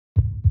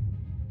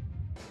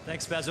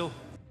Thanks, Basil.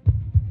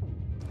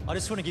 I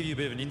just want to give you a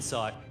bit of an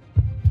insight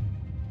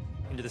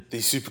into The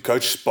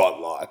SuperCoach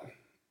Spotlight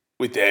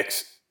with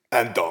X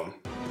and Dom.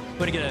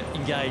 We're going to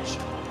engage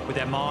with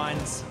our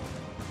minds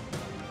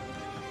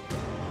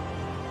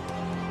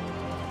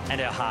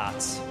and our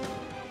hearts.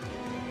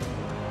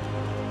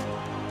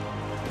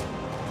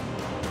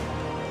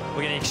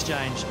 We're going to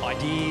exchange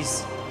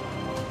ideas,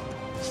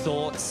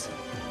 thoughts,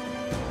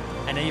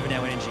 and even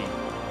our energy.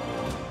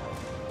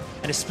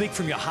 And to speak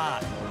from your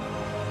heart,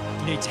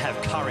 you need to have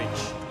courage.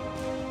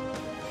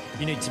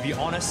 You need to be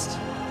honest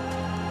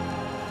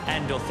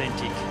and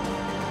authentic.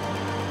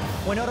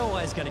 We're not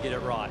always going to get it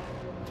right.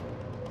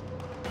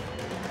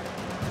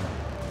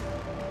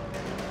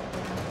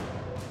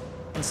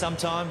 And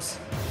sometimes,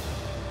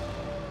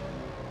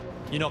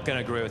 you're not going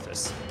to agree with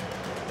us.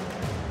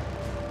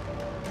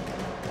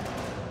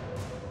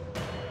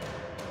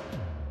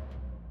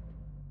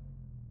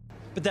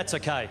 But that's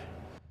okay.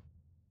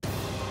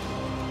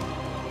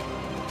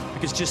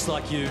 Because just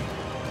like you,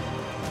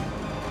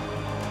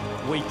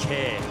 we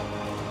care.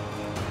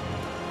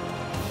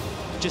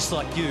 Just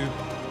like you,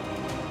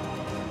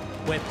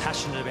 we're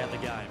passionate about the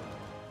game.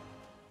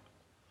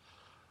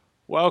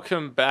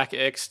 Welcome back,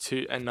 X,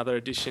 to another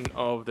edition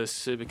of the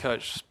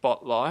SuperCoach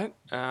Spotlight.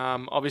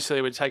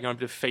 Obviously, we're taking on a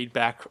bit of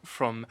feedback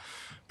from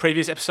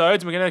previous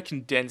episodes. We're going to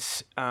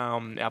condense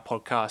our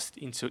podcast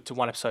into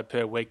one episode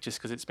per week just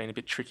because it's been a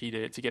bit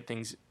tricky to get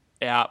things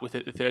out with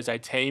the Thursday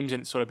teams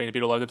and it's sort of been a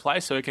bit all over the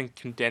place. So we can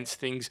condense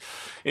things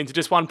into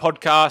just one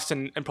podcast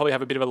and probably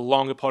have a bit of a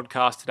longer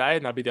podcast today,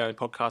 and that'll be the only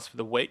podcast for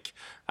the week.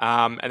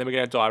 And then we're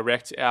going to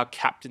direct our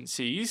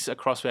captaincies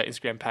across our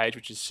Instagram page,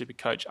 which is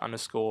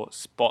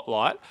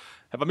supercoach_spotlight.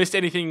 Have I missed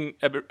anything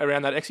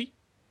around that, Exy?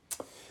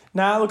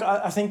 No, look,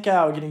 I think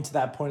we're getting to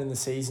that point in the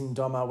season,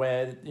 Doma,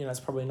 where it's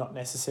probably not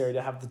necessary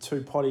to have the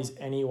two potties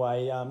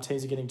anyway.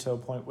 Teams are getting to a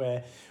point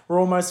where we're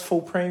almost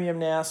full premium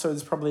now, so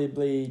there's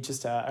probably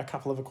just a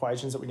couple of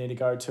equations that we need to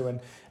go to, and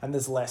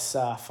there's less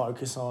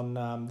focus on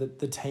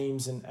the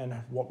teams and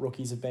what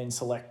rookies have been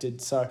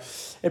selected. So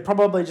it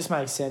probably just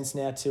makes sense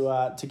now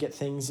to get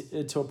things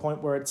to a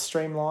point where it's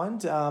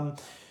streamlined.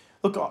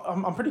 Look,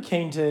 I'm pretty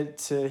keen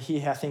to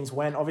hear how things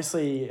went.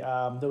 Obviously,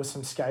 there were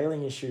some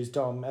scaling issues,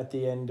 Dom, at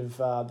the end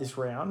of this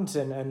round,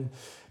 and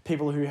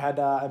people who had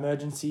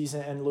emergencies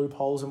and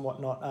loopholes and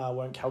whatnot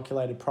weren't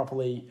calculated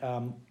properly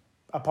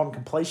upon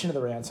completion of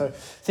the round. So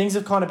things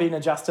have kind of been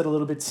adjusted a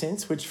little bit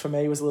since, which for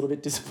me was a little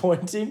bit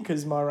disappointing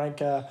because my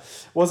rank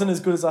wasn't as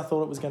good as I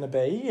thought it was going to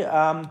be.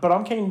 But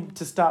I'm keen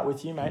to start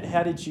with you, mate.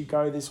 How did you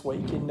go this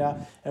week, and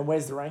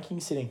where's the ranking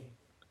sitting?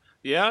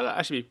 Yeah, I'd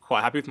actually be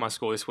quite happy with my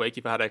score this week.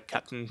 If I had a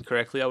captain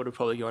correctly, I would have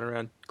probably gone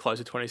around close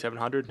to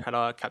 2,700 had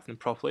I captained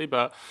properly.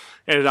 But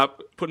ended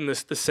up putting the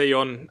C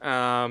on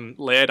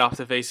Laird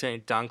after VC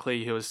and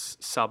Dunkley, who was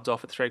subbed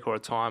off at three-quarter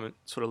time, and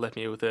sort of left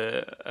me with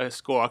a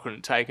score I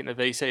couldn't take in the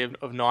VC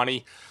of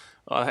 90.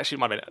 Actually, it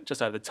might have been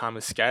just over the time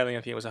with scaling.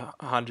 I think it was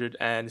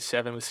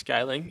 107 with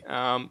scaling.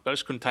 But I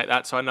just couldn't take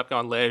that. So I ended up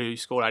going Laird, who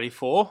scored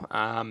 84,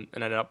 and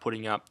ended up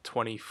putting up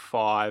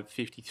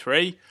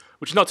 25.53,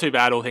 which is not too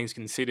bad, all things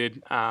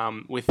considered,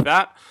 with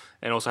that.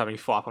 And also having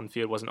Fife on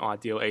field wasn't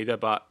ideal either.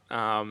 But,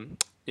 yeah,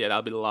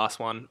 that'll be the last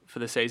one for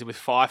the season with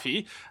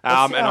Fifey.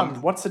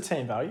 What's the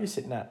team value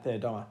sitting at there,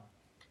 Donna?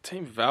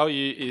 Team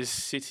value is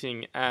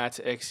sitting at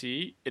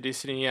XE. It is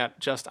sitting at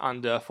just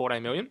under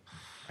 14 million.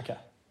 Okay.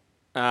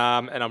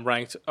 And I'm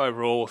ranked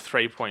overall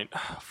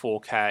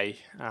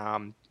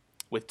 3.4k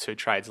with 2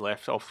 trades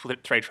left, or 3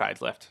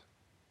 trades left.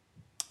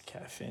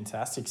 Okay,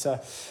 fantastic. So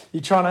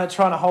you're trying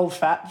to hold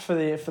fat for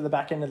the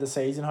back end of the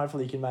season.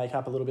 Hopefully you can make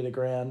up a little bit of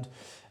ground.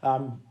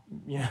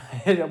 We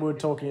were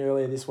talking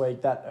earlier this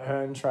week that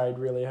Hearn trade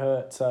really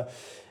hurt. So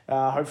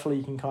hopefully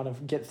you can kind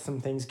of get some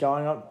things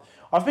going on.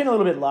 I've been a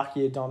little bit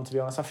luckier, Dom, to be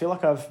honest. I feel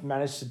like I've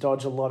managed to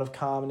dodge a lot of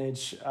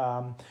carnage,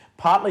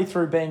 partly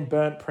through being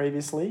burnt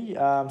previously.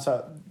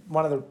 So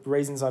one of the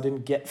reasons I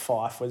didn't get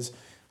Fife was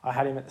I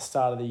had him at the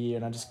start of the year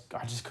and I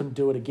just couldn't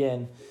do it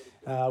again,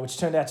 which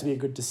turned out to be a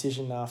good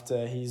decision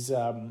after he's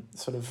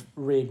sort of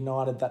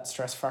reignited that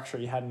stress fracture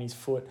he had in his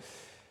foot.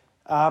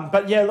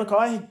 But yeah, look,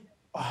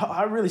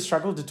 I really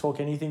struggled to talk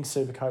anything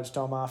SuperCoach,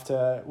 Dom,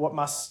 after what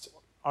must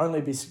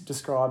only be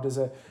described as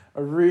a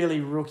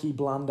really rookie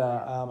blunder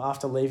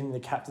after leaving the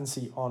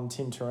captaincy on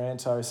Tim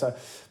Taranto. So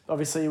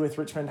obviously with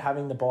Richmond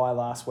having the bye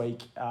last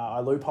week,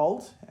 I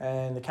loopholed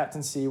and the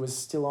captaincy was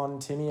still on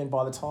Timmy, and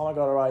by the time I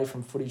got away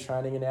from footy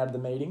training and out of the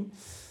meeting,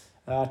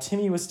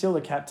 Timmy was still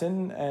the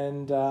captain,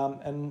 and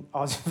I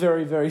was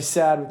very, very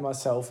sad with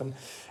myself. And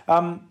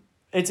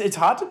it's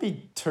hard to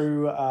be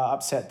too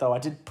upset though. I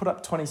did put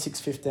up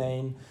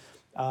 26.15.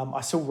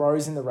 I still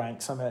rose in the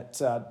ranks. I'm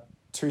at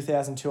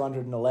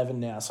 2,211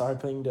 now, so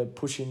hoping to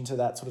push into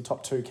that sort of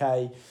top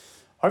 2K.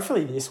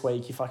 Hopefully this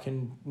week, if I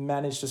can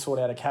manage to sort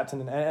out a captain.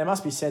 And it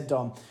must be said,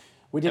 Dom,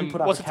 we didn't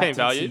put up what's a the team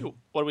captaincy. value?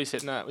 What are we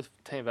sitting at with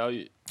team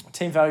value?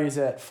 Team value is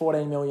at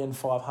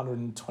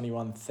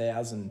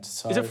 14,521,000.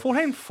 So is it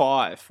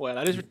 14.5? Wow,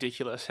 that is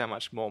ridiculous how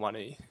much more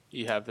money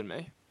you have than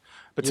me.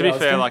 But to Yeah, be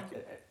fair, I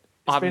been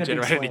haven't a big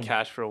generated any swing.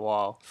 cash for a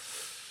while.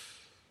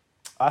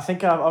 I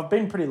think I've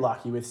been pretty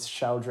lucky with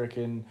Sheldrick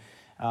and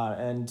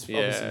obviously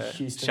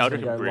Houston's going to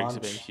Sheldrick go and Briggs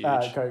have lunch,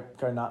 been huge.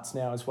 go nuts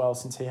now as well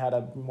since he had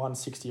a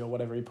 160 or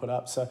whatever he put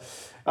up. So Wait,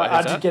 I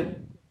who's just that? get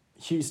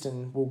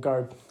Houston will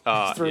go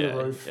through the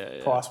roof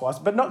yeah. price-wise.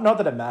 But not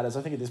that it matters.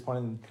 I think at this point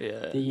in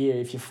Yeah. the year,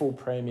 if you're full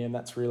premium,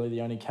 that's really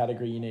the only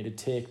category you need to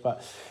tick.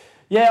 But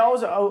yeah, I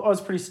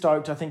was pretty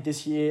stoked. I think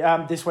this week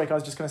I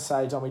was just going to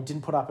say, John, we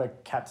didn't put up a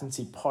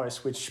captaincy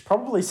post, which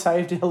probably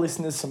saved our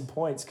listeners some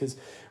points because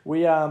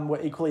we were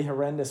equally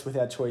horrendous with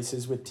our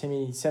choices with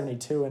Timmy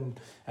 72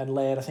 and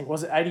Laird. I think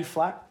was it 80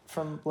 flat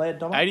from Laird,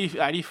 Dominic?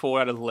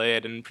 84 out of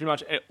Laird, and pretty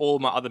much all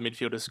my other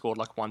midfielders scored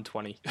like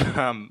 120,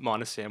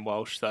 minus Sam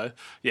Walsh. So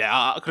yeah,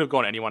 I could have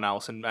gone anyone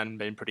else and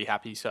been pretty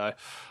happy. So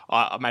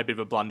I made a bit of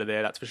a blunder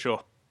there, that's for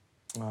sure.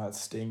 Oh, it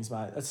stings,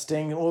 mate. It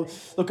stings. Well,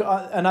 look,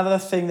 another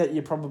thing that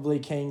you're probably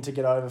keen to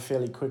get over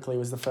fairly quickly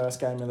was the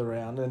first game of the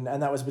round, and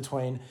that was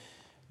between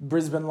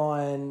Brisbane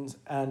Lions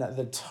and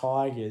the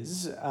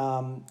Tigers.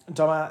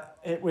 Doma,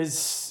 it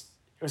was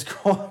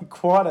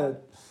quite a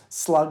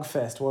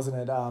slugfest, wasn't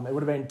it? It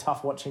would have been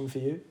tough watching for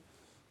you.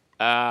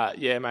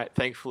 Yeah, mate.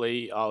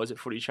 Thankfully, I was at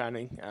footy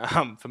training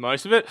for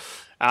most of it,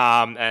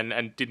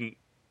 and didn't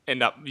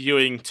end up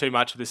viewing too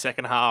much of the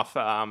second half.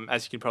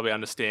 As you can probably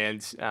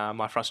understand,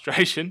 my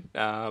frustration.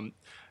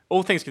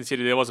 All things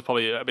considered, there was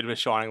probably a bit of a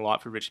shining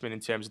light for Richmond in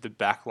terms of the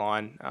back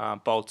line.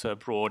 Bolter,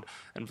 Broad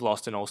and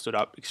Vlosten all stood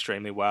up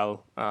extremely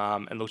well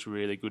and looked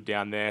really good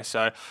down there.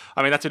 So,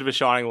 I mean, that's a bit of a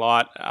shining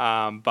light,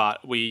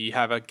 but we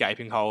have a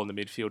gaping hole in the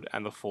midfield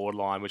and the forward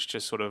line, which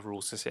just sort of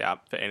rules us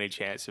out for any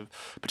chance of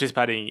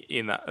participating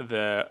in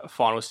the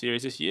final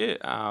series this year.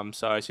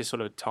 So it's just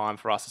sort of time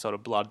for us to sort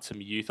of blood some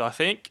youth, I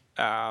think.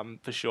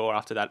 For sure,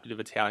 after that bit of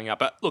a toweling up.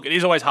 But look, it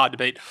is always hard to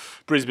beat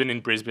Brisbane in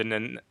Brisbane,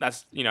 and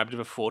that's, a bit of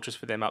a fortress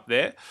for them up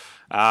there.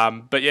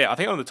 But yeah, I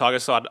think on the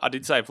Tigers side, I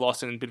did say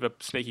Vlosten, a bit of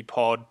a sneaky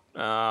pod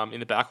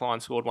in the back line,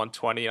 scored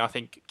 120. And I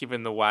think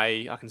given the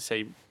way I can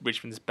see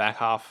Richmond's back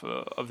half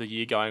of the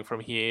year going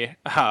from here,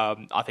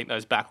 I think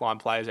those backline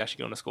players are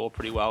actually going to score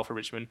pretty well for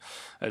Richmond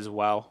as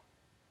well.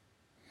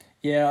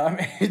 Yeah, I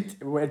mean,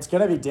 it's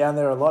going to be down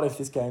there a lot if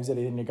this game's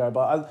anything to go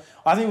by.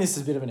 I think this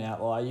is a bit of an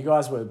outlier. You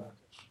guys were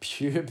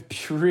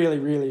really,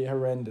 really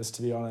horrendous,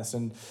 to be honest.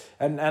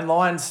 And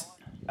Lions,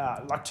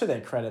 like to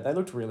their credit, they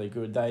looked really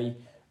good. They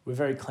were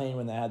very clean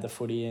when they had the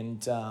footy,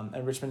 and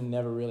Richmond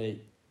never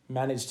really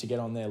managed to get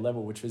on their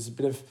level, which was a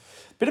bit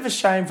of a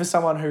shame for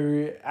someone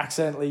who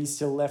accidentally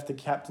still left the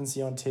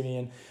captaincy on Timmy.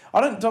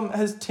 And Dom,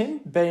 has Tim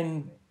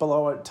been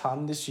below a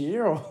ton this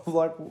year, or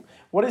like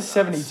what is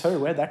 72?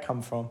 Where'd that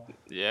come from?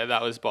 Yeah,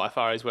 that was by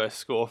far his worst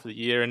score for the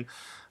year, and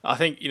I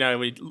think,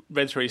 we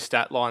read through his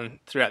stat line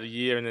throughout the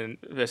year and then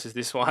versus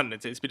this one,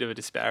 it's a bit of a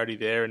disparity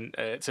there, and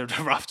it's a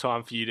rough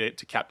time for you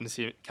to captain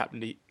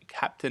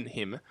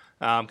him,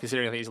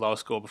 considering I think his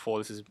lowest score before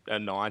this is a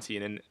 90,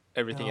 and then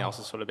everything else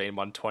has sort of been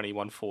 120,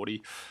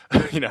 140,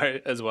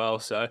 as well.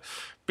 So,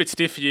 bit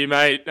stiff for you,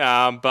 mate,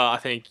 but I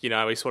think,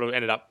 we sort of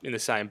ended up in the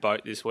same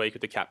boat this week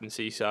with the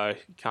captaincy, so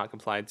can't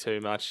complain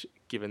too much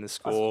given the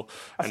score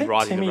and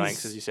rising the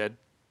ranks, as you said.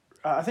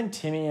 I think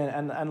Timmy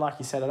and like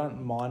you said, I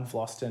don't mind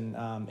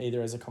Vlosten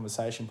either as a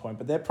conversation point,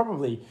 but they're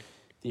probably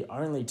the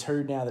only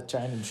two now that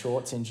Jaden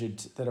Short's injured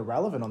that are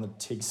relevant on the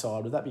TIG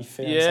side. Would that be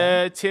fair?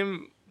 Yeah,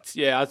 Tim.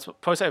 Yeah, I'd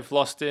probably say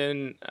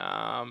Vlosten.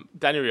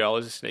 Daniel Riolo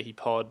is a sneaky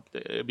pod.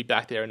 It'll be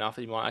back there enough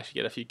that he might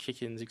actually get a few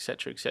kick-ins,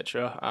 etc.,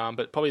 etc.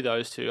 But probably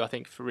those two, I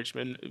think, for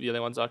Richmond, are the only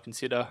ones I'd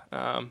consider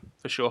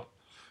for sure.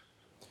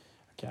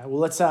 Okay, well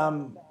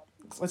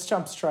let's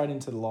jump straight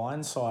into the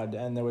Lions side,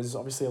 and there was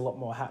obviously a lot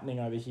more happening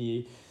over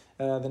here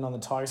than on the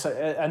Tigers.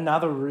 So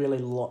another really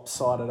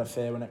lopsided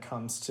affair when it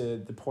comes to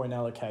the point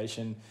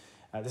allocation.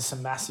 There's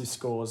some massive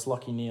scores.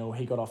 Lockie Neal,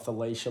 he got off the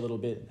leash a little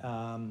bit,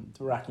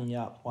 racking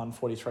up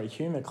 143.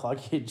 Hugh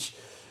McCluggage,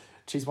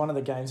 geez, one of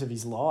the games of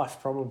his life,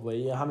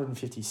 probably,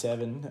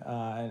 157,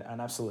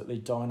 and absolutely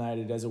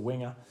dominated as a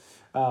winger.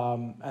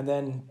 And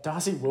then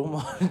Darcy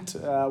Wilmot,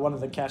 one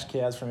of the cash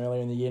cows from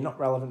earlier in the year, not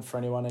relevant for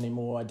anyone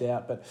anymore, I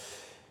doubt, but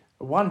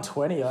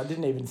 120, I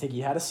didn't even think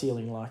he had a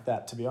ceiling like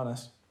that, to be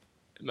honest.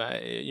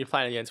 Mate, you're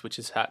playing against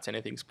witches' hats,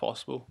 anything's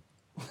possible.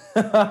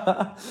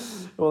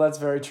 Well, that's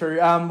very true.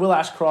 Will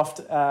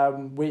Ashcroft,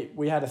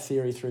 we had a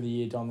theory through the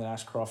year, Dom, that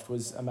Ashcroft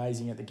was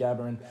amazing at the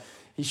Gabba, and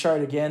he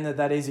showed again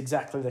that is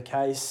exactly the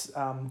case.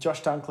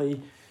 Josh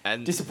Dunkley,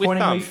 and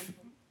disappointingly...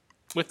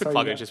 With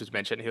McCluggage, just was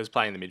mentioned, he was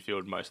playing the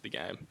midfield most of the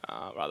game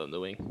rather than the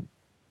wing.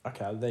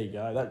 Okay, there you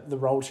go. The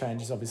role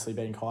change has obviously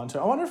been kind to.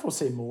 I wonder if we'll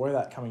see more of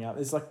that coming up.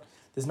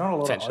 There's not a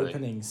lot of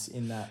openings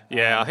in that.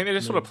 Yeah, I think they're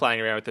just sort of playing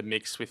around with the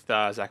mix with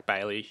Zach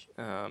Bailey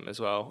as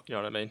well. You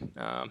know what I mean?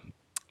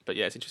 But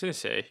yeah, it's interesting to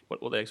see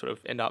what they sort of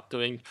end up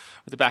doing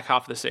with the back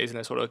half of the season.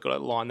 They sort of got to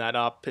line that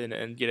up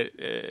and get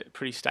it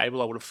pretty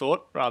stable, I would have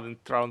thought, rather than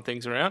throwing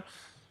things around.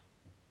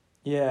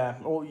 Yeah,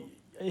 well,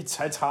 it's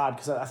hard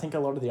because I think a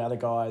lot of the other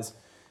guys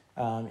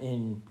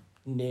in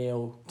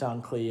Neil,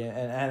 Dunkley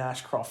and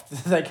Ashcroft,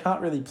 they can't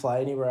really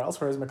play anywhere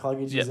else, whereas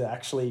McCluggage is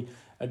actually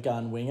a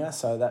gun winger,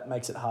 so that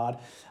makes it hard.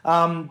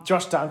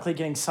 Josh Dunkley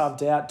getting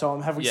subbed out.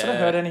 Dom, have we sort of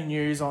Yeah. heard any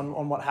news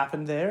on what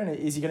happened there, and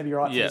is he going to be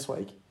right for Yeah. this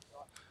week?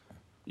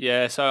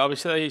 Yeah, so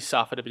obviously he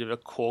suffered a bit of a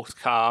corked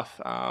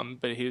calf,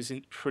 but he was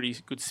in pretty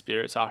good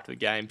spirits after the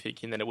game,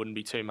 thinking that it wouldn't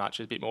be too much,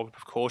 a bit more of a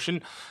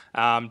precaution,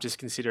 just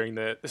considering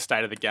the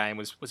state of the game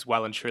was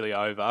well and truly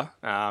over.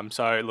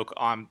 So look,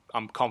 I'm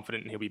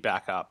confident he'll be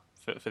back up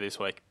for this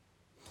week.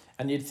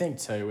 And you'd think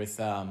too with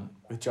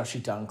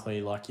Joshy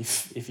Dunkley, like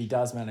if he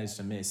does manage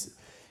to miss,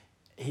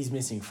 he's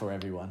missing for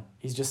everyone.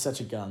 He's just such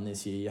a gun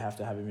this year. You have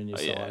to have him in your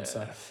side.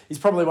 So he's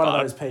probably one of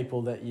those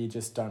people that you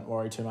just don't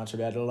worry too much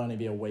about. It'll only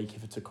be a week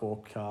if it's a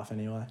cork calf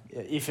anyway.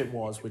 If it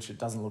was, which it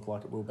doesn't look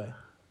like it will be.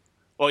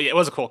 Well, yeah, it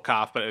was a cork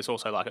calf, but it was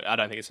also like, I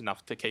don't think it's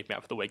enough to keep me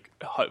out for the week,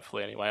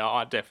 hopefully anyway.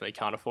 I definitely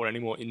can't afford any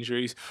more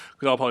injuries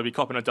because I'll probably be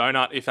copping a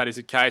donut if that is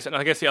the case. And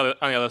I guess the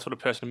only other sort of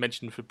person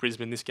mentioned for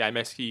Brisbane this game,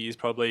 Esky, is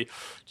probably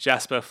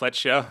Jasper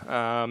Fletcher,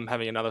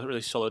 having another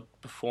really solid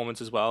performance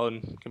as well,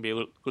 and can be a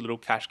good little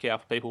cash cow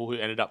for people who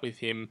ended up with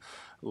him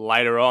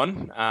later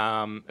on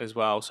as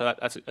well. So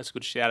that's a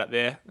good shout out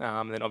there.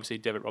 And then obviously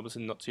Devitt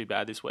Robertson, not too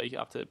bad this week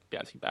after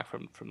bouncing back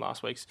from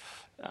last week's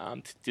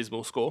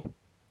dismal score.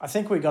 I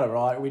think we got it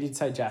right. We did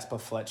say Jasper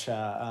Fletcher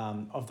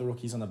of the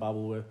rookies on the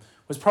bubble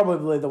was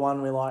probably the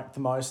one we liked the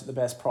most at the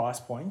best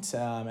price point,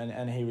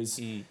 and he was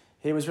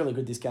really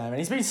good this game, and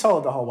he's been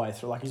solid the whole way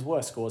through. Like his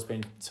worst score's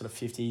been sort of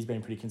 50. He's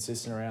been pretty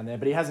consistent around there,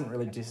 but he hasn't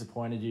really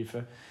disappointed you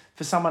for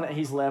someone at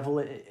his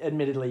level.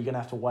 Admittedly, you're gonna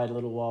have to wait a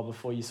little while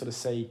before you sort of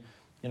see,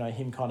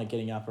 him kind of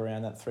getting up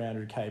around that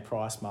 300k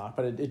price mark,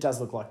 but it does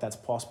look like that's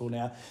possible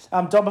now.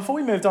 Dom, before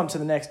we moved on to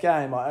the next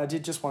game, I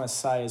did just want to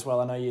say as well,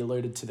 I know you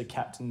alluded to the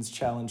Captain's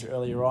Challenge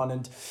earlier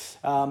on,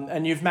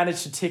 and you've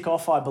managed to tick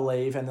off, I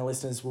believe, and the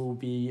listeners will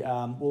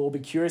all be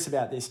curious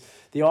about this,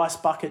 the Ice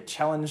Bucket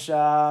Challenge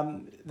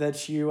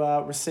that you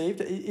received.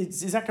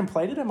 Is that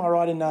completed? Am I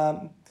right in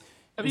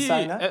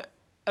saying that?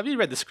 Have you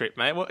read the script,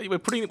 mate?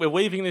 We're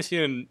weaving this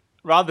in.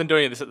 Rather than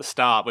doing this at the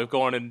start, we've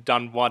gone and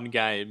done one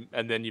game,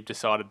 and then you've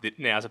decided that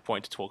now's a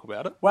point to talk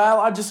about it.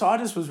 Well, I just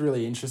was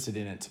really interested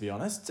in it, to be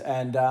honest,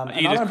 and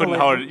you just couldn't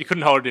hold it. You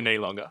couldn't hold it in any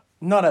longer.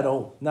 Not at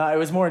all. No, it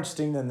was more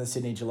interesting than the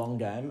Sydney Geelong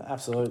game.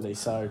 Absolutely.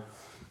 So,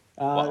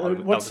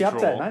 what's the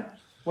update, mate?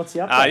 What's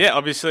the update? Yeah,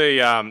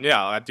 obviously,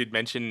 I did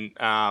mention,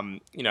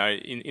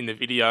 in the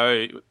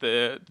video,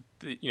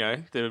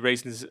 the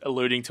reasons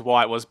alluding to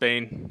why it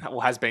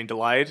has been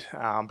delayed.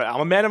 But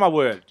I'm a man of my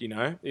word,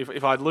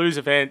 If I lose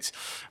events,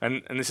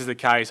 and this is the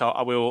case,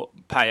 I will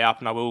pay up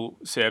and I will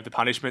serve the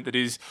punishment that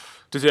is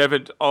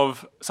deserved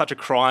of such a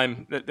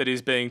crime that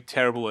is being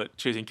terrible at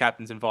choosing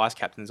captains and vice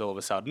captains all of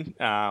a sudden.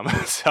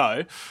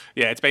 So,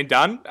 yeah, it's been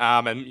done.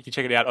 And you can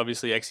check it out,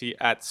 obviously, actually,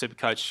 at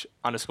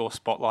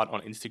SuperCoach_spotlight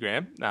on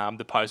Instagram.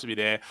 The post will be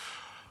there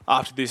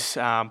after this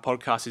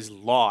podcast is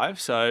live,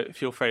 so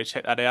feel free to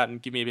check that out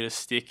and give me a bit of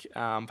stick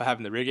for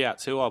having the rig out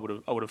too. I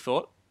would have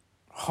thought.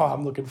 Oh,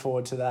 I'm looking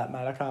forward to that,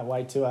 mate. I can't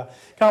wait to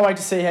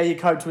see how you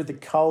cope with the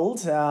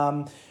cold.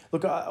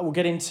 Look, we'll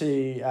get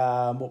into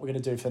what we're going to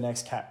do for the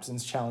next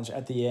Captain's Challenge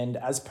at the end,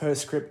 as per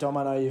script. Dom,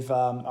 I know you've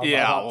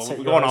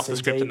we've gone off the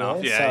script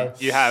enough. Yeah, so,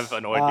 you have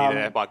annoyed me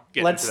there by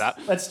getting into that.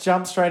 Let's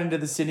jump straight into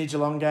the Sydney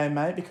Geelong game,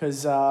 mate,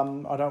 because I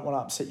don't want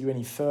to upset you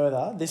any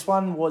further. This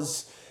one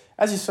was,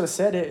 as you sort of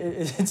said,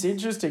 it's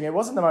interesting. It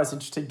wasn't the most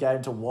interesting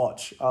game to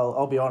watch,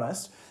 I'll be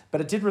honest,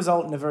 but it did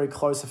result in a very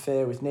close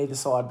affair with neither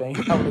side being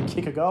able to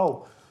kick a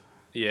goal.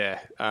 Yeah,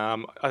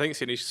 I think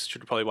Sydney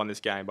should have probably won this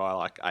game by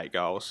like 8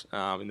 goals.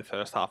 In the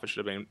first half, it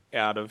should have been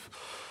out of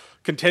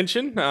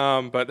contention,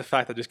 but the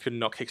fact that just could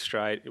not kick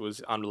straight, it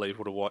was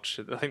unbelievable to watch.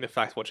 I think the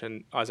fact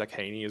watching Isaac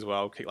Heaney as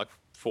well kick like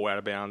 4 out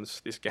of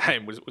bounds this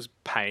game was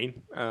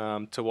pain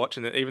to watch,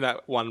 and even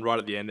that one right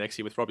at the end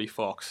actually with Robbie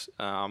Fox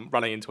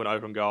running into an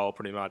open goal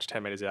pretty much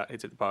 10 metres out,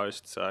 hits at the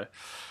post. So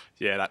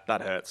yeah,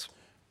 that hurts.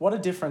 What a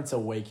difference a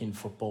week in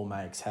football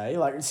makes, hey?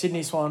 Like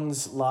Sydney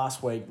Swans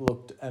last week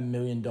looked $1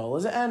 million,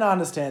 and I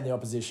understand the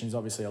opposition is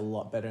obviously a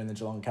lot better than the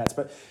Geelong Cats,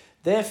 but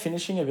their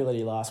finishing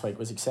ability last week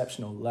was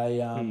exceptional. They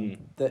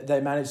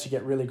managed to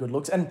get really good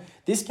looks, and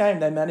this game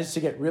they managed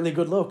to get really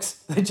good looks.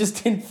 They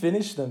just didn't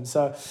finish them.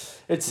 So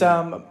it's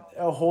a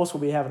horse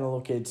will be having a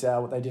look at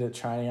what they did at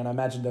training, and I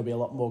imagine there'll be a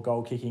lot more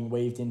goal kicking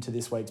weaved into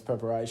this week's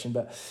preparation.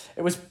 But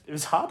it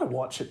was hard to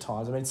watch at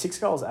times. I mean, 6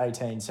 goals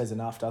 18 says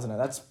enough, doesn't it?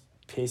 That's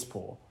piss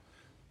poor.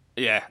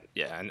 Yeah,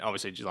 and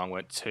obviously Geelong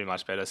weren't too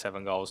much better,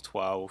 7 goals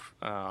 12,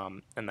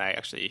 and they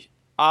actually.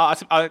 I'd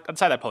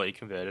say they probably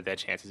converted their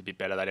chances a bit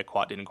better. They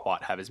didn't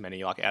quite have as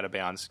many like out of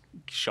bounds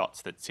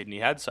shots that Sydney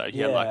had. So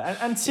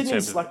and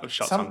Sydney's like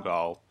shots on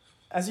goal.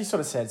 As you sort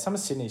of said, some of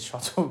Sydney's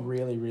shots were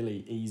really,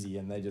 really easy,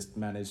 and they just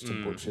managed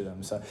to butcher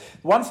them. So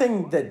one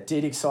thing that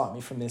did excite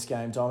me from this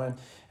game, Dom,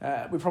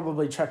 we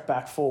probably tracked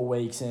back 4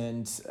 weeks,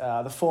 and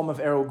the form of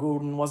Errol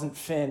Goulden wasn't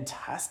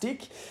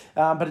fantastic,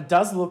 but it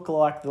does look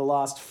like the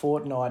last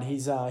fortnight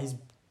he's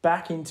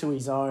back into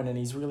his own, and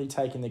he's really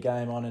taking the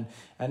game on,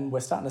 and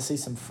we're starting to see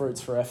some fruits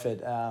for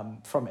effort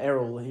from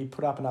Errol. He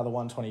put up another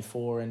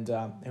 124, and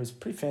it was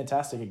pretty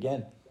fantastic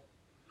again.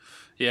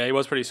 Yeah, he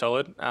was pretty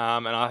solid.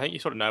 And I think you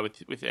sort of know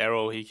with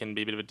Errol, he can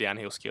be a bit of a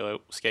downhill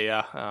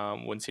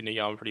skier. When Sydney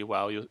going pretty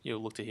well,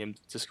 you'll look to him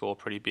to score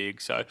pretty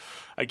big. So,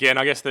 again,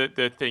 I guess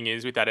the thing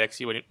is with that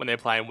XE, when they're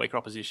playing weaker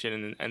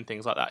opposition and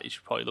things like that, you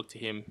should probably look to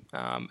him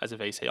as a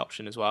VC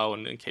option as well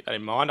and keep that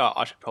in mind.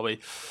 I should probably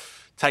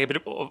take a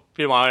bit of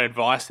my own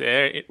advice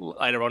there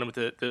later on with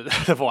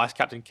the vice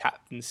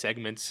captain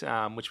segments,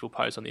 which we'll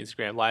post on the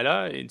Instagram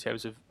later in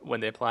terms of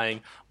when they're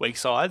playing weak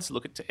sides.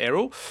 Look at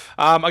Errol.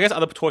 I guess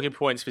other talking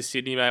points for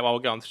Sydney, mate, while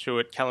we're going through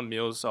it. Callum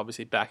Mills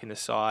obviously back in the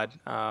side,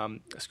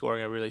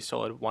 scoring a really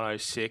solid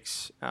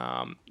 106.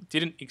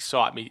 Didn't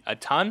excite me a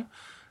ton.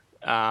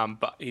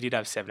 But he did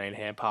have 17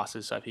 hand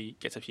passes, so if he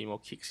gets a few more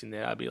kicks in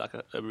there, that'd be like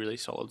a really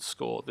solid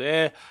score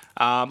there.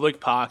 Luke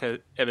Parker,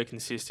 ever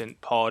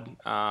consistent pod,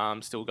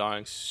 still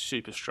going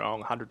super strong,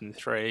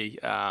 103.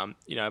 Probably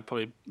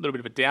a little bit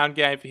of a down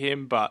game for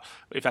him, but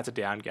if that's a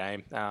down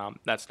game,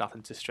 that's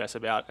nothing to stress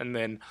about. And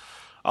then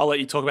I'll let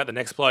you talk about the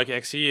next bloke,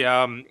 Exy.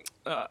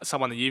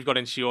 Someone that you've got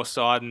into your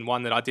side, and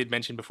one that I did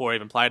mention before I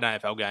even played an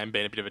AFL game,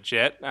 being a bit of a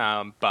jet,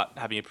 but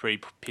having a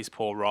pretty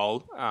piss-poor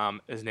role,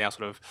 is now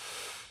sort of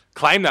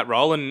claim that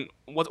role, and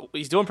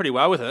he's doing pretty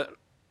well with it.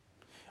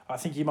 I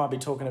think you might be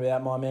talking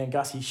about my man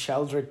Gussie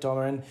Sheldrick,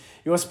 Donna, and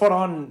you were spot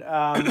on.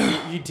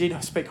 You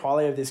did speak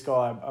highly of this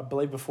guy, I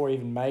believe, before he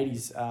even made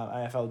his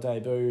AFL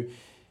debut,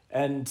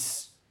 and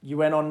you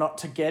went on not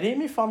to get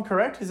him, if I'm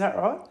correct. Is that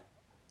right?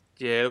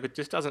 Yeah, look, it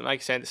just doesn't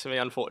make sense to me,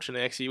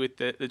 unfortunately. Actually, with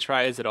the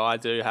trades that I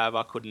do have,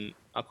 I couldn't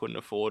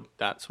afford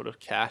that sort of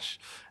cash.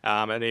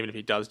 And even if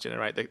he does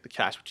generate the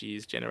cash which he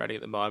is generating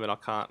at the moment, I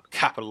can't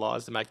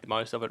capitalise to make the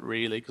most of it,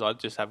 really, because I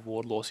just have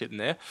Wardlaw sitting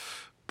there.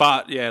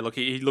 But, yeah, look,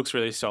 he looks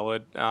really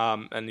solid,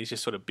 and he's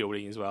just sort of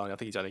building as well, and I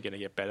think he's only going to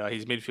get better.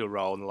 His midfield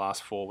role in the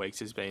last 4 weeks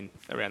has been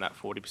around that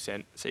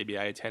 40%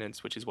 CBA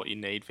attendance, which is what you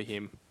need for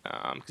him,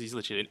 because he's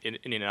literally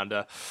in and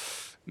under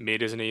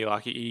mid, isn't he?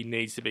 Like, he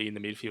needs to be in the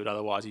midfield,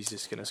 otherwise he's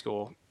just going to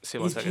score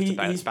similar to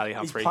Bailey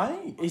Humphrey.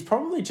 He's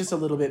probably just a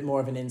little bit more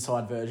of an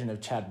inside version of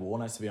Chad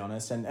Warner, to be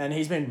honest, and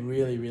he's been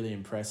really, really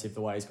impressive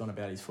the way he's gone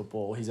about his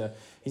football. He's a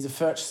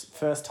first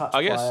touch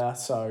player,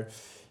 so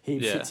he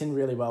fits in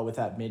really well with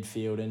that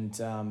midfield, and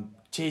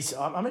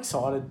I'm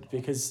excited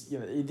because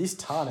this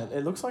ton,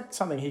 it looks like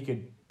something he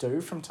could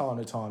do from time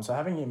to time. So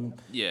having him,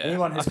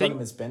 anyone who's got him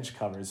as bench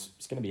cover is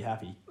going to be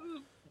happy.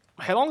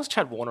 How long is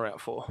Chad Warner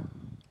out for?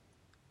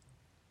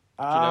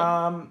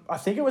 I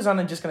think it was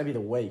only just going to be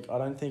the week. I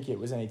don't think it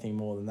was anything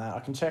more than that. I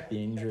can check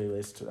the injury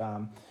list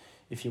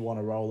if you want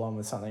to roll on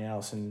with something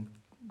else, and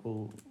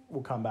we'll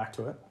come back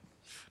to it.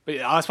 But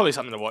yeah, that's probably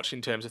something to watch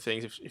in terms of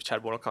things. If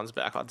Chad Warner comes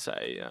back, I'd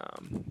say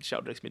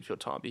Sheldrick's midfield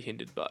time will be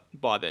hindered, but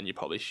by then you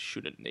probably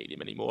shouldn't need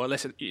him anymore,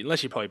 unless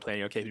you're probably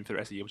planning on keeping him for the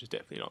rest of the year, which is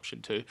definitely an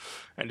option too,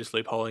 and just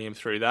loopholing him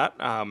through that.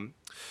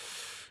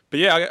 But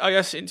yeah, I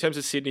guess in terms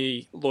of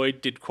Sydney, Lloyd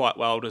did quite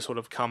well to sort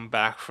of come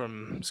back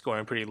from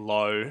scoring pretty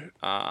low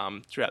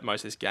throughout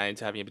most of this game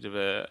to having a bit of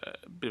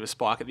a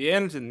spike at the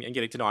end and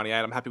getting to 98.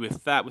 I'm happy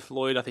with that with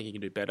Lloyd. I think he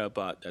can do better,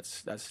 but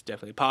that's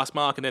definitely a pass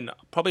mark. And then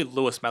probably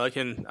Lewis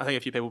Melican. I think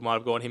a few people might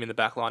have gone him in the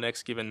backline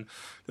next, given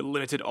the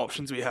limited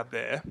options we have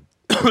there.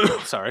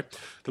 Sorry,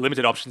 the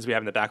limited options we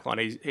have in the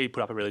backline. He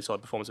put up a really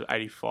solid performance of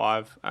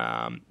 85,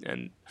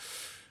 and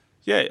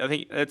yeah, I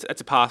think it's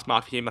a pass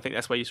mark for him. I think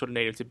that's where you sort of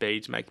need him to be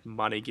to make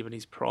money, given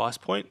his price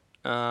point.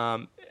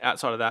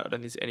 Outside of that, I don't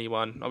think there's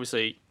anyone.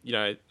 Obviously,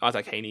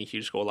 Isaac Heaney,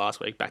 huge score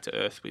last week, back to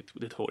earth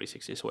with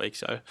 46 this week.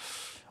 So,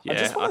 yeah, I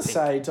just want to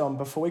say, Dom,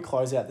 before we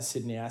close out the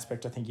Sydney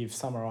aspect, I think you've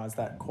summarised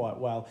that quite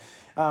well.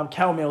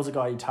 Cal Mills, a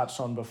guy you touched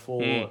on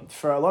before.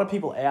 For a lot of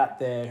people out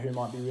there who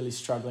might be really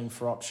struggling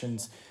for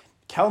options,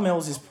 Cal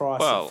Mills is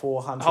priced at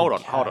 $400K.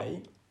 Hold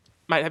on.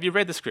 Mate, have you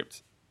read the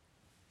script?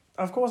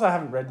 Of course I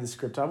haven't read the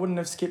script. I wouldn't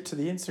have skipped to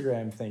the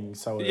Instagram thing.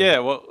 So yeah,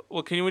 well,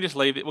 can we just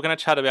leave it? We're going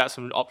to chat about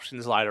some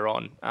options later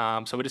on.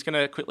 So we're just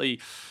going to quickly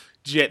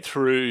jet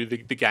through the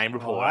game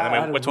report.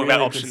 And we're talking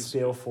about options.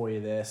 Spiel for you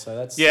there, so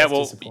that's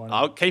disappointing.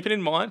 I'll keep it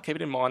in mind. Keep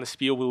it in mind. The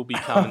spiel will be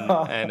coming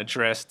and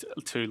addressed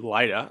to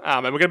later.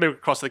 And we're going to be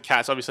across to the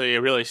Cats. Obviously,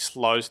 a really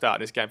slow start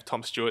in this game for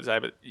Tom Stewart today,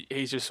 but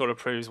he's just sort of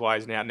proves why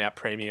he's an out-and-out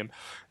premium,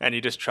 and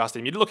you just trust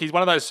him. Look, he's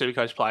one of those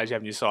SuperCoach players you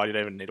have on your side you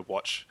don't even need to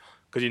watch,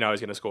 because he's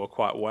going to score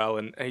quite well.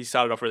 And he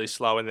started off really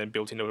slow and then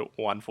built into it at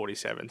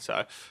 147.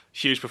 So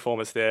huge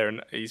performance there,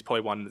 and he's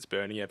probably one that's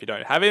burning you if you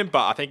don't have him.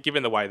 But I think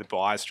given the way the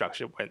buy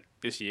structure went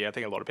this year, I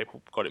think a lot of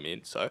people got him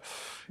in. So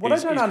what I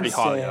don't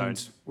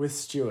understand with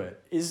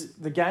Stewart is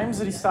the games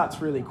that he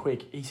starts really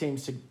quick, he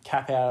seems to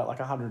cap out at like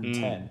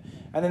 110.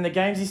 And then the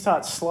games he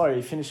starts slow,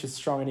 he finishes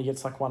strong and he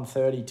gets like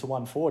 130 to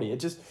 140. It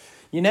just,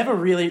 you never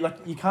really, like,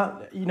 you can't,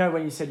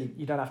 when you said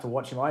you don't have to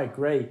watch him, I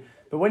agree.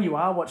 But when you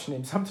are watching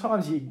him,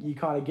 sometimes you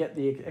kind of get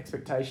the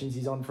expectations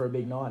he's on for a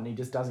big night and he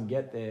just doesn't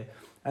get there.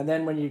 And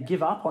then when you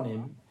give up on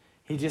him,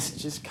 he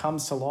just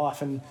comes to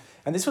life. And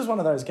this was one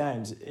of those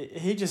games.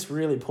 He just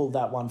really pulled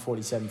that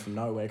 147 from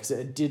nowhere, because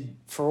it did,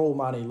 for all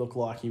money, look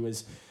like he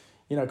was,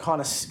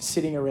 kind of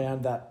sitting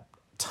around that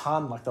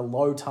ton, like the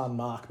low ton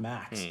mark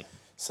max.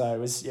 So it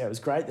was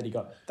great that he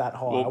got that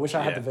high. I wish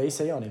I had the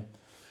VC on him.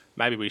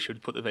 maybe we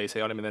should put the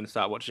VC on him and then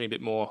start watching a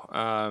bit more.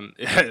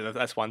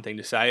 That's one thing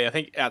to say. I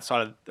think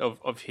outside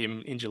of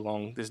him in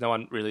Geelong, there's no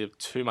one really of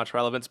too much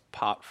relevance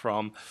apart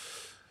from,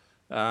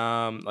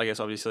 I guess,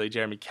 obviously,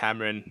 Jeremy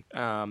Cameron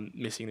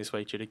missing this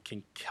week due to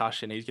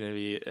concussion. He's going to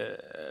be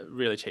a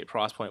really cheap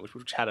price point, which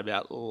we'll chat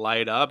about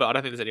later. But I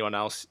don't think there's anyone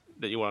else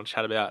that you want to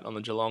chat about on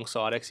the Geelong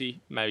side,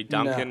 Exy. Maybe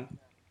Duncan,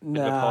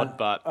 bit of a pod,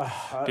 but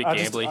a bit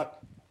gambly.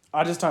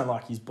 I just don't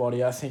like his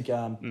body. I think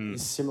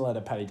he's similar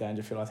to Paddy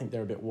Dangerfield. I think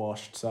they're a bit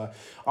washed. So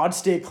I'd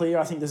steer clear.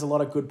 I think there's a lot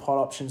of good pot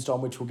options,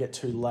 Dom, which we'll get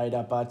to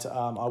later, but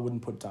I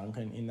wouldn't put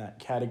Duncan in that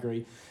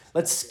category.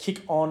 Let's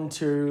kick on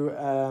to,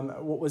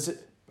 what was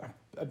it?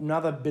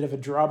 Another bit of a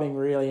drubbing,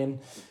 really. And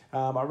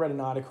I read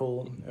an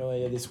article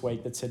earlier this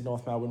week that said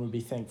North Melbourne would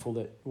be thankful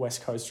that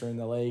West Coast are in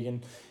the league.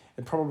 And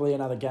probably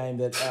another game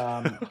that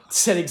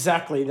said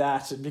exactly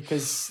that,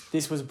 because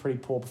this was a pretty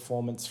poor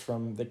performance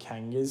from the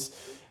Kangas,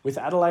 with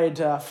Adelaide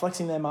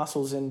flexing their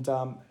muscles and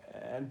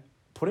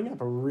putting up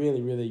a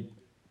really, really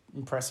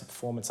impressive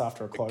performance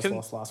after a close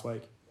loss last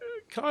week.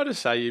 Can I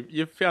just say,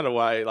 you've found a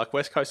way, like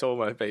West Coast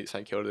almost beat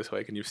St Kilda this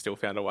week, and you've still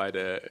found a way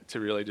to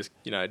really just,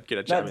 get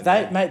a jab in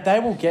there. Mate,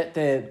 they will get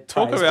their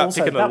Talk praise. about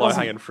Also, picking the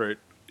low-hanging fruit.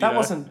 That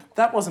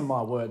wasn't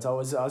my words. I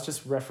was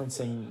just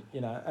referencing,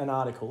 an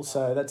article.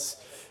 So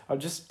I'm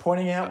just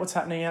pointing out what's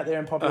happening out there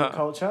in popular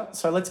culture.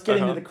 So let's get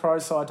into the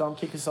Crows side. Dom,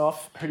 kick us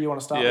off. Who do you want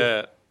to start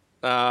with?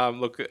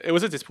 Look, it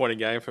was a disappointing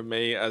game for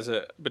me as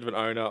a bit of an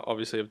owner,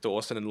 obviously, of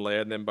Dawson and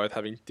Laird, and them both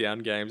having down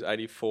games,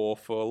 84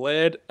 for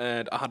Laird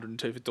and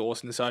 102 for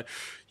Dawson. So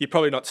you're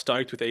probably not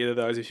stoked with either of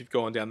those if you've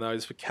gone down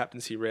those for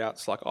captaincy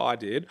routes like I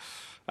did.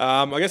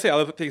 I guess the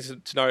other things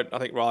to note, I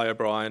think Riley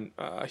O'Brien,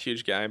 a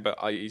huge game, but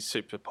he's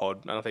super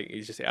pod, and I think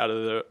he's just out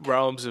of the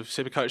realms of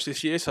SuperCoach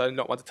this year, so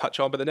not one to touch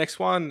on. But the next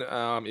one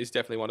is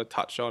definitely one to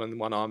touch on, and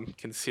one I'm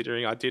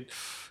considering. I did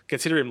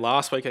consider him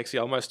last week, actually.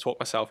 I almost talked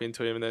myself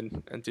into him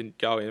and didn't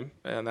go him,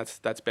 and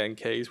that's Ben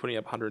Keys, putting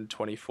up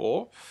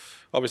 124.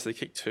 Obviously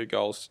kicked 2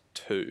 goals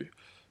too,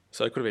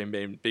 so it could have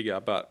been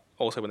bigger, but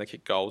also when they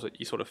kick goals,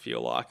 you sort of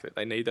feel like that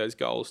they need those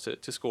goals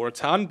to score a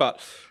ton. But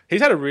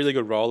he's had a really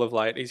good role of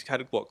late. He's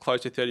had, close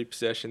to 30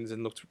 possessions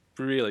and looked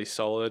really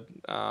solid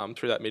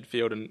through that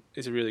midfield, and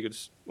is a really good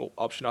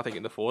option, I think,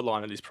 in the forward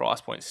line at his price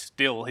point.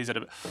 Still, he's at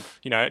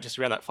just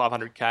around that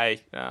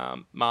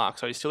 500k mark,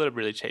 so he's still at a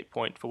really cheap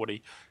point for what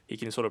he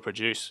can sort of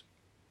produce.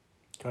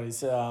 God,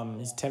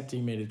 he's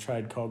tempting me to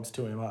trade Cogs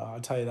to him.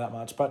 I'll tell you that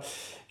much. But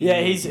yeah,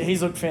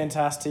 he's looked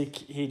fantastic.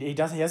 He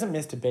hasn't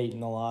missed a beat in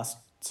the last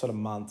sort of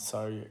month,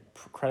 so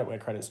credit where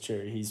credit's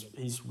due.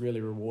 He's really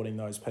rewarding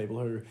those people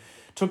who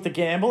took the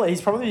gamble. He's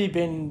probably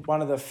been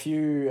one of the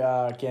few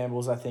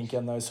gambles, I think,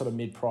 on those sort of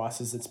mid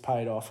prices that's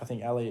paid off. I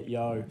think Elliot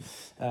Yeo,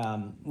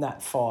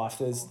 Nat Fife.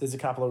 There's a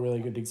couple of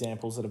really good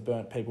examples that have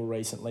burnt people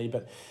recently,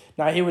 but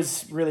no, he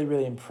was really,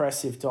 really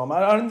impressive, Dom. I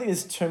don't think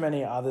there's too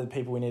many other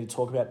people we need to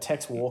talk about.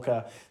 Tex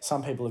Walker,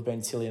 some people have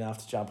been silly enough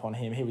to jump on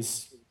him. He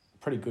was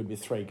pretty good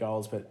with 3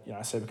 goals, but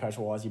SuperCoach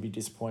wise, you'd be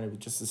disappointed with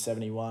just the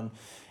 71.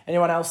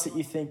 Anyone else that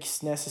you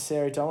think's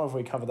necessary, Dom? Or have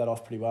we covered that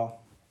off pretty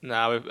well?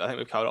 No, I think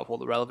we've covered off all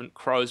the relevant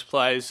Crows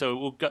plays, so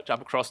we'll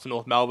jump across to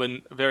North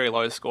Melbourne. Very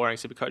low scoring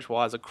SuperCoach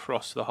wise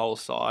across the whole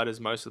side, as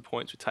most of the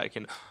points were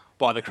taken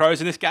by the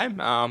Crows in this game.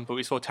 But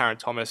we saw Taron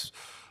Thomas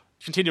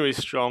continue his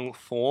strong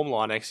form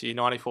line next year,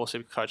 94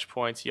 SuperCoach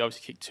points. He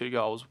obviously kicked 2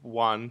 goals,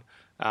 1.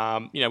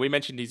 We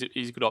mentioned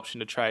he's a good option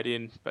to trade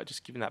in, but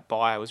just given that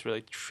buy was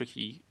really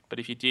tricky. But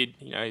if you did,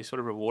 he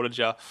sort of rewarded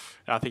you. And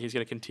I think he's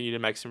going to continue to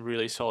make some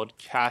really solid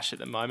cash at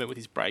the moment with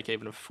his break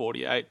even of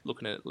 48,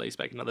 looking at least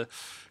making another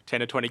 10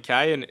 to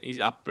 20k, and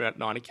he's up around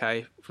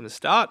 90k from the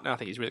start. And I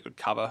think he's really good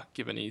cover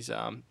given his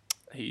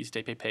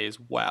DPP as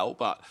well.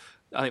 But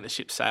I think the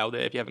ship sailed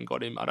there. If you haven't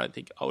got him, I don't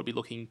think I would be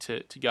looking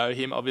to go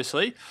him,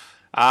 obviously.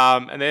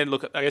 And then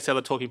look, I guess the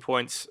other talking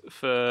points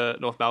for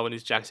North Melbourne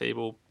is Jack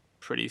Siebel.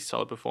 Pretty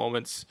solid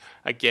performance.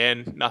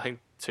 Again, nothing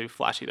too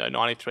flashy though.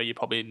 93, you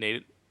probably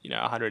need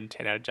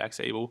 110 out of Jack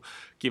Siebel,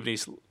 given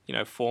his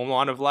form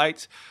line of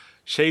late.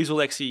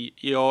 Sheezel,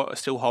 you're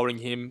still holding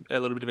him.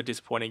 A little bit of a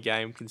disappointing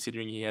game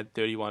considering he had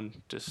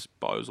 31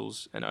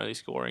 disposals and only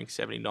scoring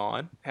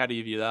 79. How do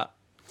you view that?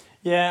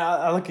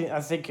 Yeah,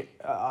 I think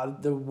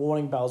the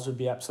warning bells would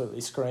be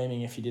absolutely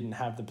screaming if he didn't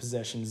have the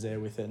possessions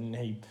there with it, and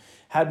he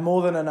had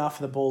more than enough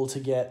of the ball to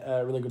get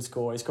a really good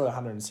score. He's got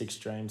 106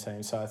 Dream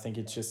Team, so I think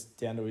it's just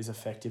down to his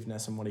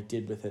effectiveness and what he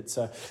did with it.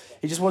 So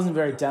he just wasn't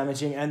very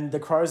damaging. And the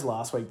Crows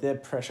last week, their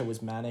pressure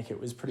was manic. It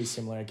was pretty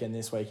similar again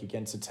this week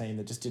against a team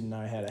that just didn't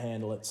know how to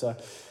handle it. So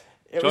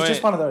it was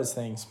just one of those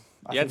things.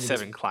 He had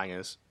 7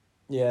 clangers.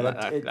 Yeah,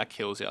 that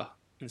kills you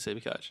in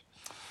SuperCoach.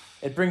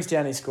 It brings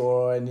down his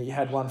score, and he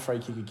had 1 free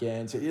kick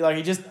again. So,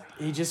 he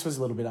just was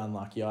a little bit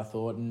unlucky, I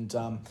thought, and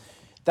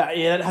that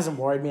hasn't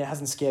worried me. It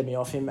hasn't scared me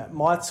off him.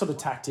 My sort of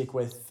tactic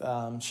with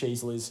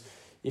Sheezel is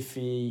if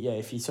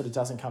he sort of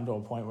doesn't come to a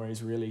point where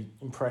he's really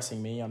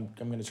impressing me, I'm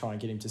going to try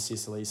and get him to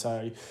Sicily.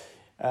 So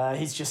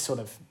he's just sort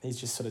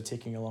of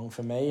ticking along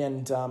for me,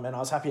 and I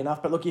was happy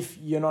enough. But look, if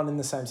you're not in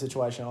the same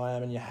situation I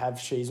am, and you have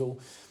Sheezel,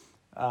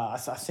 I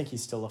think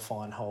he's still a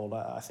fine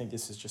holder. I think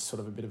this is just sort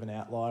of a bit of an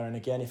outlier. And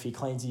again, if he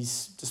cleans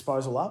his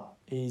disposal up,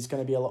 he's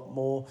going to be a lot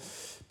more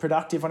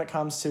productive when it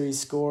comes to his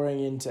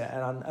scoring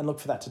and look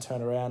for that to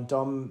turn around.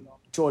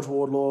 George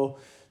Wardlaw,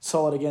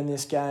 solid again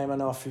this game. I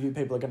know a few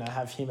people are going to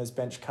have him as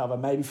bench cover,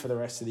 maybe for the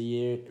rest of the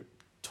year.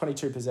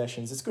 22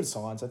 possessions, it's good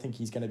signs. I think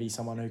he's going to be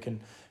someone who can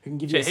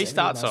give you a 70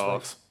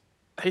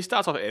 He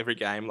starts off every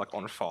game like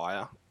on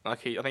fire. I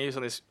think he's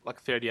on this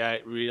like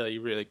 38 really,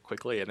 really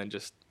quickly, and then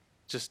just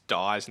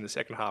dies in the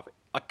second half.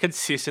 Like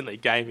consistently,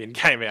 game in,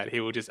 game out, he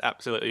will just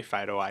absolutely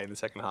fade away in the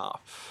second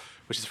half,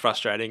 which is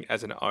frustrating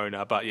as an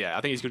owner. But yeah,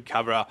 I think he's a good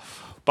coverer.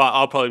 But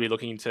I'll probably be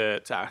looking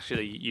to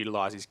actually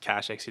utilise his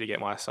cash exit to get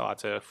my side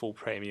to full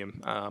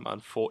premium,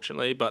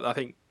 unfortunately. But I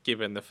think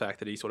given the fact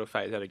that he sort of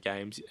fades out of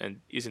games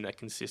and isn't a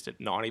consistent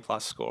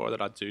 90-plus scorer that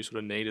I do sort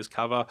of need as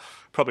cover,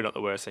 probably not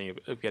the worst thing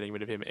of getting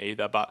rid of him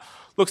either. But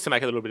looks to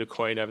make a little bit of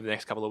coin over the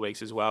next couple of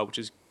weeks as well, which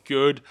is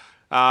good.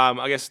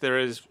 I guess there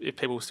is, if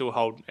people still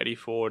hold Eddie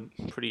Ford,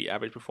 pretty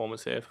average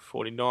performance there for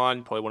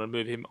 49. Probably want to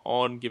move him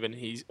on given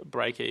his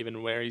break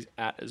even where he's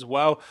at as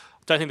well.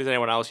 Don't think there's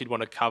anyone else you'd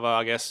want to cover.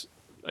 I guess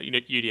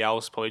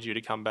UDL's probably due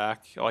to come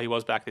back. Oh, he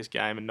was back this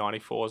game, and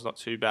 94 is not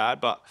too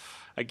bad. But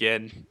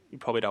again, you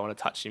probably don't want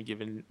to touch him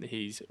given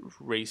his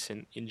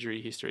recent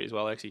injury history as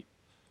well, actually.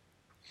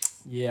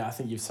 Yeah, I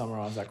think you've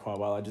summarised that quite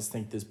well. I just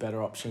think there's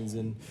better options.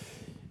 And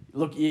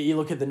look, you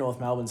look at the North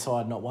Melbourne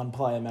side, not one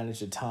player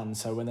managed a ton.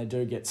 So when they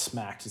do get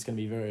smacked, it's going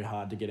to be very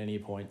hard to get any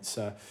points.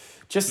 So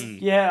just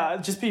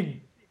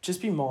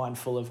be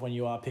mindful of when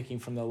you are picking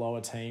from the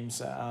lower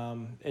teams.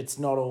 It's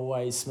not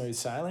always smooth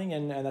sailing,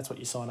 and that's what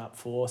you sign up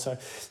for. So,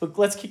 look,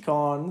 let's kick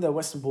on. The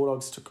Western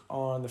Bulldogs took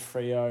on the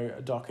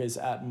Freo Dockers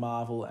at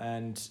Marvel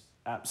and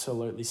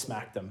absolutely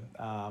smacked them.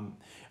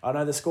 I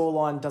know the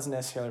scoreline doesn't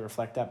necessarily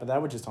reflect that, but they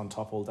were just on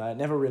top all day. It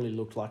never really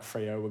looked like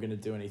Freo were going to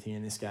do anything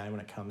in this game when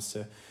it comes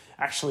to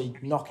actually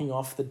knocking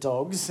off the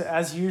Dogs.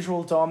 As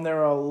usual, Dom, there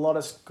are a lot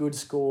of good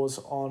scores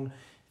on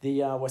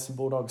the Western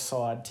Bulldogs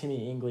side.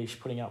 Timmy English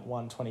putting up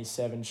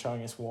 127,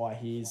 showing us why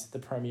he's the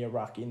premier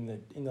ruck in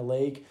the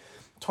league.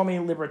 Tommy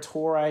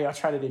Liberatore, I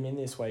traded him in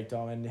this week,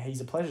 Dom, and he's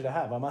a pleasure to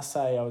have. I must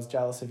say I was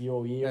jealous of you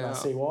all year, and I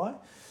see why.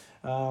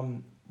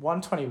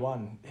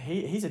 121,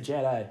 he's a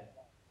jet, eh?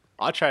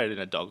 I traded in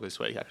a dog this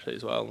week actually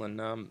as well,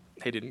 and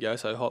he didn't go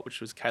so hot,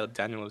 which was Caleb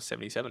Daniel of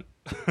 77.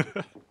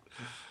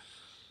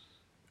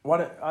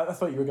 I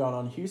thought you were going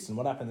on Houston.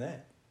 What happened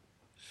there?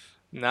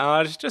 No,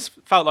 I just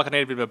felt like I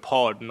needed a bit of a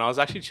pod, and I was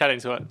actually chatting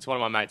to one of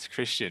my mates,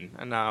 Christian,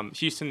 and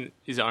Houston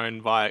is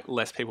owned by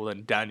less people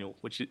than Daniel,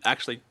 which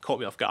actually caught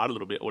me off guard a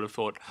little bit. I would have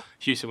thought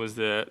Houston was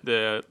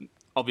the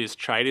obvious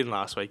trade-in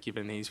last week,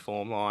 given his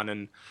form line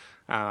and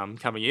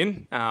coming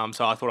in.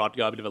 So I thought I'd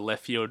go a bit of a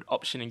left field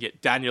option and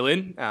get Daniel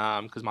in,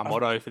 because my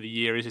motto for the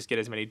year is just get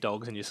as many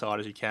dogs in your side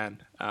as you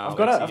can. I've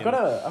got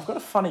a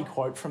funny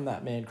quote from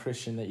that man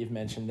Christian that you've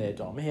mentioned there,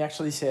 Dom. He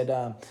actually said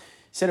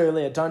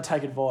earlier, don't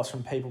take advice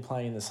from people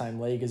playing in the same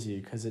league as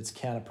you because it's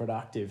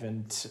counterproductive.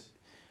 And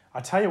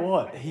I tell you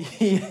what,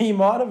 he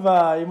might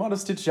have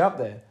stitched you up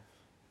there.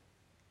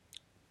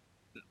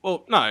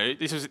 Well, no,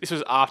 this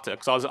was after,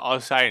 because I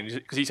was saying,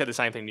 because he said the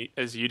same thing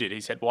as you did. He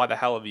said, "Why the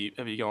hell have you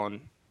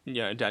gone,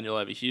 Daniel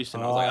over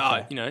Houston?" I was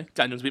like, okay.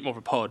 Daniel's a bit more of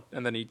a pod,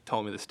 and then he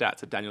told me the stats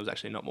that Daniel's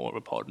actually not more of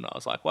a pod, and I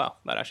was like, wow,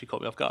 that actually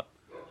caught me off guard.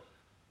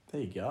 There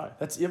you go.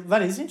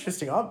 That is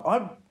interesting.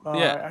 I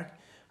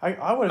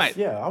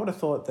would have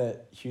thought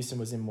that Houston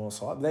was in more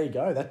side. There you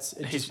go.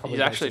 He's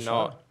actually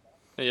not.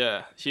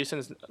 Yeah,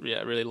 Houston's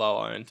really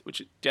low owned,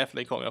 which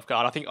definitely caught me off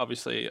guard. I think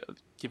obviously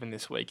given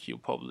this week he'll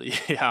probably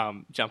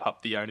jump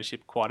up the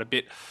ownership quite a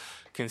bit,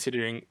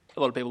 considering a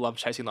lot of people love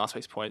chasing last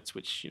week's points,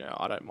 which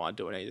I don't mind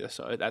doing either.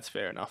 So that's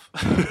fair enough.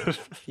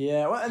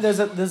 Yeah, well,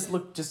 there's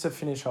look, just to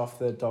finish off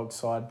the dog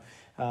side.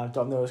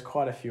 Dom, there was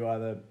quite a few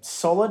other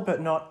solid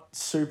but not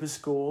super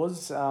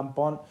scores.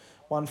 Bont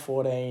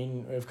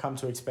 114, we've come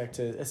to expect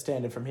a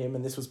standard from him,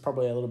 and this was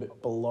probably a little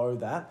bit below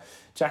that.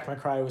 Jack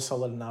McRae was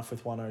solid enough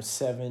with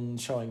 107,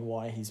 showing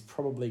why he's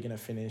probably going to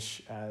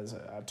finish as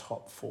a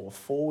top 4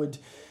 forward.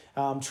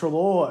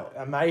 Treloar,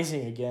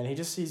 amazing again.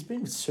 He's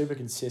been super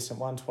consistent.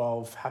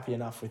 112, happy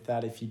enough with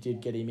that if you did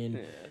get him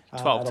in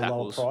at a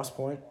lower price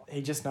point.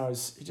 He just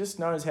knows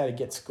how to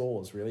get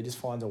scores, really. Just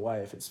finds a way.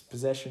 If it's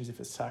possessions, if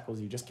it's tackles,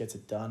 he just gets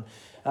it done.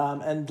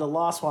 And the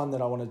last one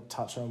that I want to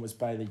touch on was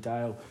Bailey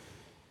Dale.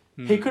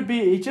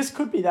 He just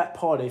could be that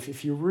pod.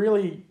 If you're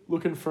really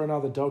looking for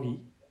another doggy,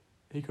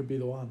 he could be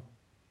the one.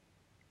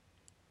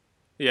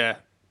 Yeah.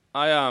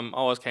 I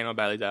was keen on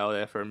Bailey Dale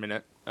there for a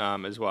minute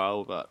as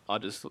well, but I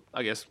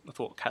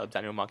thought Caleb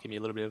Daniel might give me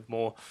a little bit of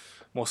more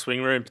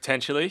swing room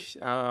potentially,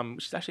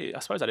 which is actually, I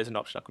suppose that is an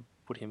option. I could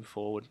put him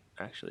forward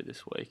actually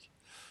this week.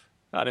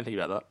 I didn't think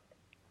about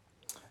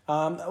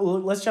that.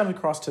 Let's jump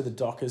across to the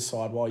Dockers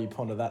side while you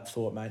ponder that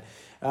thought, mate.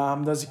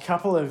 There's a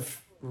couple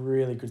of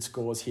really good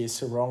scores here.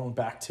 Sarong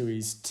back to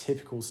his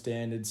typical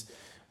standards,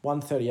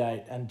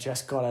 138, and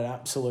just got an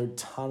absolute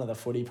ton of the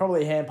footy.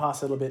 Probably hand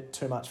pass a little bit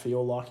too much for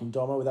your liking,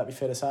 Domo. Would that be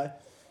fair to say?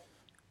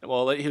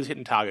 Well, he was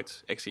hitting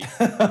targets, XE,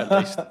 at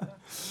least.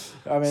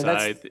 I mean,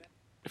 So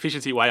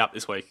efficiency way up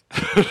this week.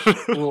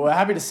 well, we're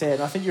happy to see it.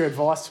 And I think your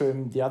advice to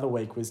him the other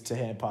week was to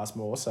hand pass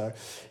more. So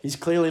he's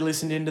clearly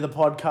listened into the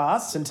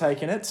podcast and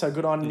taken it. So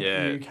good on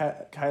you,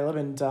 Caleb.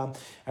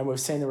 And we've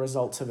seen the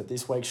results of it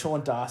this week.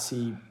 Sean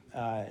Darcy,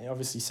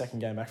 obviously second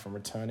game back from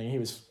returning. He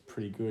was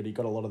pretty good. He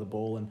got a lot of the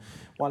ball and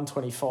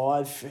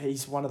 125.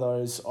 He's one of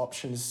those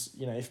options,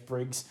 if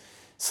Briggs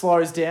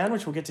slows down,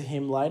 which we'll get to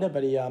him later,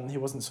 but he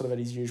wasn't sort of at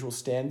his usual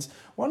stands.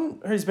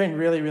 One who's been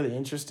really, really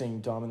interesting,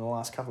 Dom, in the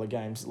last couple of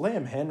games,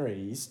 Liam Henry.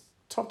 He's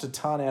topped a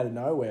ton out of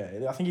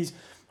nowhere. I think his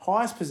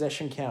highest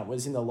possession count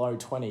was in the low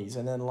 20s,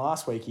 and then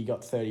last week he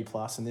got 30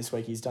 plus, and this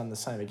week he's done the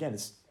same again.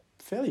 It's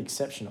fairly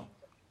exceptional.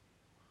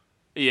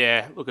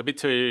 Yeah, look, a bit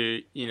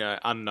too,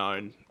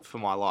 unknown for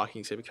my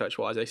liking,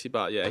 SuperCoach-wise, actually,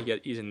 but yeah,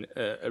 he's in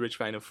a rich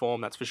vein of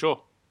form, that's for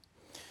sure.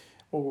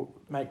 Well,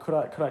 mate, could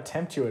I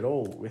tempt you at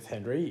all with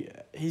Henry?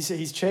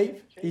 He's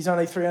cheap. He's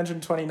only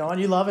 329.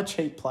 You love a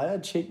cheap player,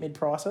 cheap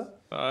mid-pricer.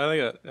 I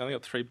only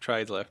got 3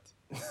 trades left.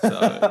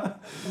 So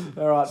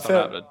all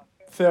right,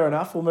 fair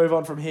enough. We'll move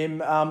on from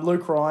him.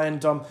 Luke Ryan,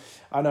 Dom.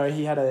 I know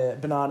he had a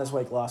bananas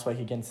week last week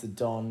against the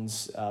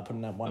Dons,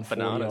 putting up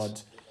 140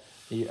 odd.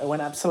 He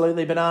went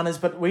absolutely bananas,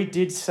 but we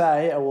did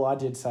say, I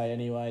did say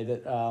anyway,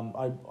 that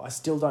I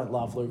still don't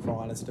love Luke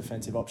Ryan as a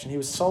defensive option. He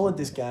was solid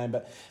this game,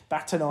 but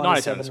back to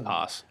 97. That's a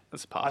pass.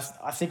 That's a pass.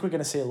 I think we're going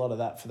to see a lot of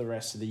that for the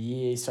rest of the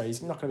year. So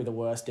he's not going to be the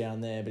worst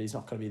down there, but he's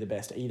not going to be the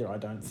best either, I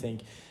don't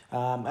think.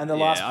 And the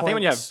last point, I think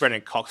when you have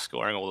Brendan Cox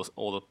scoring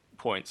all the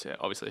points, it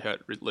obviously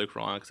hurt Luke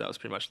Ryan because that was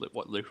pretty much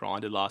what Luke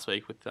Ryan did last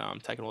week with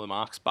taking all the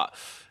marks. But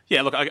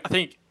yeah, look, I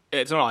think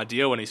it's not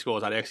ideal when he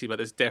scores that actually, but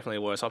there's definitely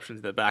worse options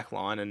in the back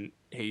line, and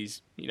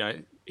he's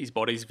his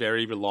body's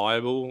very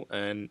reliable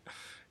and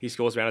he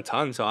scores around a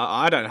ton. So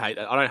I don't hate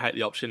that. I don't hate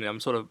the option. I'm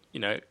sort of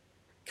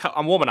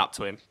I'm warming up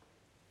to him.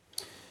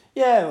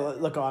 Yeah,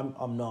 look,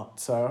 I'm not,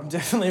 so I'm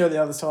definitely on the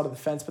other side of the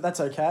fence, but that's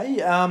okay.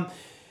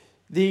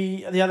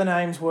 The other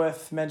names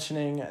worth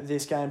mentioning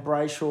this game,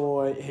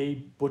 Brayshaw,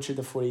 he butchered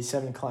the footy,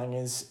 7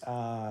 clangers,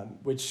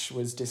 which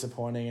was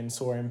disappointing, and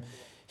saw him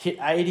hit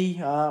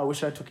 80. I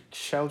wish I took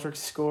Sheldrick's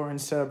score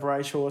instead of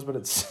Brayshaw's, but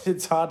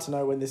it's hard to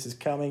know when this is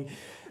coming.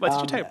 Wait,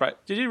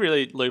 did you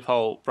really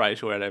loophole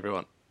Brayshaw out of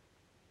everyone?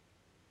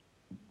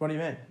 What do you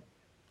mean?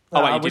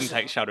 You didn't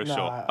take Sheldrick's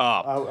shot.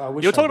 I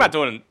wish you were talking I about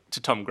doing it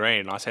to Tom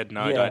Green. I said,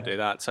 no, don't do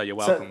that. So you're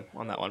welcome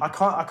on that one. I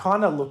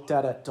kind of looked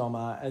at it,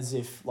 Doma, as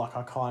if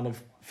I kind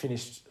of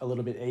finished a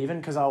little bit even,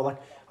 because I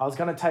was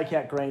going to take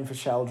out Green for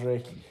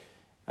Sheldrick,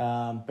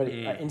 but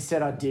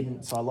instead I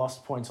didn't. So I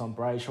lost points on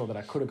Brayshaw that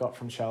I could have got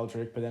from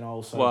Sheldrick, but then I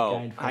also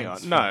gained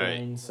points from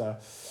Green. So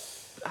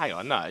hang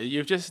on, no,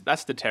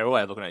 that's the terrible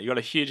way of looking at it. You got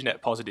a huge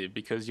net positive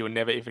because you were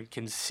never even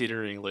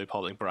considering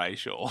loopholing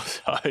Brayshaw.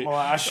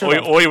 So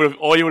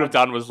all you would have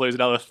done was lose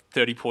another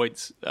 30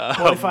 points.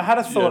 If I had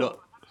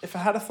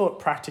a thought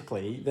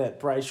practically that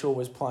Brayshaw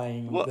was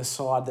playing the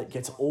side that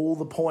gets all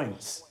the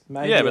points,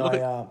 maybe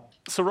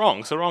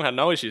Sarong had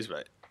no issues,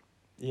 mate.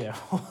 Yeah,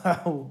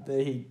 well,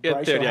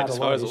 Brayshaw had a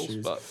lot of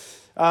issues. But,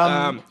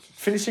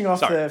 finishing off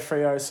the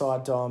Freo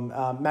side, Dom,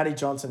 Matty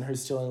Johnson,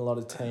 who's still in a lot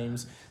of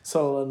teams,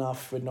 solid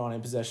enough with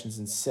 19 possessions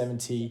and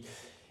 70.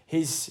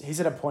 He's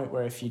at a point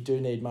where if you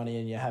do need money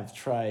and you have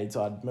trades,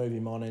 I'd move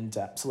him on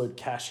into absolute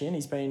cash in.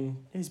 He's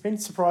been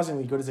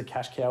surprisingly good as a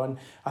cash cow, and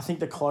I think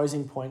the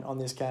closing point on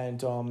this game,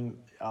 Dom,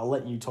 I'll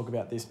let you talk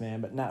about this,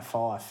 man, but Nat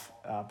Fyfe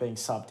being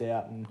subbed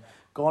out and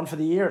gone for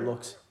the year, it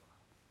looks.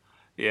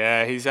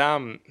 Yeah, he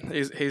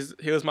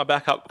was my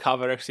backup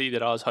cover actually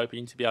that I was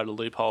hoping to be able to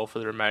loophole for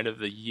the remainder of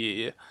the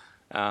year.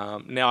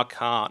 Now I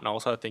can't, and I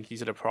also think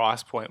he's at a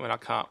price point where I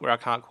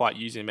can't quite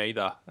use him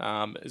either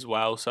as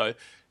well. So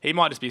he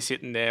might just be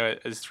sitting there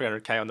as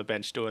 300k on the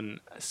bench doing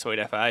a sweet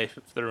FA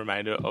for the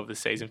remainder of the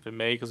season for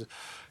me. Because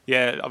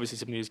obviously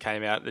some news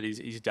came out that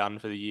he's done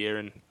for the year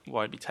and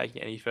won't be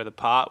taking any further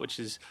part, which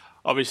is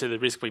obviously the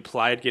risk we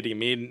played getting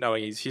him in,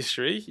 knowing his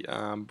history.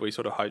 We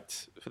sort of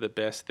hoped for the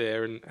best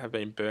there and have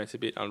been burnt a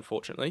bit,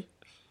 unfortunately.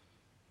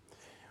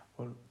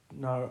 Well,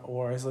 no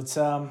worries. Let's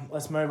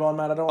move on,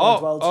 mate. I don't want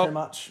to dwell too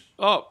much.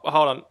 Oh,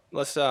 hold on.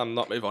 Let's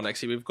not move on.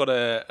 Actually, we've got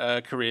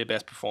a career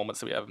best performance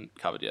that we haven't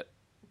covered yet.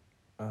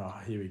 Oh,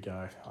 here we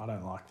go. I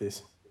don't like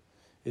this.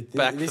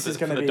 This is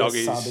going to be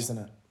a sub, isn't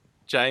it?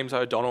 James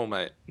O'Donnell,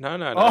 mate. No,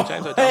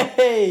 James O'Donnell.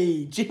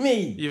 Hey,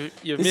 Jimmy.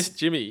 You've missed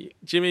Jimmy.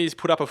 Jimmy's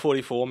put up a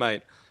 44,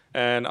 mate.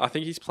 And I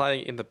think he's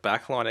playing in the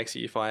back line,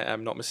 actually, if I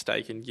am not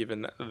mistaken,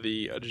 given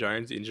the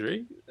Jones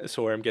injury. I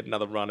saw him get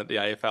another run at the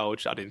AFL,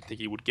 which I didn't think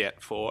he would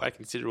get for a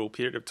considerable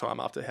period of time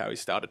after how he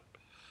started.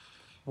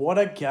 What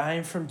a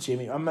game from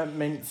Jimmy. I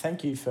mean,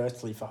 thank you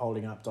firstly for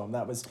holding up, Dom.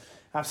 That was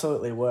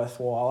absolutely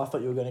worthwhile. I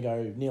thought you were going to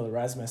go Neil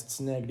Erasmus, it's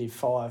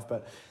 -5,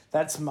 but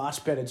that's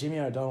much better. Jimmy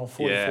O'Donnell,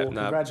 44. Yeah,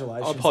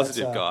 congratulations. I'm a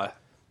positive guy.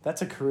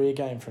 That's a career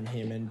game from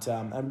him,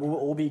 and we'll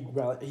all be.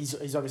 Well, he's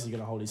obviously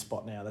going to hold his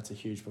spot now. That's a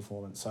huge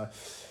performance. So,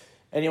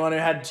 anyone who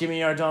had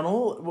Jimmy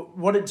O'Donnell,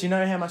 do you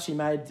know how much he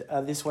made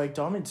this week,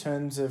 Dom, in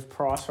terms of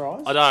price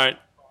rise? I don't,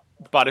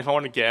 but if I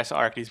want to guess,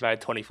 I reckon he's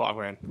made 25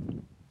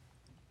 grand.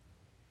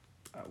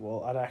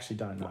 Well, I actually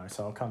don't know,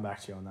 so I'll come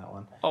back to you on that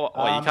one.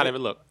 You can't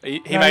even look. He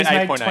no, made he's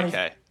made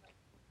 8.8k.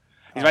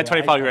 He's made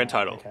 25 grand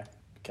total.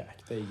 Okay,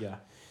 there you go.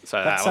 So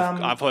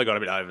I've probably got a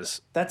bit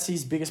overs. That's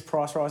his biggest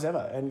price rise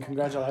ever, and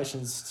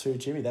congratulations to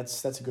Jimmy.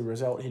 That's a good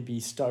result. He'd be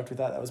stoked with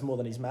that. That was more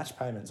than his match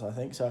payments, I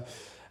think. So,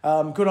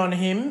 good on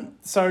him.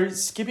 So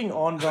skipping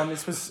on, Dom,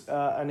 this was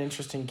an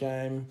interesting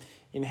game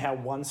in how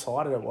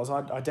one-sided it was.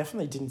 I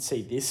definitely didn't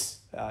see this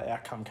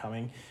outcome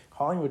coming.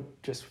 Collingwood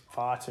just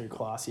far too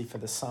classy for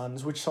the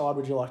Suns. Which side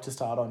would you like to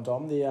start on,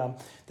 Dom?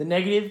 The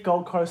negative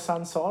Gold Coast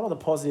Suns side or the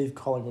positive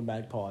Collingwood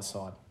Magpies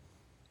side?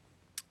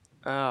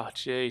 Oh,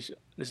 geez.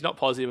 It's not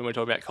positive when we're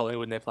talking about Collingwood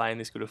when they're playing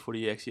this good a footy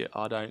yet,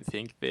 I don't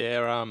think.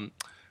 They're got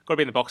to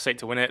be in the box seat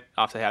to win it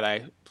after how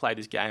they played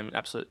this game,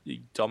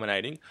 absolutely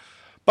dominating.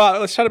 But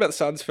let's chat about the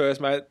Suns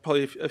first, mate.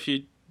 Probably a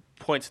few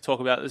points to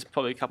talk about. There's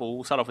probably a couple.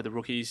 We'll start off with the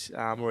rookies.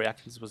 Rory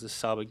Atkins was a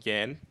sub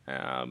again.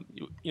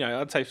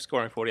 I'd say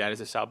scoring 48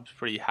 as a sub,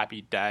 pretty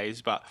happy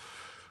days. But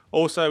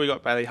also we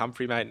got Bailey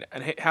Humphrey, mate.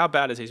 And how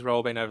bad has his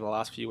role been over the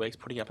last few weeks,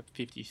 putting up at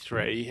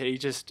 53?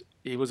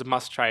 He was a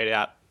must trade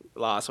out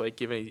last week,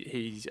 given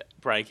his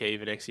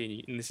break-even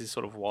XE, and this is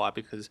sort of why,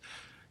 because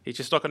he's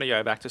just not going to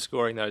go back to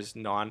scoring those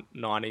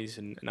 90s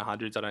and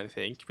 100s, I don't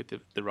think, with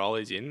the role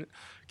he's in,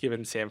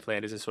 given Sam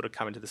Flanders has sort of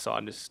come into the side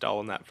and just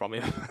stolen that from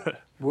him.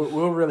 We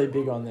were really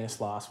big on this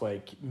last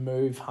week.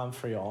 Move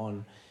Humphrey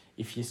on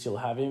if you still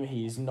have him.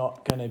 He's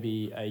not going to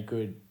be a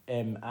good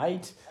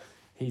M8.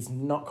 He's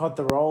not got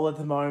the role at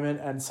the moment,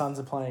 and Suns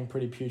are playing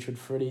pretty putrid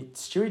footy.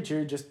 Stewie Dew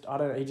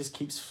he just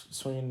keeps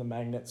swinging the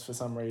magnets for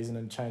some reason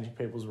and changing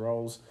people's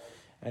roles.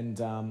 And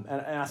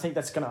I think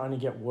that's going to only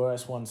get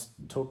worse once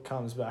Took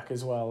comes back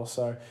as well.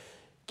 So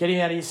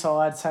getting out of your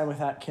side, same with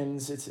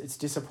Atkins. It's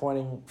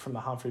disappointing from the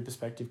Humphrey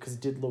perspective because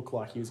it did look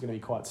like he was going to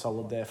be quite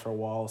solid there for a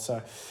while.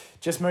 So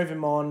just move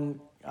him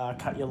on,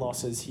 cut your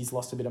losses. He's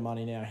lost a bit of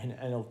money now, and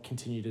he'll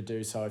continue to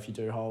do so if you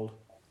do hold.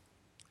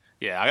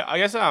 Yeah, I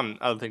guess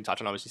other thing to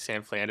touch on, obviously,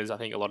 Sam Flanders. I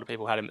think a lot of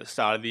people had him at the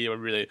start of the year, were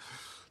really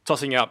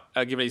tossing up,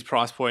 given his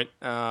price point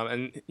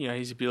and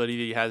his ability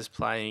that he has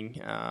playing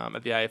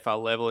at the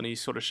AFL level, and he's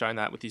sort of shown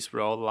that with his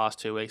role the last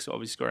 2 weeks.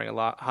 Obviously scoring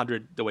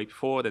 100 the week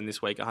before, then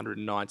this week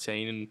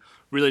 119, and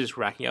really just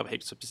racking up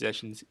heaps of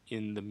possessions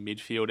in the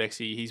midfield.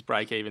 Actually, his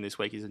break even this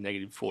week is a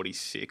negative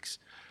 46,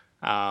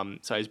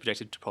 so he's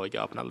projected to probably go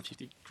up another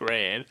 50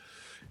 grand.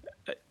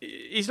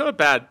 He's not a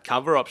bad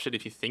cover option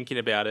if you're thinking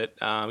about it,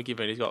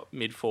 given he's got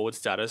mid-forward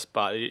status,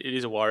 but it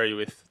is a worry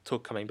with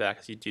Took coming back,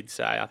 as you did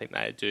say. I think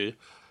they do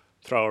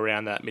throw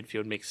around that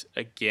midfield mix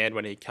again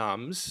when he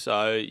comes.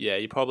 So, yeah,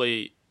 you're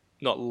probably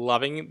not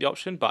loving the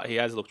option, but he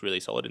has looked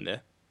really solid in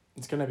there.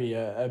 It's going to be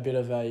a bit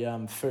of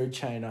a food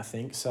chain, I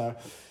think. So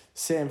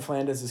Sam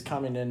Flanders has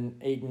come in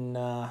and eaten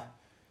our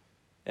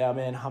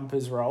man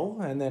Humper's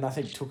role, and then I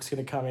think Took's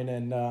going to come in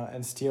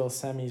and steal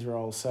Sammy's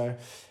role. So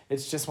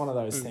it's just one of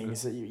those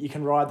things that you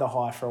can ride the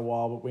high for a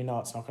while, but we know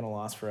it's not going to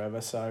last forever.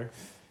 So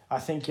I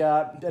think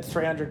at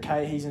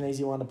 300k, he's an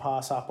easy one to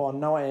pass up on.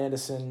 Noah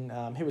Anderson,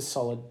 he was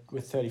solid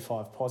with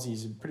 35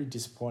 posies. Pretty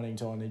disappointing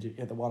to only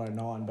get the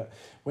 109, but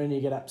when you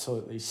get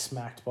absolutely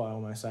smacked by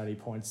almost 80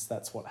 points,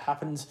 that's what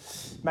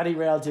happens. Matty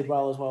Rowell did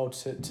well as well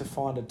to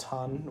find a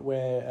ton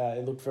where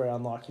it looked very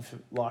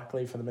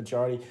likely for the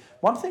majority.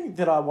 One thing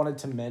that I wanted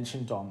to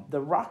mention, Dom,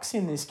 the rucks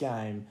in this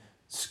game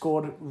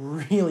scored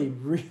really,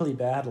 really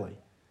badly.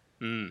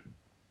 And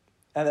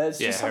it's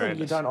just something horrendous.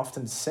 You don't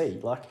often see.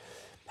 Like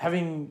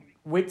having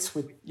Wits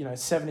with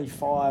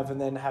 75 and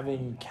then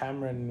having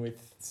Cameron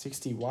with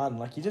 61,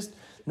 like you just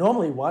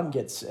normally one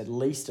gets at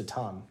least a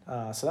ton.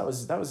 So that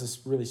was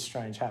just really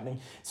strange happening.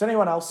 Is there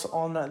anyone else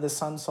on the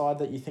Sun side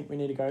that you think we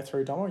need to go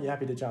through, Dom? Or are you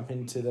happy to jump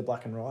into the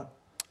black and white?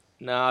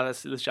 No,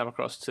 let's jump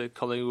across to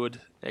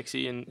Collingwood,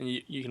 Exie, and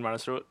you can run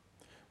us through it.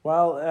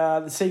 Well,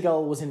 the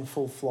Seagull was in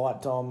full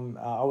flight, Dom.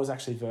 I was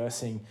actually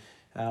versing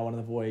one of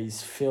the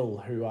boys, Phil,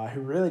 who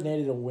really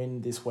needed a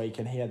win this week,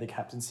 and he had the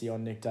captaincy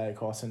on Nick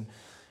Dacos, and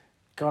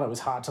God, it was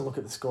hard to look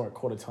at the score at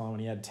quarter time when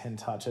he had 10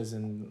 touches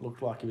and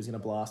looked like he was going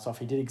to blast off.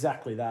 He did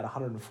exactly that,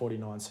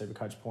 149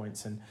 SuperCoach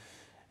points, and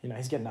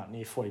he's getting up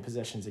near 40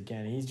 possessions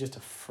again. He's just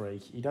a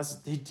freak.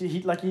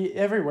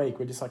 Every week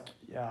we're just like,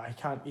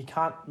 he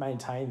can't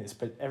maintain this,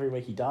 but every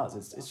week he does.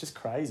 It's just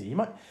crazy. He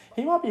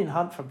might be in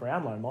hunt for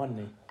Brownlow, mightn't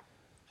he?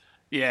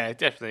 Yeah,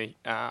 definitely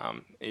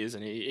is,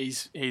 and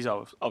he's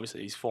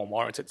obviously his form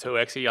warrants it too.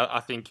 Actually, I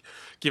think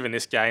given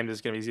this game,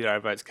 there's going to be 0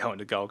 votes going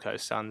to Gold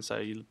Coast Suns, so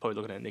you're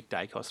probably looking at Nick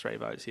Dacos 3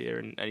 votes here,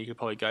 and you could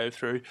probably go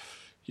through,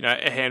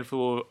 a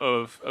handful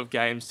of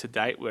games to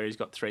date where he's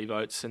got 3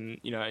 votes, and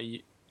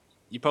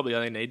you probably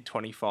only need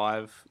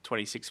 25,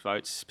 26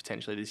 votes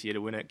potentially this year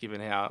to win it, given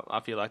how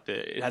I feel like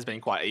it has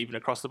been quite even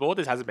across the board.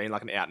 This hasn't been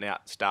like an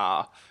out-and-out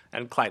star,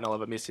 and Clayton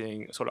Oliver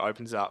missing sort of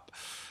opens up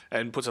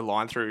and puts a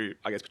line through,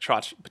 I guess,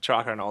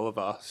 Petrarca and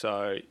Oliver.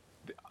 So,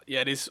 yeah,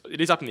 it is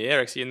up in the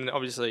air, actually. And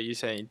obviously you're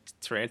seeing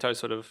Taranto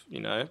sort of,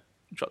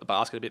 drop the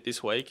basket a bit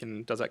this week,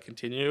 and does that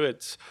continue?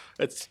 It's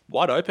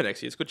wide open,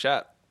 actually. It's a good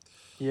chat.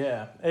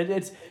 Yeah,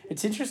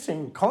 it's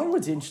interesting.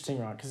 Collingwood's interesting,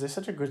 right? Because they're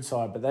such a good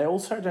side, but they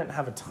also don't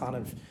have a ton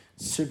of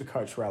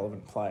SuperCoach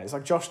relevant players.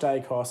 Like Josh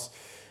Dacos,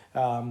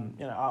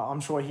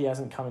 I'm sure he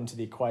hasn't come into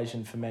the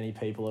equation for many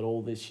people at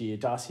all this year.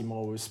 Darcy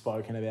Moore was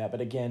spoken about,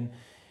 but again,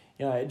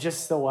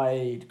 just the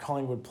way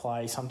Collingwood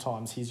play,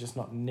 sometimes he's just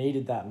not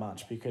needed that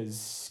much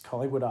because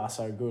Collingwood are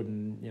so good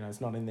and, it's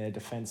not in their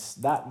defence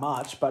that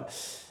much. But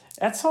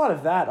outside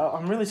of that,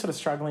 I'm really sort of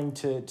struggling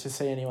to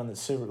see anyone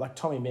that's super... Like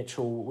Tommy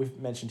Mitchell, we've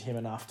mentioned him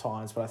enough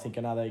times, but I think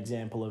another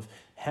example of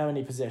how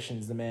many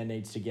possessions the man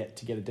needs to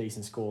get a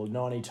decent score,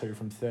 92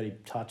 from 30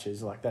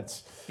 touches. Like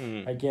that's,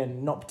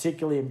 again, not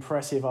particularly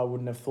impressive, I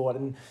wouldn't have thought.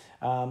 And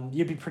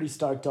you'd be pretty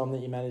stoked on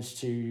that you managed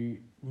to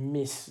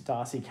miss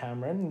Darcy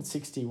Cameron,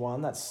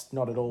 61. That's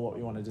not at all what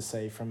we wanted to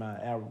see from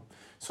our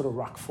sort of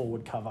ruck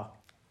forward cover.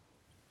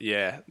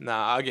 Yeah,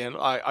 again,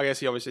 I guess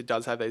he obviously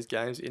does have these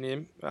games in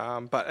him.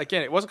 But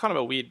again, it was kind of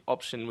a weird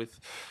option with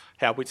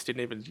how Wits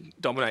didn't even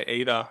dominate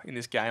either in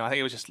this game. I think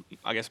it was just,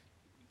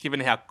 given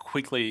how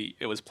quickly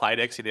it was played,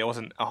 actually, there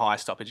wasn't a high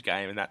stoppage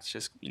game, and that's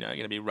just, going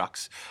to be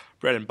Ruck's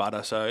bread and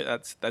butter. So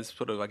that's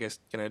sort of, I guess,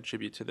 going to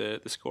attribute to the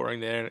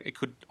scoring there. It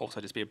could also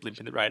just be a blimp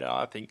in the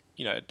radar. I think,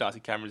 Darcy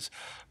Cameron's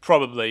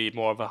probably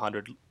more of a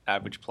 100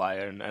 average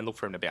player, and look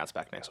for him to bounce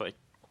back next week.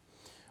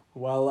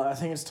 Well, I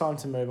think it's time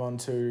to move on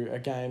to a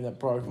game that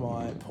broke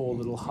my poor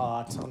little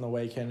heart on the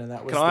weekend, and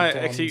that was. I'm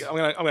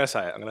gonna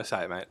say it. I'm gonna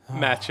say it, mate.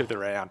 Match of the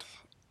round.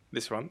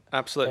 This one,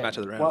 absolute match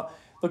of the round. Well,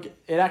 look,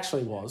 it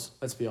actually was.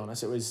 Let's be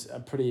honest, it was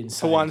a pretty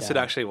insane. For once, game. it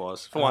actually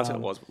was. For once, it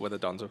was where the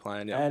Dons were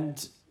playing. Yeah.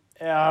 And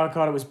oh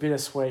god, it was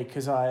bittersweet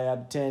because I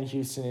had Dan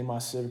Houston in my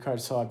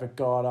SuperCoach side, but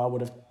God, I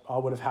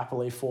would have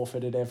happily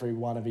forfeited every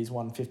one of his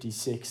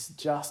 156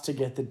 just to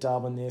get the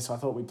dub in this. I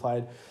thought we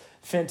played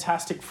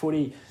fantastic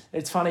footy.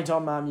 It's funny,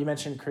 Dom, you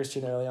mentioned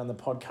Christian earlier on the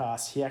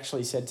podcast. He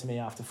actually said to me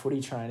after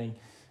footy training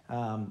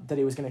that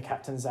he was going to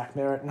captain Zach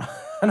Merritt, and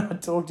I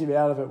talked him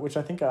out of it, which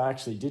I think I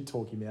actually did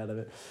talk him out of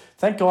it.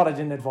 Thank God I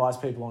didn't advise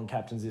people on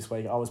captains this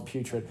week. I was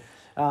putrid.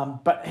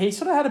 But he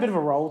sort of had a bit of a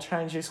role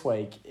change this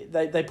week.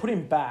 They put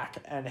him back,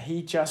 and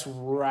he just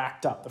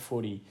racked up the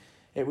footy.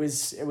 It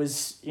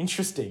was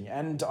interesting,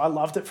 and I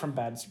loved it from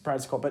Brad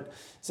Scott. But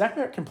Zach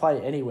Merritt can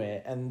play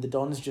anywhere, and the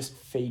Dons just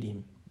feed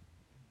him.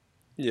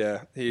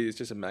 Yeah, he's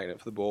just a magnet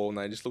for the ball, and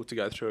they just look to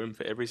go through him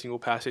for every single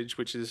passage,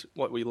 which is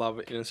what we love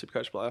in a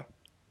SuperCoach player.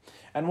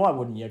 And why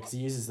wouldn't you? Because he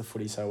uses the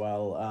footy so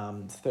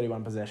well.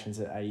 31 possessions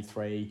at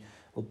 83,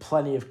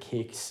 plenty of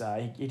kicks.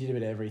 He did a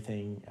bit of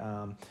everything,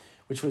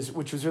 which was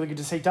really good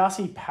to see.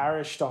 Darcy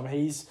Parish, Dom,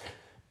 he's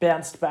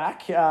bounced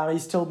back. He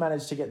still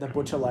managed to get the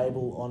butcher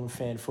label on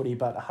fan footy,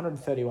 but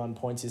 131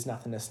 points is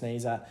nothing to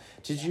sneeze at.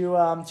 Did you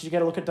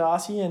get a look at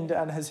Darcy, and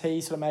has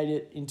he sort of made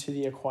it into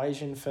the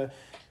equation for,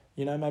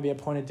 maybe a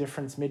point of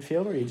difference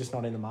midfield, or are you just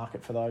not in the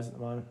market for those at the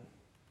moment?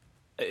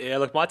 Yeah,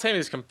 look, my team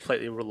is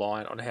completely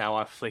reliant on how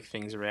I flick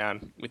things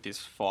around with this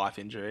Fife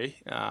injury,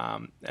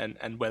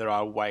 and whether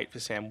I wait for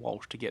Sam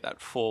Walsh to get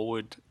that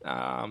forward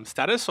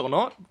status or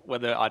not,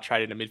 whether I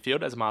trade into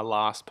midfield as my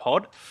last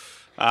pod,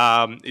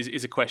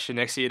 is a question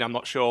next year, and I'm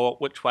not sure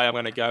which way I'm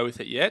going to go with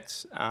it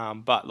yet.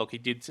 But look, he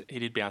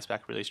did bounce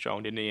back really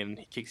strong, didn't he? And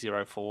he kicked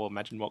 0-4.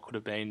 Imagine what could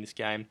have been this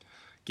game,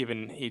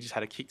 given he just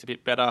had kicked a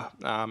bit better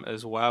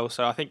as well.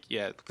 So I think,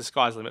 the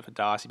sky's the limit for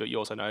Darcy, but you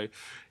also know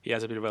he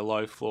has a bit of a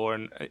low floor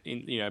and a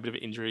bit of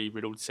an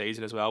injury-riddled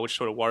season as well, which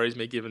sort of worries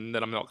me, given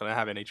that I'm not going to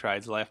have any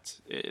trades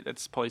left.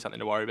 That's probably something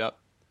to worry about.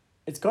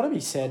 It's got to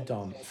be said,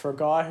 Dom, for a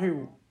guy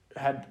who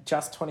had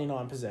just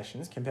 29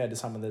 possessions compared to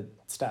some of the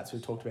stats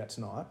we've talked about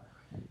tonight,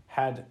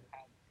 had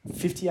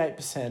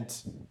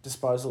 58%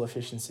 disposal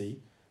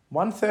efficiency.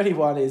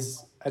 131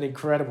 is an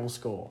incredible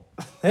score.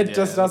 It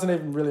just doesn't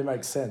even really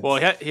make sense.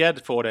 Well, he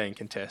had 14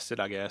 contested,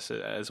 I guess,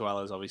 as well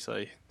as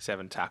obviously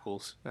 7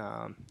 tackles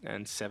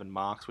and 7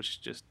 marks,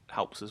 which just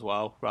helps as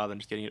well, rather than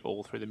just getting it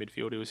all through the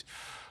midfield. He was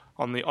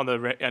on the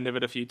end of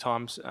it a few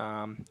times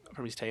from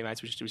his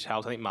teammates, which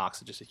helps. I think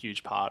marks are just a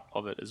huge part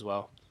of it as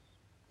well.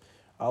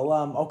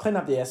 I'll clean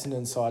up the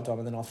Essendon side, Dom,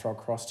 and then I'll throw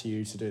across to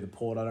you to do the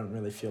Port. I don't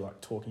really feel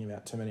like talking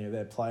about too many of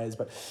their players,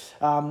 but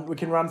we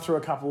can run through a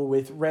couple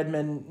with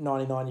Redmond,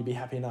 99. You'd be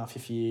happy enough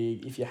if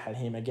you had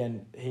him.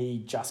 Again,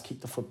 he just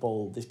kicked the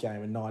football this game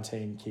with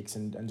 19 kicks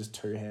and just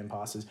 2 hand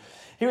passes.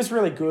 He was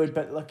really good,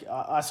 but look,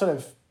 I sort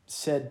of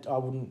said I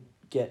wouldn't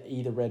get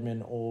either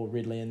Redmond or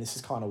Ridley, and this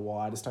is kind of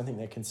why. I just don't think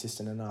they're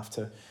consistent enough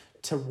to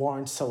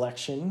warrant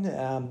selection.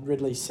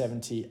 Ridley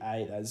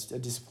 78 as a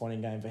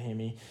disappointing game for him.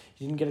 He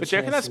didn't get a chance. But do you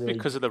reckon that's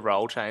because of the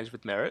role change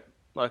with Merritt?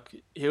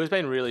 Like, he was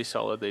been really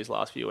solid these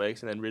last few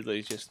weeks, and then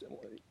Ridley's just,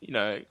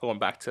 going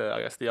back to,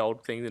 I guess, the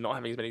old thing, and not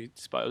having as many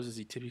disposals as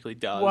he typically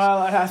does. Well,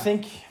 I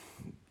think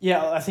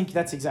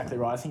that's exactly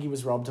right. I think he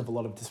was robbed of a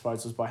lot of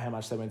disposals by how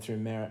much they went through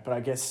Merritt. But I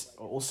guess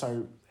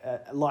also,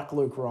 like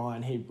Luke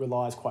Ryan, he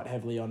relies quite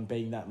heavily on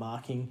being that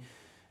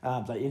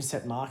the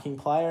intercept marking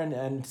player,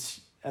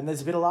 and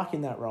there's a bit of luck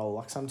in that role.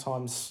 Like,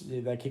 sometimes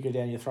they kick it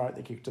down your throat,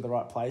 they kick it to the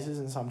right places,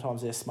 and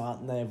sometimes they're smart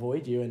and they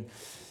avoid you.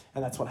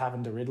 And that's what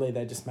happened to Ridley.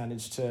 They just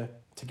managed to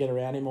to get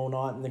around him all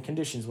night, and the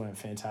conditions weren't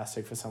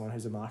fantastic for someone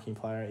who's a marking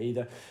player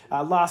either.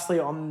 Lastly,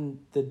 on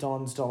the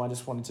Dons, Dom, I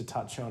just wanted to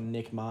touch on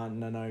Nick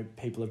Martin. I know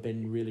people have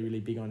been really, really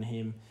big on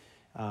him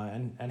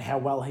and how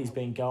well he's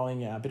been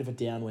going. A bit of a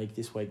down week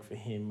this week for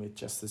him with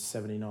just the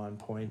 79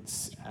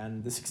 points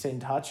and the 16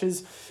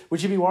 touches.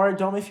 Would you be worried,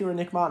 Dom, if you were a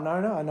Nick Martin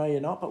owner? I know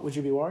you're not, but would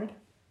you be worried?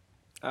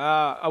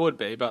 I would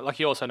be, but like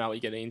you also know what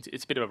you're getting into.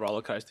 It's a bit of a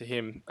roller coaster.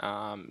 Him,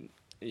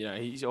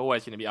 he's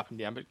always going to be up and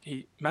down, but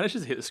he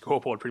manages to hit the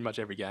scoreboard pretty much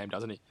every game,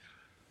 doesn't he?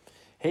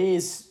 He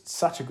is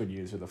such a good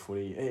user of the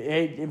footy.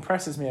 He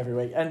impresses me every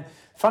week. And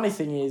funny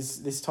thing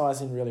is, this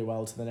ties in really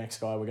well to the next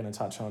guy we're going to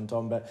touch on,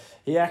 Dom, but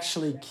he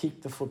actually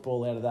kicked the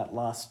football out of that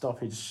last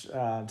stoppage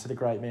to the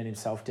great man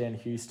himself, Dan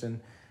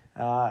Houston,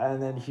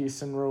 and then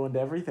Houston ruined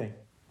everything.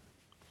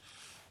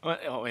 Well,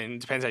 I mean,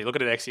 it depends how you look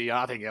at it, XE.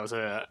 I think that was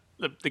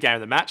the game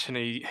of the match, and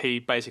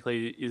he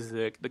basically is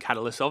the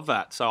catalyst of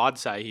that. So I'd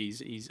say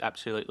he's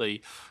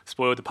absolutely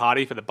spoiled the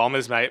party for the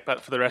Bombers, mate.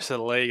 But for the rest of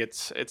the league,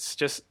 it's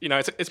just,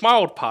 it's my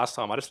old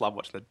pastime. I just love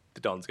watching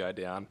the Dons go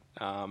down,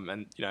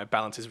 and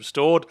balance is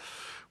restored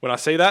when I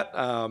see that,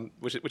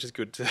 which is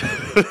good to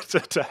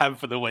to have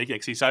for the week,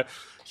 XE. So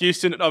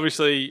Houston,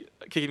 obviously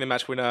kicking the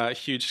match winner,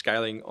 huge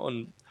scaling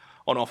on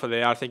offer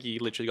there. I think he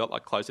literally got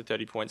like close to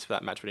 30 points for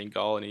that match-winning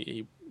goal, and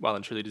he well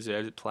and truly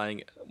deserves it,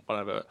 playing one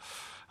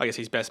of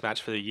his best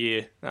match for the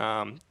year.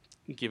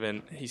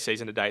 Given his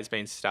season to date has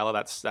been stellar,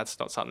 that's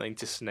not something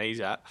to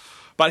sneeze at.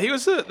 But he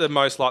was the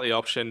most likely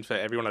option for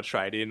everyone to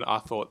trade in, I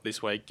thought,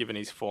 this week, given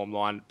his form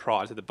line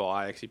prior to the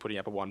bye, actually putting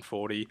up a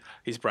 140.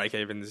 His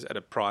break-evens at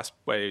a price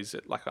where he's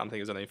at, like, I think it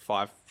was only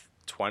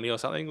 520 or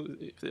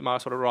something. Am I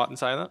sort of right in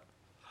saying that?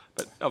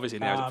 But obviously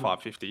now he's at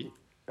 550.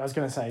 I was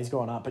going to say he's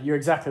gone up, but you're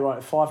exactly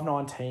right.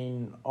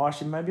 519.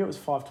 Actually, maybe it was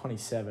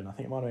 527. I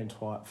think it might have been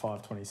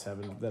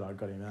 527 that I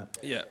got him at.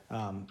 Yeah.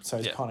 So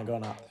he's kind of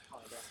gone up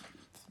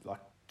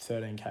like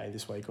 13k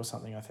this week or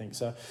something, I think.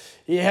 So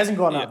he hasn't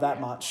gone up that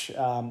much.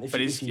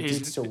 If you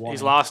did still want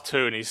his him. last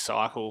two in his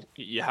cycle,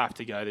 you have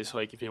to go this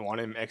week if you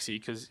want him, XE,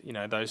 because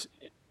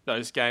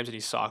those games in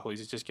his cycle,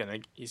 he's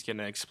going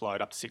to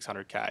explode up to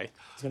 600k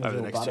over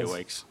the next 2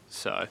 weeks.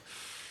 So.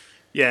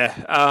 Yeah.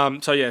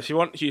 If you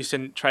want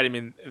Houston, trade him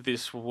in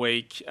this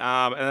week.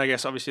 And I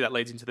guess obviously that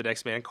leads into the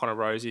next man, Connor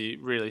Rosie.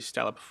 Really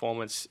stellar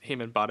performance.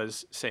 Him and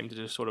Butters seem to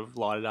just sort of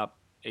light it up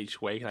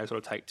each week, and they sort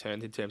of take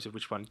turns in terms of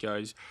which one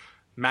goes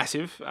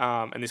massive.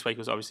 And this week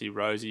was obviously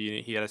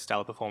Rosie. He had a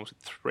stellar performance with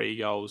 3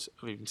 goals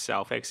of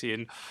himself, XE.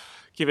 And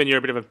given you're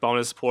a bit of a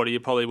bonus supporter, you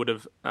probably would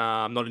have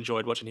not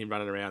enjoyed watching him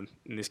running around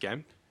in this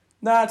game.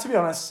 No, to be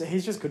honest,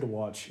 he's just good to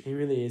watch. He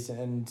really is,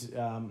 and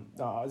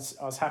I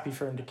was happy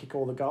for him to kick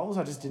all the goals.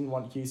 I just didn't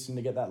want Houston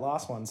to get that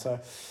last one.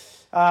 So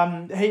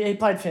he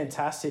played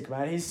fantastic,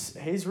 mate.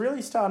 He's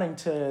really starting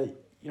to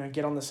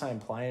get on the same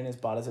plane as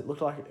Butters. It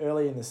looked like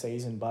early in the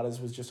season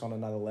Butters was just on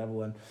another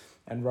level,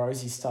 and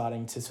Rosie's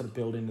starting to sort of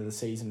build into the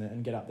season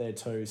and get up there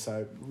too.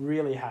 So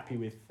really happy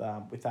with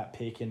that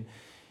pick. And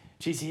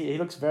geez, he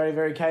looks very,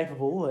 very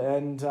capable,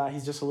 and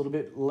he's just a little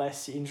bit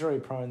less injury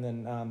prone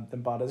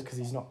than Butters, because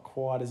he's not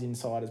quite as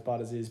inside as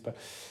Butters is. But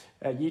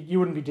you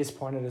wouldn't be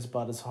disappointed as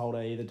Butters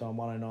holder either, Dom.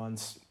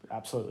 109's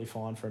absolutely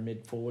fine for a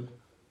mid forward.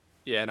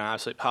 Yeah, no,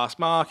 absolute pass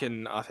mark,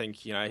 and I think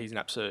he's an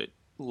absolute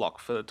lock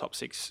for the top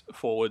 6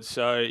 forwards.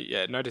 So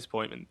yeah, no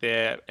disappointment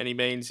there. And he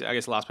means, I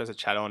guess, the last person to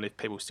chat on, if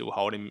people still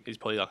hold him, is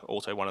probably like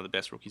also one of the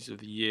best rookies of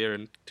the year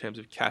in terms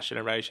of cash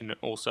generation and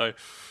also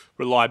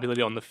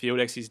reliability on the field.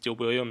 Is Dill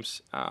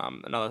Williams,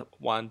 another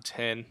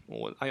 110.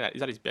 Or I think is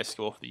that his best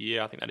score for the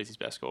year? I think that is his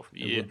best score for the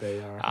year. Would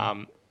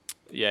be,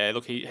 yeah,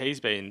 look, he's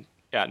been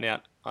out and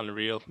out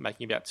unreal,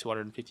 making about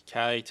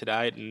 250k to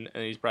date, and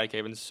his break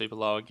even's super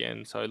low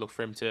again. So look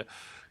for him to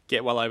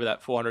get well over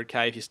that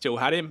 400k if you still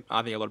had him.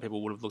 I think a lot of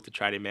people would have looked to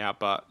trade him out,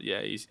 but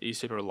yeah, he's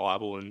super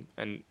reliable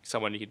and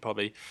someone you could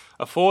probably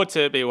afford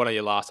to be one of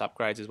your last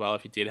upgrades as well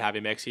if you did have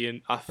him, XE.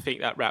 And I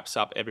think that wraps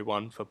up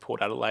everyone for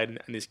Port Adelaide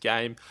and this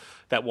game.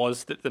 That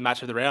was the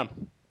match of the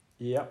round.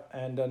 Yep,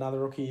 and another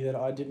rookie that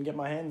I didn't get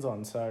my hands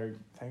on, so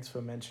thanks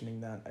for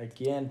mentioning that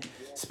again.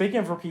 Speaking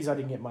of rookies I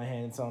didn't get my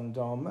hands on,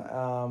 Dom,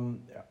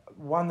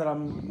 one that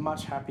I'm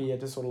much happier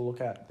to sort of look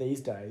at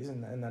these days,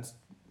 and that's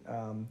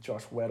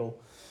Josh Weddle.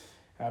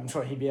 I'm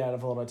sure he'd be out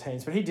of a lot of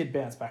teams, but he did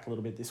bounce back a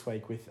little bit this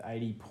week with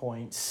 80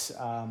 points.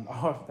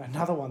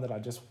 Another one that I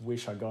just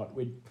wish I got.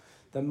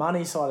 The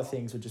money side of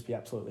things would just be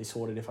absolutely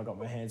sorted if I got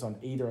my hands on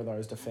either of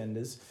those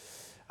defenders.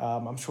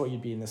 I'm sure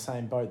you'd be in the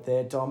same boat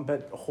there, Dom,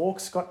 but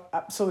Hawks got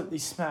absolutely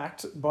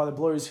smacked by the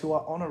Blues, who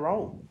are on a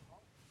roll.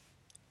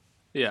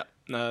 Yeah,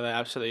 no, they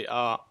absolutely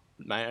are,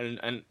 mate.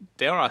 And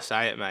dare I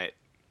say it, mate,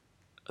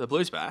 are the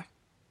Blues back?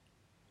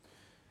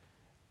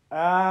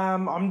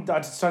 I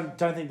just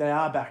don't think they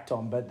are back,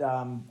 Dom, but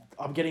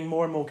I'm getting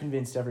more and more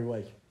convinced every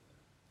week.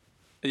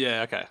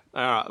 Yeah, okay.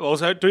 All right. Well,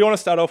 so do you want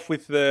to start off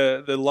with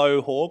the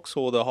low Hawks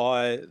or the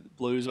high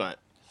Blues, mate?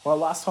 Well,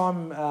 last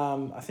time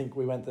I think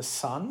we went the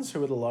Suns,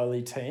 who were the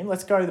lowly team.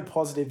 Let's go the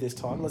positive this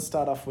time. Let's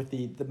start off with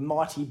the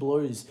mighty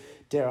Blues,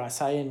 dare I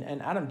say,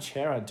 and Adam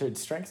Chera, dude,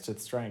 strength to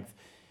strength.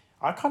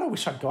 I kind of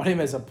wish I'd got him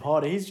as a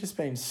pod. He's just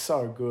been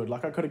so good.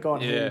 Like, I could have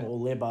gone Yeah. him or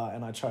Libba,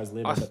 and I chose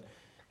Libba, but I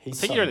he's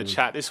think so you're in the good.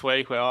 chat this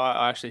week where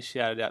I actually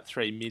shouted out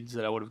 3 mids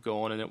that I would have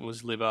gone, and it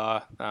was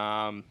Liver,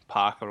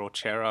 Parker, or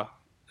Chera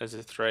as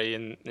a 3,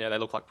 and yeah, they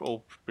look like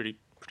all pretty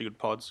good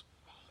pods.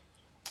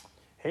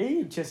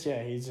 He's just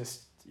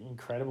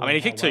incredible. I mean, he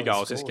in how kicked 2 well he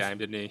goals this scores. game,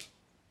 didn't he?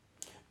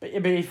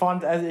 But he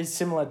finds it's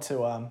similar to Yeah,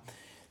 a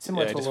he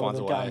lot just of finds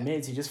the a game way.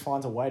 mids. He just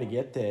finds a way to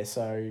get there.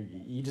 So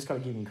you just got to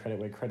give him credit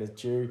where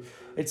credit's due.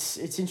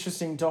 It's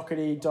interesting.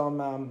 Doherty,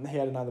 Dom, he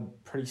had another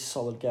pretty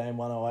solid game,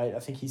 108. I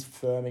think he's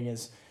firming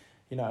as,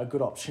 a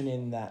good option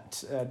in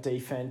that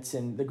defense.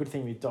 And the good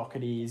thing with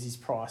Doherty is his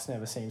price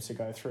never seems to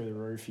go through the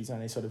roof. He's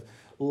only sort of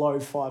low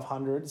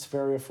 500. It's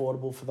very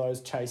affordable for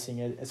those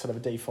chasing a sort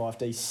of a D5,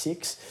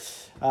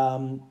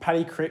 D6.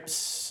 Paddy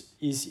Cripps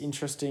is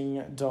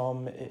interesting,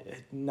 Dom.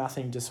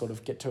 Nothing to sort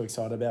of get too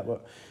excited about,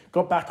 but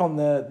got back on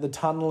the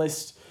ton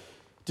list.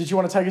 Did you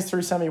want to take us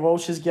through Sammy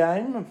Walsh's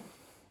game?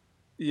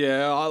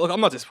 Yeah, look,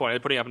 I'm not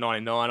disappointed putting up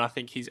 99. I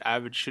think his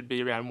average should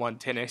be around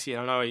 110 XE,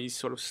 and I know he's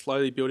sort of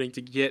slowly building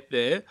to get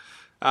there.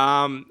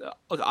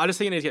 Look, I just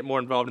think he needs to get more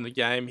involved in the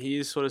game. He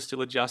is sort of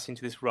still adjusting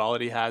to this role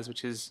that he has,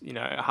 which is,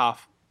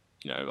 half,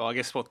 I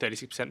guess,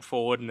 36%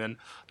 forward and then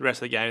the rest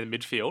of the game in the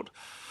midfield.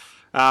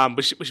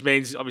 Which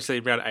means, obviously,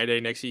 around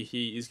 18 next year,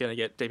 he is going to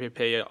get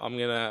DPP. I'm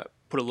going to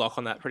put a lock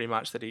on that pretty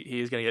much, that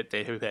he is going to get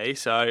DPP.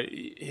 So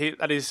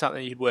that is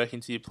something you could work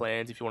into your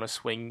plans if you want to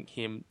swing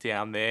him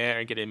down there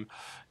and get in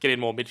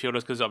more midfielders,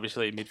 because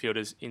obviously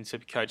midfielders in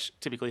SuperCoach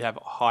typically have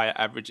higher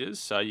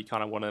averages. So you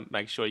kind of want to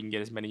make sure you can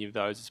get as many of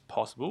those as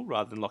possible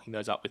rather than locking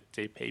those up with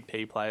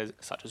DPP players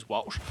such as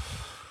Walsh.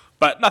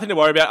 But nothing to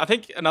worry about. I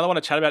think another one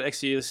to chat about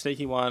next year, the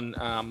sneaky one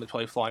that's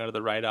probably flying under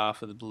the radar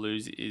for the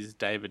Blues, is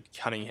David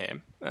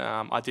Cunningham.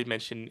 I did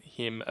mention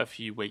him a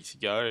few weeks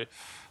ago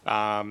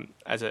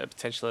as a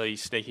potentially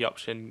sneaky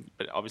option,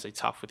 but obviously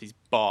tough with his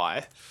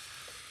bye.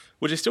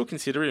 Would you still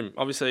consider him?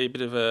 Obviously a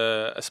bit of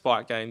a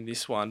spike game,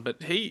 this one,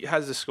 but he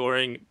has a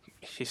scoring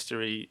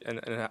history and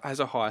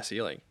has a higher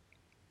ceiling.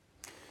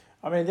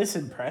 I mean, this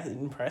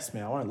impressed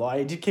me. I won't lie.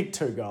 He did kick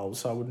 2 goals,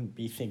 so I wouldn't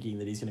be thinking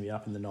that he's going to be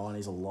up in the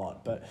 90s a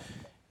lot. But,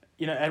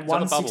 at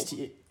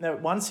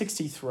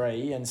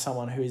 163 and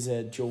someone who is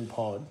a dual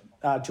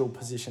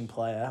position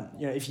player,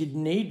 if you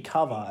need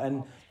cover,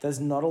 and there's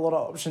not a lot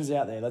of options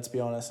out there, let's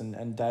be honest,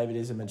 and David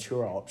is a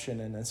mature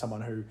option and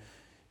someone who,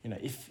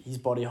 if his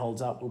body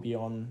holds up, will be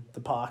on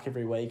the park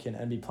every week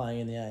and be playing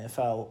in the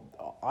AFL.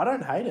 I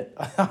don't hate it.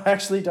 I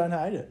actually don't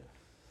hate it.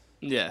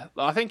 Yeah,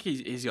 I think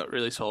he's got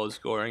really solid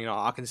scoring.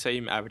 I can see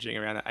him averaging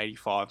around the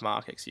 85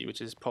 mark XE, which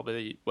is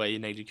probably where you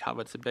need your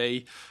cover to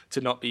be,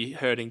 to not be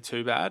hurting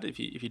too bad if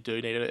you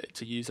do need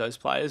to use those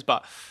players.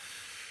 But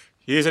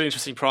here's an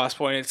interesting price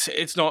point.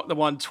 It's not the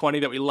 120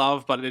 that we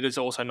love, but it is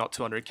also not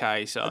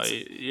 200k. So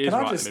it is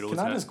right in the middle. Can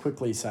I just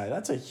quickly say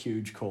that's a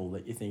huge call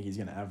that you think he's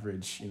going to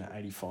average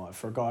 85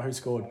 for a guy who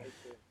scored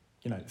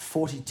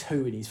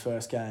 42 in his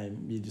first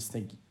game. You just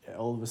think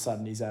all of a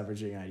sudden he's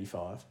averaging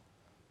 85.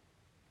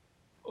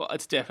 Well,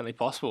 it's definitely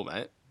possible,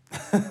 mate.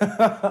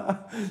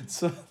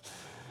 So,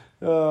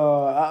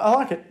 I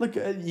like it. Look,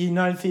 you're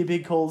known for your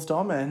big calls,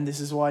 Dom, and this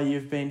is why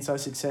you've been so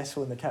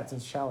successful in the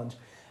Captain's Challenge.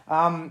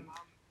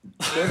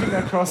 Moving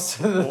across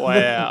to the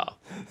Wow.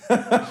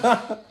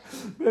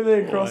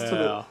 moving across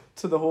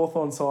to the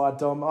Hawthorn side,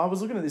 Dom. I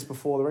was looking at this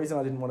before. The reason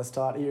I didn't want to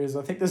start here is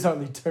I think there's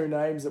only 2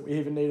 names that we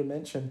even need to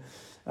mention.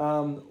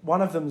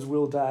 One of them is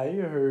Will Day,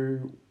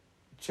 who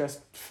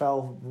just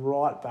fell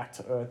right back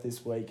to earth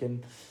this week,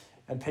 and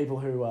people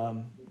who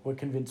were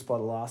convinced by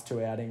the last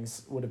 2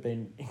 outings would have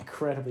been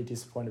incredibly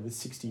disappointed with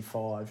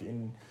 65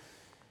 in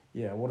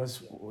what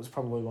was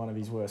probably one of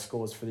his worst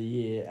scores for the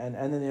year. And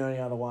then the only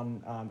other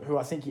one who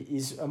I think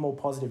is a more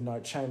positive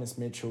note, Seamus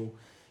Mitchell.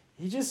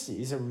 He just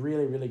is a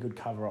really, really good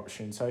cover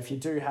option. So if you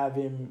do have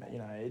him,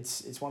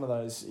 it's one of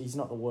those, he's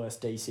not the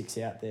worst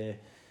D6 out there.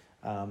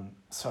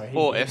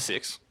 Or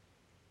F6.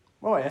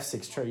 Well,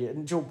 F6, true.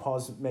 And dual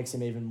pos makes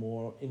him even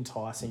more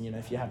enticing,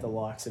 if you have the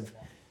likes of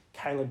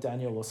Caleb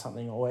Daniel or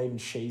something, or even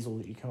Sheasel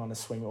that you can kind of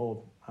swing,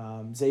 or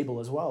Zeeble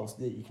as well, so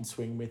that you can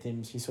swing with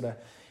him. So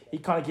he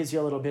kind of gives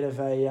you a little bit of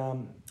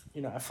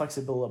a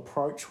flexible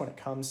approach when it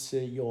comes to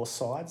your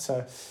side.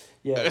 So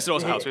yeah, I guess it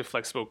also helps with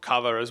flexible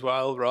cover as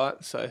well, right?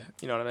 So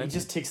you know what I mean. He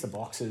just ticks the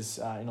boxes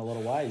in a lot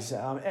of ways.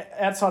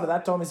 Outside of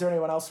that, Dom, is there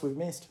anyone else we've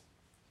missed?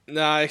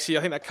 No, actually,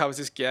 I think that covers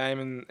this game,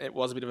 and it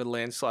was a bit of a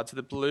landslide to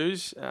the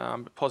Blues.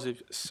 But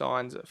positive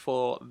signs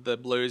for the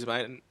Blues,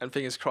 mate, and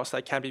fingers crossed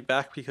they can be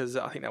back, because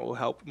I think that will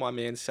help my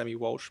man Sammy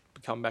Walsh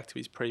come back to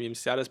his premium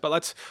status. But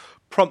let's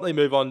promptly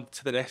move on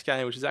to the next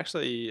game, which is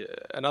actually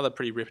another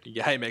pretty ripping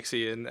game,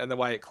 actually, and the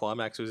way it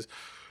climaxed was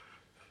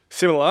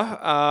similar.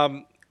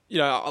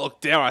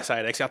 Look, dare I say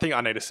it, actually, I think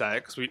I need to say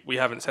it, because we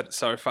haven't said it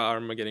so far,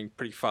 and we're getting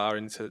pretty far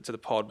into the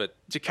pod. But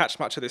did you catch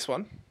much of this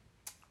one?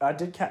 I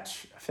did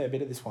catch a fair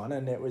bit of this one,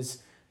 and it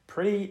was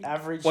pretty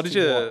average What did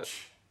you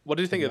watch. What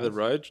did you think of the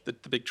road, the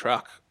big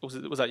truck? Was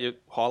that your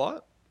highlight?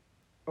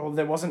 Well,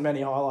 there wasn't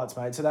many highlights,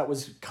 mate, so that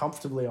was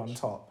comfortably on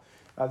top.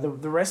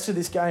 The rest of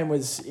this game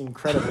was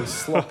incredibly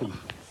sloppy.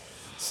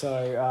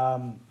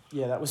 So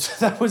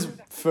that was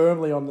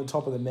firmly on the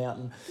top of the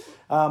mountain.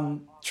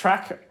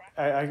 Track,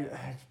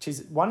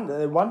 geez,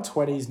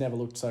 120's never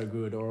looked so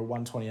good, or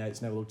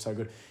 128's never looked so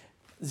good.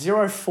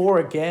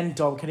 0-4 again,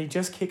 Dom. Can he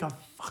just kick a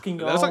fucking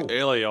goal? That was like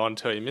early on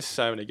too. He missed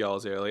so many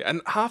goals early,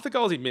 and half the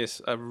goals he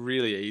missed are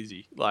really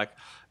easy. Like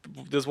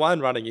there's one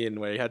running in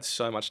where he had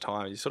so much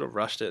time, he sort of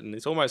rushed it, and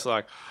it's almost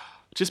like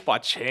just by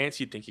chance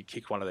you'd think he'd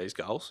kick one of these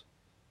goals.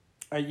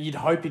 You'd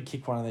hope he'd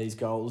kick one of these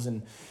goals,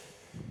 and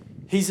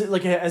he's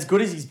like as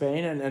good as he's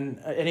been,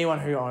 and anyone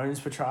who owns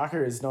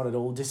Petrarca is not at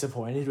all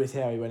disappointed with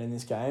how he went in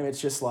this game.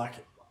 It's just like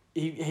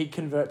he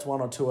converts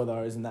one or two of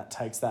those, and that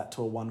takes that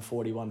to a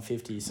 140,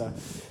 150. So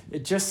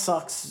it just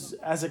sucks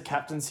as a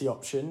captaincy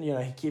option. You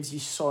know, he gives you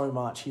so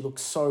much. He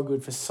looks so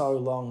good for so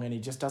long, and he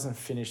just doesn't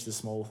finish the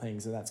small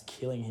things, and that's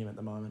killing him at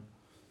the moment.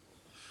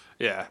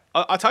 Yeah.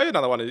 I'll tell you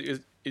another one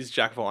is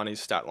Jack Viney's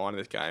stat line in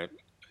this game.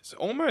 It's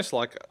almost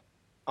like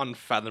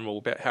unfathomable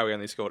about how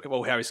he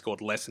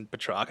scored less than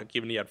Petrarca,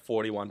 given he had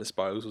 41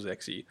 disposals,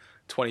 actually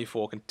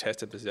 24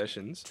 contested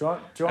possessions, Do you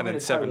want and me then to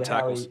 7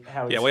 tackles.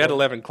 We had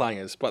 11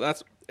 clangers,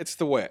 but it's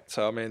the wet.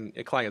 So I mean,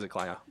 a clanger's a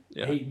clanger.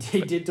 Yeah.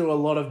 He did do a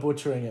lot of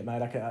butchering it,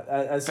 mate.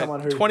 As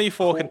someone who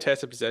 24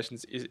 contested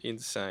possessions is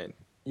insane.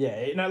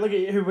 Yeah, no, look,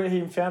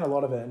 he found a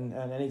lot of it, and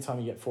any time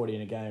you get 40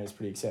 in a game, it's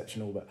pretty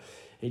exceptional. But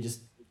he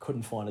just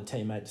couldn't find a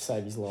teammate to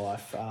save his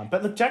life.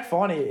 But look, Jack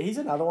Viney, he's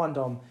another one,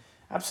 Dom.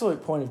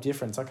 Absolute point of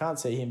difference. I can't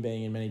see him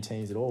being in many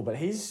teams at all, but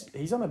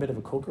he's on a bit of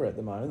a cooker at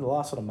the moment. The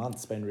last sort of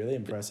month's been really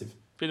impressive.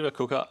 Bit of a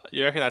cooker.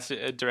 You reckon that's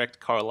a direct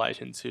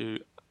correlation to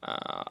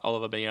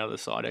Oliver being out of the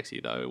side,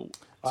 actually, though?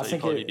 So you're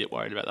probably a bit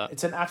worried about that.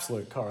 It's an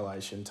absolute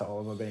correlation to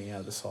Oliver being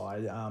out of the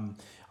side.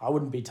 I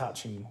wouldn't be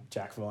touching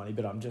Jack Viney,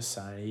 but I'm just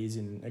saying he's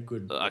in a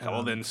good. Okay,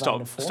 well then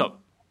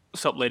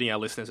stop leading our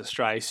listeners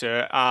astray,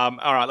 sir. All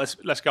right,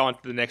 let's go on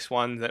to the next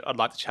one that I'd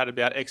like to chat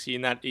about, Exy,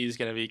 and that is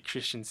going to be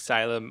Christian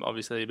Salem.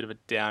 Obviously, a bit of a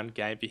down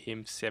game for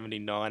him,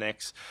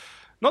 79x.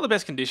 Not the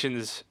best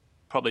conditions,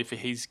 probably, for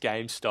his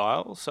game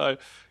style. So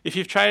if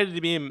you've traded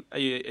him in, are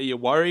you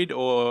worried?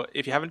 Or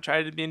if you haven't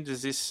traded him in,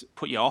 does this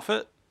put you off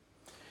it?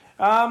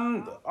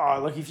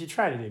 Look, if you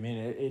traded him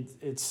in,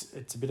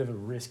 it's a bit of a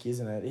risk,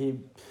 isn't it?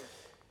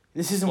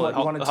 This isn't what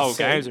you wanted to see. The whole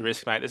game's a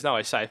risk, mate. There's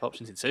no safe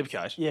options in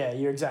SuperCoach. Yeah,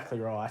 you're exactly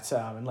right,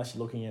 unless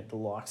you're looking at the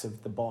likes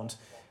of the Bont.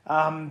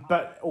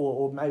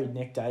 Or maybe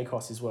Nick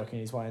Dacos is working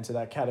his way into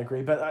that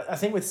category. But I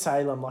think with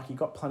Salem, like, he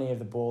got plenty of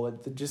the ball.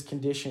 Just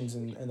conditions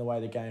and the way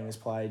the game was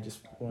played just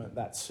weren't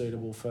that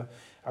suitable for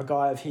a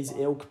guy of his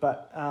ilk.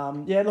 But,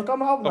 look, I'm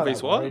not of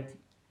his worried. What?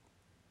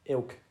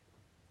 Ilk.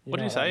 What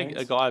did you say?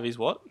 A guy of his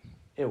what?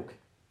 Ilk.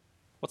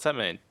 What's that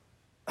mean?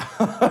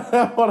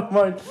 What am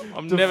I?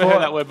 I've never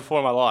heard that word before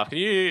in my life. Can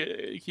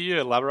you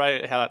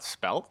elaborate how that's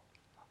spelled?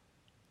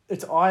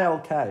 It's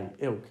ILK,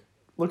 ilk.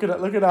 Look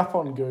it up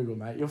on Google,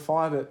 mate. You'll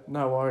find it.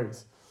 No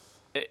worries.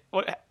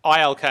 What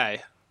ILK?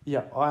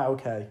 Yeah,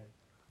 ILK.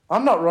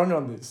 I'm not wrong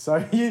on this, so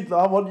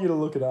I want you to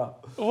look it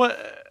up. What?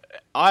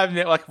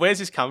 Where's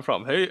this come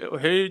from?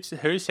 Who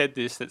said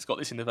this? That's got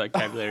this in the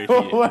vocabulary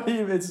for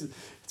you? It's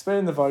been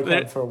in the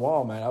vocab for a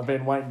while, mate. I've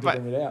been waiting to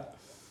bring it out.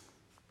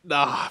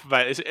 Nah,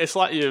 mate, it's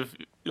like you're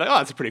like,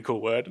 oh, it's a pretty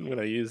cool word. I'm going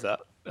to use that.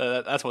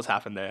 That's what's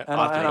happened there.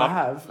 And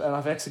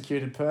I've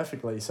executed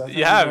perfectly. So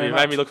you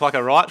made me look like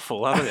a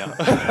rightful, haven't you?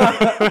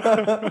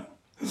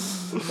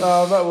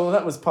 Well,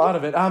 that was part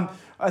of it.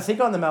 I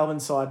think on the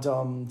Melbourne side,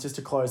 just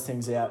to close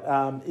things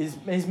out, is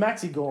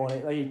Maxi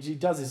Gawn. He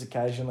does this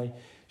occasionally.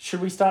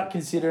 Should we start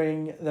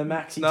considering the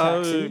Maxi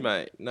taxi? No,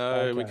 mate. No,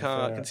 okay, we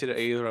can't consider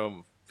either of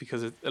them.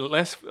 Because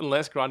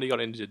unless Grundy got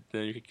injured,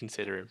 then you could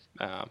consider him.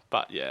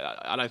 But yeah,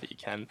 I don't think you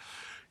can,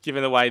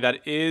 given the way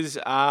that is.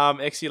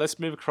 Actually, let's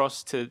move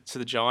across to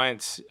the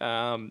Giants.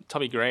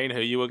 Tommy Green,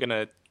 who you were going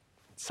to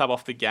sub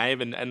off the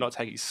game and not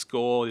take his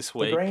score this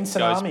week. The Green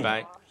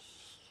Tsunami.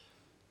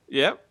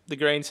 Yep, the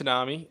Green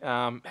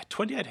Tsunami.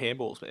 28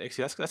 handballs, but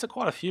actually that's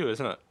quite a few,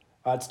 isn't it?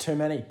 It's too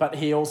many. But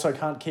he also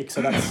can't kick,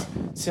 so that's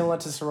similar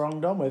to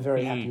Sarongdom. We're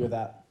very happy with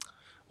that.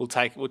 We'll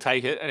take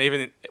it, and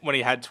even when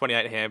he had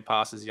 28 hand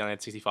passes, he only had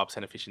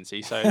 65%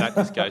 efficiency. So that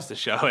just goes to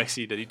show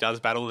actually that he does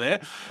battle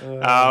there.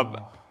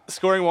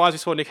 Scoring wise, we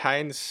saw Nick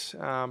Haynes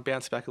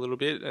bounce back a little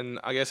bit, and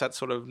I guess that's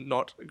sort of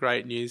not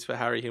great news for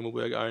Harry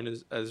Himmelberg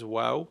owners as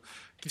well.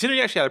 Considering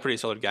he actually had a pretty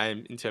solid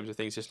game in terms of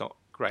things, just not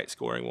great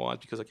scoring wise,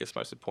 because I guess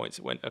most of the points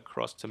went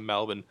across to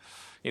Melbourne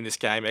in this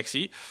game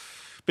actually.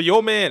 But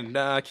your man,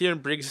 Kieran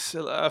Briggs,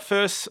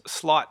 first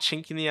slight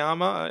chink in the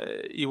armour.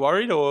 You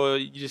worried, or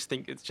you just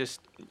think it's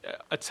just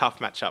a tough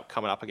matchup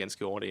coming up against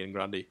Gawney and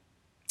Grundy?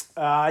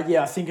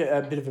 I think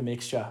a bit of a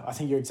mixture. I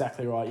think you're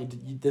exactly right.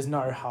 There's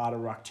no harder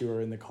ruck duo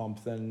in the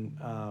comp than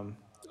Gawn.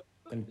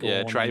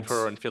 Yeah,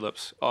 Draper and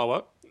Phillips. Oh,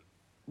 what?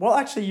 Well,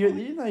 actually,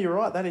 you're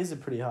right. That is a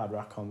pretty hard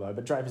ruck combo,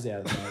 but Draper's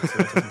out of the game, so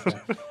it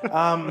doesn't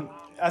count.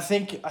 I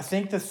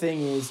think the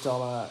thing is,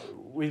 Donna,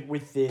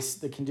 with this,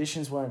 the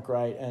conditions weren't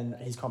great and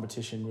his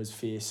competition was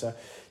fierce. So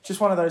just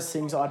one of those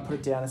things. I'd put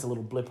it down as a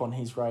little blip on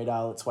his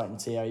radar. Let's wait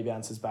and see how he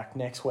bounces back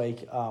next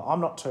week.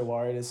 I'm not too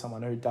worried as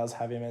someone who does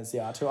have him as the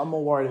R2. I'm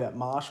more worried about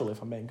Marshall,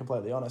 if I'm being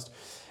completely honest.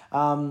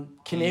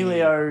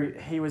 Canelio,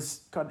 he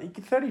got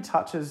 30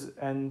 touches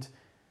and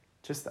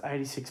just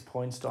 86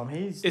 points, Dom.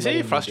 Is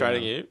he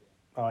frustrating you?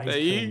 Oh, Are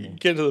you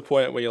getting to the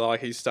point where you're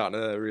like, he's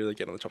starting to really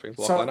get on the chopping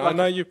block? So, I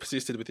know you've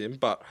persisted with him,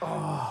 but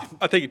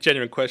I think a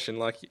genuine question,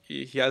 like,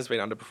 he has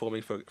been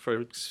underperforming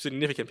for a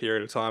significant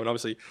period of time, and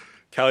obviously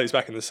Kelly's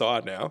back in the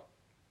side now.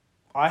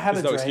 I had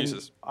a no dream.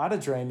 excuses. I had a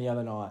dream the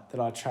other night that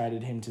I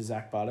traded him to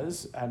Zach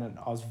Butters, and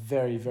I was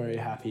very, very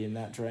happy in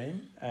that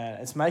dream.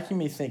 And it's making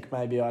me think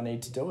maybe I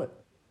need to do it.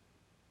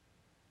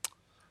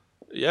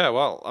 Yeah,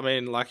 well, I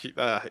mean, like,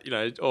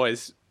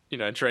 always,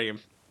 dream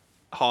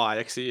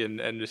high XE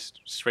and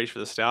just reach for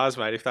the stars,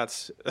 mate. If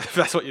that's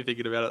what you're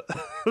thinking about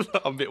it,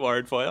 I'm a bit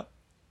worried for you.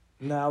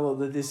 No, well,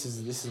 this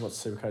is what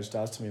SuperCoach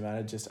does to me, man.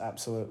 It just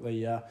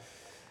absolutely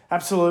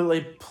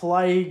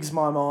plagues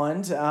my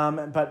mind.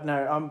 But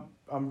no,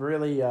 I'm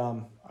really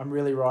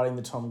riding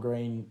the Tom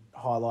Green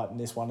highlight in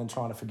this one and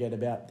trying to forget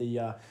about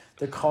the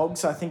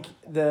cogs. I think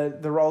the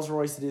Rolls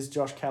Royce that is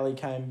Josh Kelly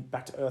came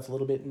back to earth a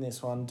little bit in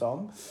this one,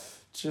 Dom.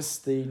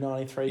 Just the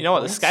 93 You know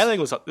points.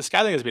 what? The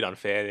scaling was a bit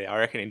unfair there. I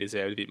reckon he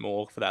deserved a bit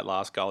more for that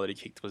last goal that he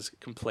kicked. Was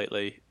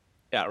completely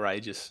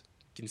outrageous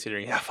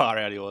considering how far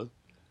out he was.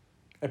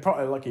 He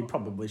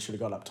probably should have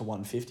got up to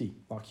 150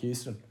 like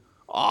Houston.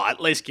 Oh,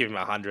 at least give him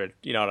 100.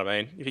 You know what I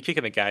mean? If you're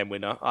kicking the game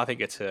winner, I think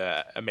it's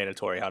a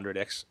mandatory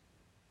 100x.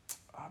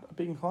 I'd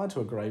be inclined to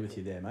agree with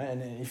you there, mate.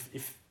 And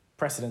if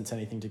precedent's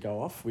anything to go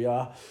off, we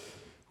are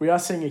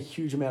seeing a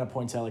huge amount of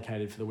points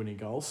allocated for the winning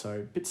goal.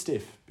 So bit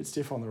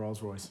stiff on the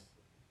Rolls Royce.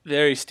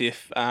 Very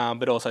stiff,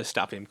 but also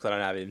stuff him because I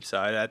don't have him.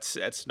 So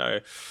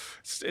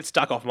it's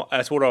stuck off.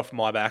 It's water off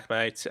my back,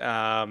 mate.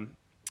 I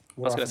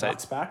was going to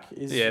say, back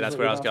that's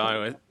where I was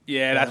going with.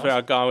 Yeah, that's where I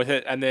was going with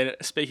it. And then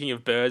speaking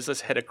of birds,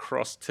 let's head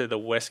across to the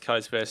West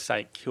Coast versus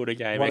St Kilda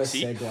game. What a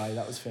segue!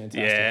 That was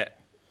fantastic. Yeah,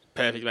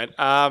 perfect, mate.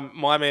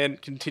 My man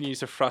continues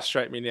to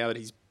frustrate me now that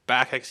he's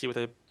back actually with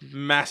a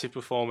massive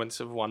performance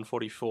of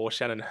 144.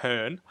 Shannon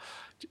Hearn.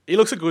 He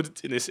looks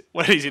good in this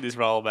when he's in this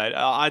role, mate.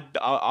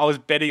 I was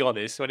betting on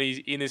this. When he's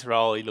in this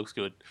role, he looks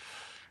good.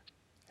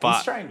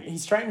 But he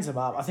straightens them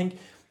up. I think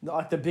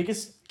like the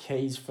biggest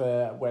keys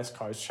for West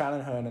Coast,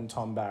 Shannon Hearn and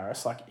Tom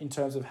Barrass, like in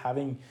terms of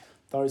having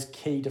those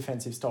key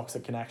defensive stocks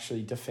that can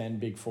actually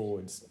defend big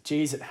forwards.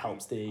 Geez, it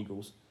helps the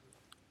Eagles.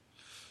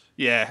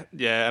 Yeah,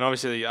 and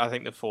obviously I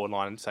think the forward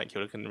line in St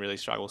Kilda can really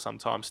struggle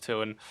sometimes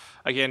too. And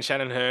again,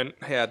 Shannon Hearn,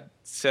 he had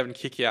 7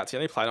 kickouts. He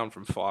only played on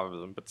from 5 of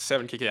them, but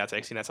 7 kickouts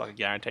actually, that's like a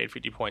guaranteed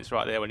 50 points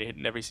right there when you're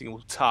hitting every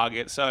single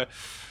target. So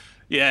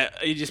yeah,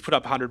 he just put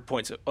up 100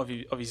 points of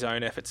his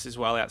own efforts as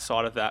well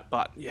outside of that.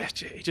 But yeah,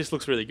 he just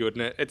looks really good,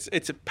 and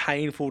it's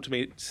painful to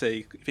me to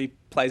see if he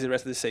plays the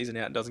rest of the season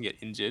out and doesn't get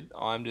injured.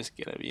 I'm just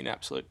gonna be in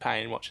absolute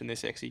pain watching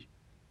this XE.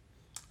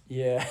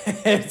 Yeah,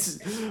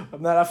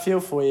 I feel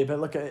for you, but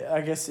look,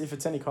 I guess if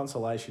it's any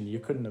consolation, you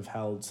couldn't have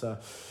held, so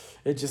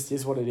it just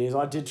is what it is.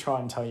 I did try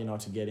and tell you not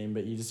to get him,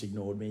 but you just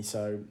ignored me,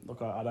 so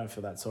look, I don't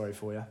feel that sorry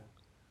for you.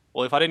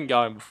 Well, if I didn't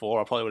go in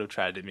before, I probably would have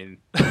traded him in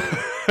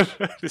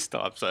this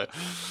time. So,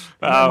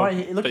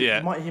 he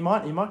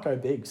might go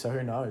big. So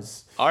who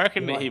knows? I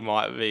reckon he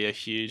might be a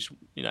huge,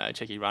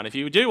 cheeky run. If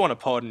you do want a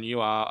pod and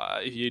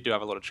if you do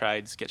have a lot of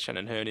trades, get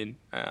Shannon Hearn in.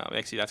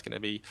 Actually, that's going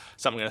to be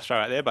something I'm going to throw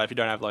out there. But if you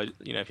don't have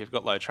if you've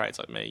got low trades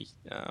like me,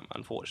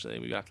 unfortunately,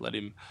 we're going to have to let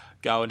him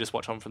go and just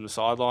watch on from the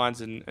sidelines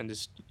and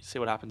just see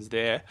what happens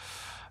there.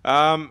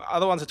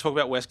 Other ones to talk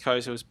about West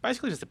Coast, it was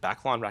basically just the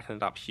backline racking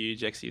it up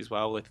huge XE as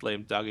well with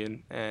Liam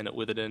Duggan and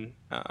Witherden.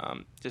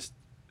 Just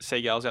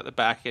Seagulls out the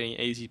back getting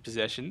easy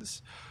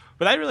possessions.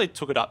 But they really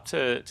took it up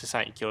to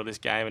St Kilda this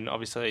game, and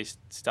obviously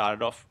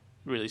started off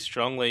really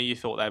strongly. You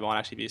thought they might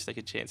actually be a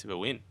sneaky chance of a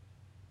win.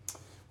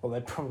 Well,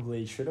 they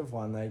probably should have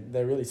won.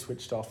 They really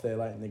switched off there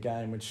late in the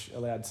game, which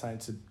allowed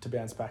Saints to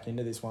bounce back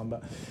into this one.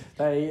 But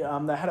they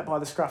had it by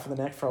the scruff of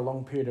the neck for a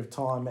long period of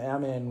time. Our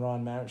man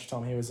Ryan Marich,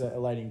 Tom, he was a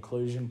late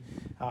inclusion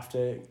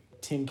after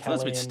Tim Kelly. That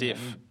was a bit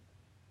stiff.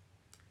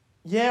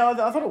 Yeah,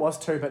 I thought it was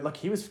too. But look,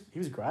 he was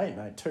great,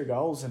 mate. 2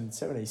 goals and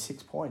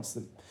 76 points.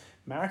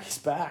 Marich is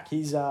back.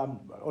 He's or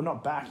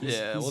not back. He's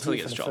here for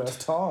the first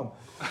time.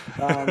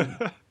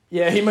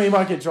 Yeah, he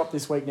might get dropped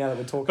this week now that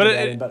we're talking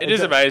about him. But it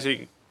is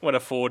amazing when a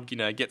forward,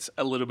 gets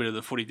a little bit of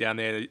the footy down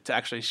there to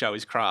actually show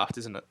his craft,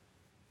 isn't it?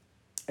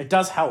 It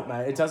does help,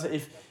 mate. It does.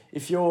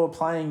 If you're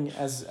playing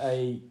as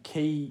a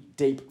key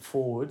deep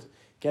forward,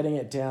 getting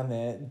it down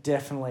there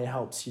definitely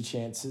helps your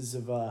chances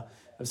of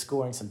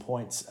scoring some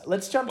points.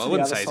 Let's jump to the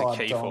other side. I wouldn't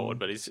say he's a key forward,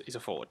 but he's a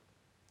forward.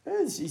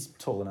 He's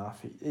tall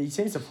enough. He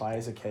seems to play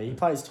as a key. He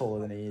plays taller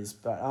than he is.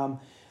 But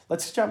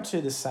let's jump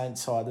to the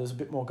Saints side. There's a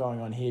bit more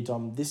going on here,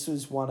 Dom. This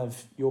was one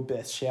of your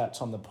best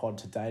shouts on the pod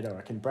to date, I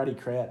reckon. Brady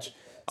Crouch.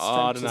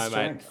 I don't know,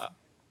 mate.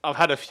 I've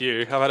had a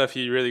few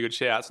really good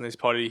shouts on this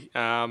potty.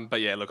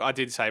 But yeah, look, I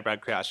did say Brad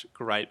Crouch,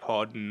 great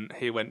pod, and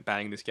he went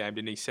bang this game,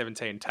 didn't he?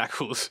 17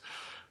 tackles,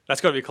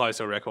 That's got to be close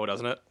to a record,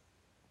 doesn't it?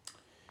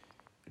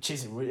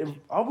 Jeez,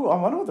 I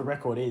wonder what the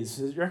record is.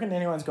 Do you reckon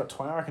anyone's got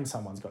 20? I reckon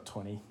someone's got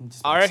 20. It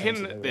just I makes sense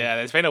reckon, that they yeah,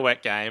 there's been a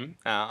wet game.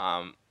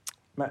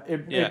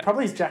 It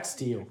probably is Jack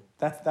Steele.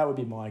 That would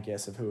be my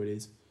guess of who it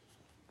is.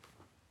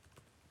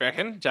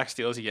 Reckon? Jack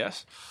Steele's a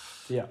guess?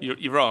 Yeah.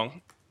 You're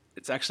wrong.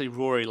 It's actually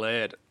Rory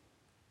Laird.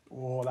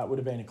 Oh, that would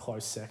have been a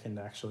close second,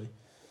 actually.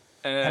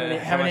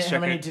 How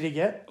many did he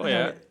get? Oh,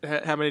 yeah.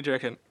 How many do you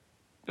reckon?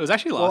 It was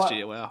actually last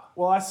year. Wow.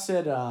 Well, I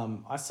said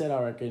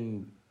I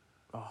reckon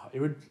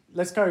it would.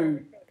 Let's go.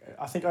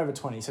 I think over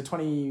 20. So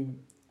 20,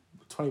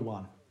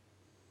 21.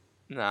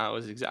 No, it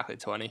was exactly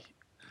 20.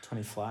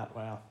 20 flat.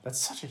 Wow, that's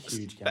such a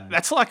huge game.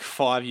 That's like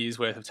 5 years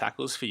worth of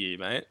tackles for you,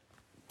 mate.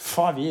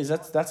 5 years.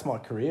 That's my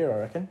career, I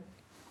reckon.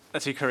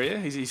 That's your career.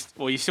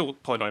 You're still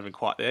probably not even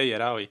quite there yet,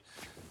 are we?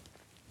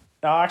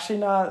 Actually,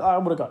 no. I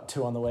would have got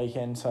 2 on the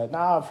weekend. So no,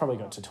 I've probably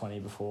got to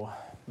 20 before.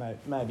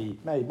 Maybe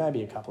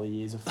a couple of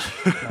years of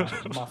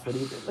my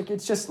footy. Look,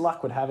 it's just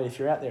luck would have it. If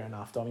you're out there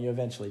enough, Dom, you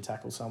eventually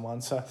tackle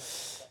someone. So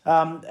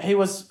he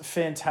was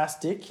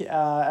fantastic,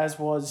 as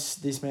was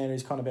this man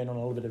who's kind of been on a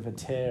little bit of a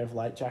tear of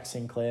late, Jack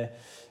Sinclair.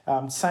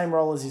 Same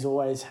role as he's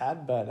always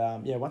had, but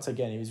once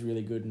again, he was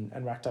really good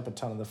and racked up a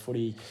ton of the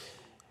footy.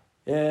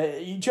 Do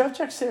you have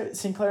Jack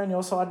Sinclair on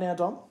your side now,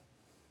 Dom?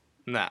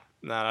 No,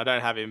 I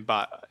don't have him,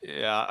 but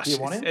yeah. Do you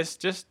want him? It's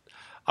just,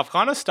 I've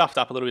kind of stuffed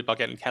up a little bit by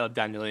getting Caleb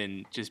Daniel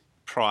in, just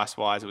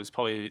price-wise. It was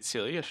probably a bit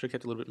silly. I should have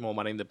kept a little bit more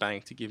money in the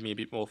bank to give me a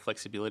bit more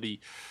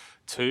flexibility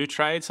to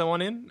trade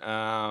someone in.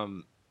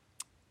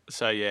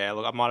 So, yeah,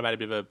 look, I might have made a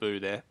bit of a boo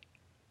there.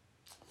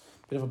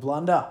 Bit of a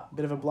blunder.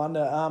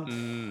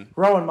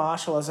 Rowan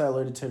Marshall, as I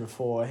alluded to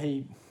before,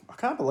 I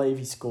can't believe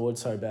he scored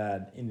so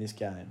bad in this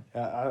game.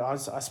 I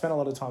spent a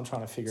lot of time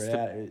trying to figure it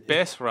out.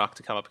 Best ruck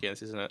to come up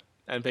against, isn't it?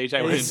 And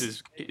BJ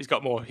Williams he's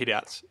got more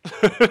hit-outs.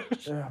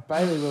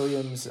 Bailey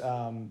Williams,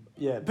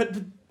 but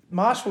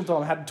Marshall,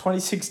 Dom, had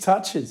 26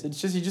 touches. It's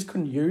just, he just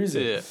couldn't use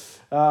it.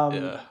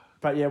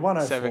 But yeah,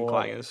 104. 7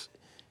 clangers.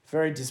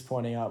 Very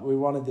disappointing. We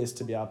wanted this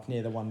to be up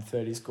near the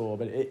 130 score,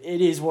 but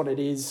it is what it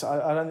is.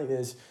 I don't think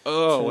there's...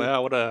 Oh,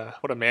 wow, what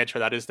a mantra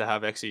that is to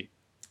have, Exy.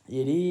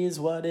 It is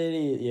what it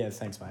is. Yeah,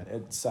 thanks, mate.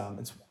 It's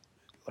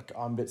like,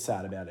 I'm a bit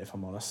sad about it, if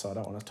I'm honest, so I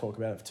don't want to talk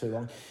about it for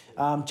too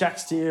long. Jack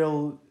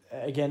Steele,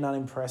 again,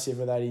 unimpressive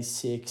with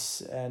 86,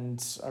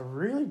 and I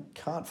really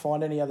can't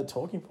find any other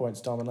talking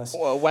points, Dom, unless...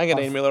 Well,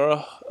 Wanganeen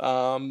Miller,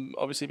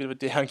 obviously a bit of a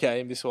down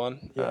game, this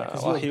one.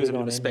 He was a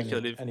bit of a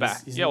speculative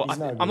back.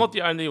 I'm not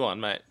the only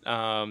one, mate,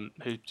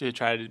 who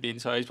traded him in,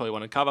 so he's probably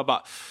wanted cover,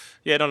 but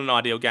yeah, not an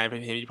ideal game for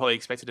him. You probably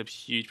expected a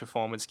huge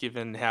performance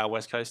given how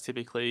West Coast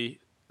typically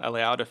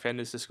allow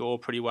defenders to score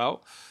pretty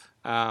well.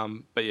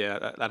 But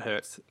yeah, that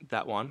hurts,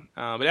 that one.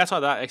 But outside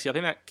of that, actually, I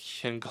think that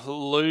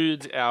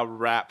concludes our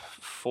wrap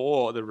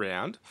for the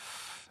round.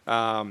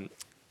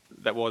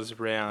 That was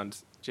round,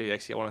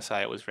 actually, I want to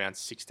say it was round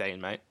 16,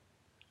 mate.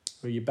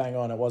 Well, you bang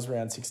on. It was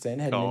round 16,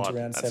 heading into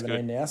round 17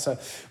 good. now. So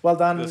well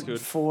done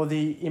for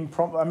the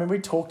impromptu. I mean, we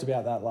talked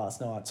about that last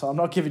night, so I'm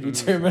not giving you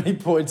too many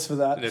points for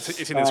that.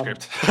 It's in the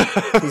script.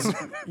 Because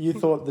you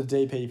thought the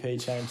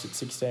DPP changed at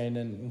 16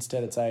 and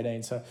instead it's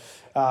 18. So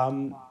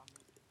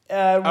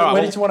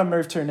where did you want to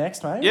move to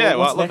next, mate? Yeah,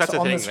 well, look, that's the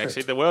thing,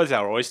 actually. The world's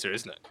our oyster,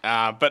 isn't it?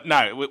 But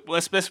no,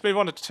 let's move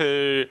on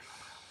to...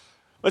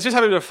 Let's just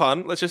have a bit of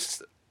fun. Let's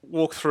just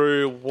walk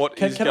through what is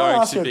going to be... Can I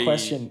ask you a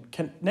question?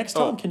 Next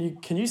time,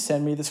 can you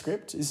send me the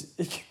script?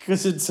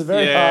 Because it's a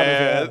very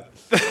hard...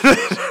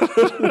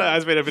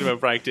 There's been a bit of a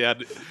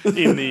breakdown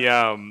in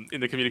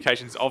the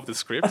communications of the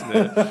script and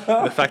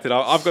the fact that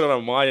I've got it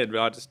on my end,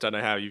 but I just don't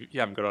know how you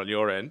haven't got it on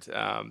your end.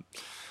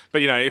 But,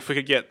 you know, if we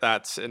could get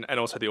that and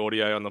also the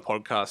audio on the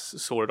podcast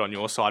sorted on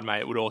your side, mate,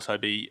 it would also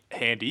be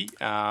handy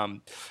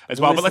as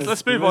well. But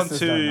let's move on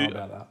to... Don't know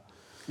about that.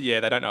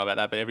 Yeah, they don't know about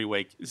that, but every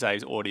week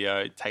Zay's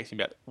audio takes him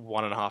about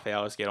 1.5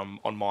 hours to get on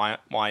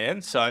my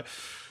end. So,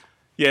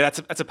 yeah,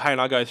 that's a pain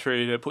I go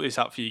through to put this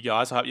up for you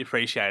guys. I hope you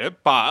appreciate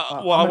it. But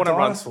I want to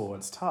run...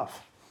 It's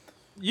tough.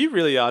 You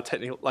really are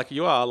technical. Like,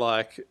 you are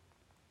like...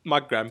 My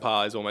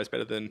grandpa is almost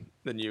better than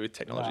you with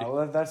technology. No,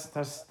 well, that's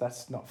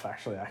not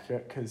factually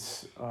accurate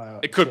because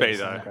it could be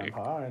though.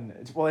 Grandpa, and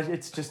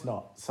it's just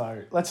not.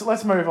 So let's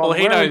move on. Well,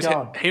 he knows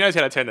how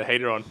to turn the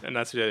heater on, and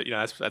that's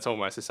that's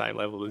almost the same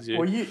level as you.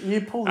 Well,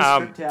 you pull the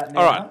script out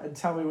now and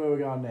tell me where we're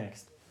going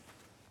next.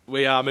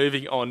 We are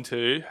moving on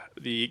to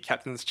the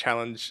Captain's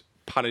Challenge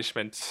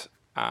punishment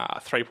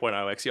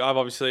 3.0. Actually, I've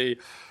obviously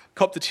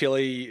copped the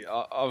chili.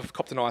 I've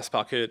copped an ice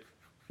bucket.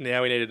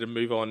 Now we needed to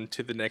move on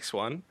to the next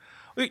one.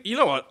 You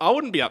know what? I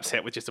wouldn't be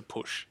upset with just a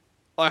push.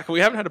 Like, we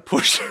haven't had a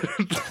push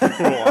for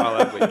a while,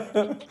 have we?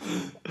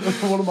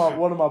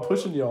 What am I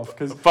pushing you off?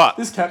 Because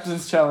this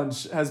Captain's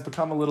Challenge has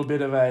become a little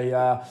bit of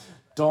a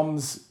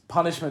Dom's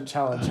punishment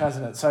challenge,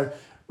 hasn't it? So,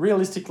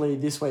 realistically,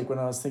 this week when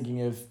I was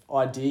thinking of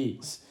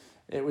ideas,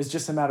 it was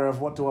just a matter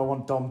of what do I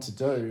want Dom to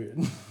do,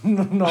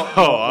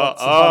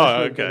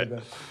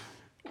 okay.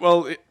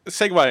 Well,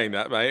 segueing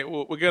that, mate,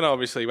 we're going to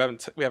obviously we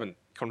haven't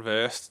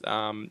conversed.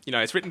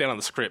 It's written down on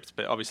the script,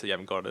 but obviously you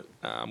haven't got it.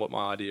 What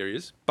my idea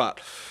is, but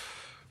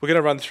we're going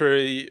to run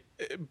through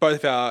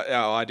both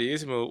our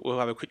ideas, and we'll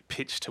have a quick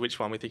pitch to which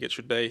one we think it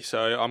should be.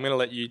 So I'm going to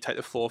let you take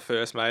the floor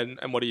first, mate.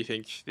 And what do you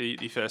think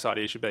the first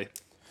idea should be?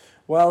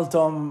 Well,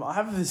 Dom, I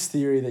have this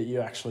theory that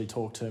you actually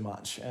talk too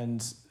much,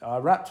 and I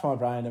wrapped my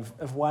brain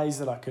of ways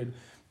that I could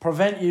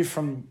prevent you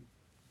from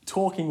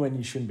talking when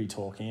you shouldn't be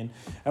talking.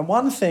 And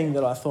one thing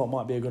that I thought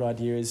might be a good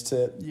idea is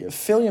to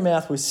fill your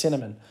mouth with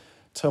cinnamon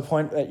to a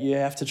point that you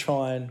have to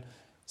try and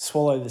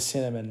swallow the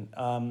cinnamon.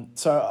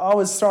 So I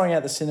was throwing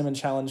out the cinnamon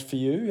challenge for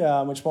you,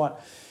 which might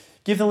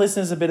give the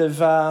listeners a bit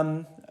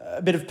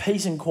of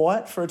peace and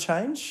quiet for a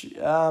change.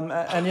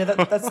 And yeah,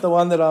 that's the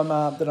one that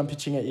I'm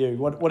pitching at you.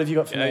 What have you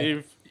got for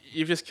me?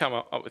 You've just come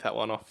up with that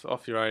one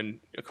off your own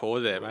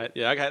accord there, mate.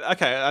 Yeah,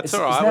 okay, that's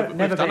all right. It's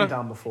never been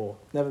done before.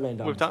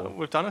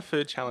 We've done a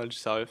food challenge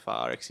so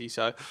far, Exy.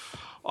 So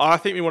I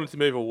think we wanted to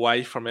move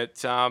away from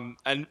it.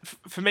 And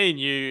for me and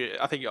you,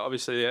 I think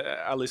obviously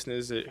our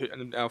listeners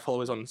and our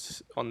followers on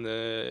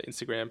the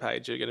Instagram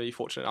page are going to be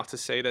fortunate enough to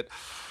see that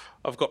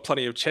I've got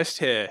plenty of chest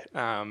hair,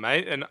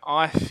 mate. And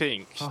I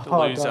think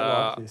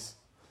the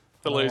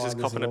loser's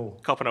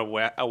copping a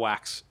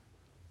wax.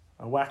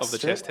 A wax of the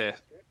strip? chest hair.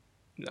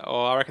 No,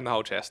 I reckon the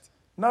whole chest.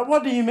 No,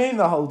 what do you mean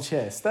the whole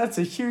chest? That's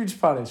a huge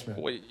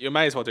punishment. Well, you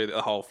may as well do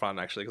the whole front,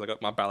 actually, because I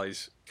got my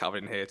belly's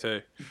covered in hair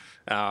too.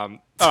 All right,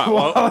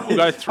 well, we'll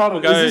go through.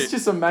 Is this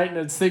just a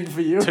maintenance thing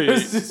for you?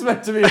 Is this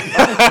meant to be a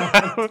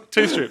punishment?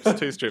 Two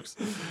strips.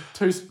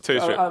 Two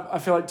strips. I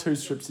feel like 2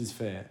 strips is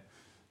fair.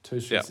 2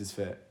 strips is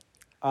fair.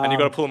 And you've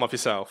got to pull them off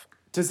yourself.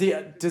 Does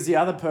the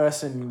other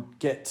person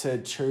get to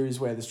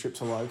choose where the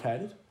strips are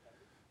located?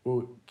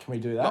 Well, can we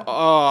do that?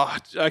 Oh,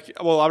 okay.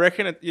 Well, I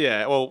reckon it.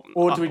 Yeah. Well,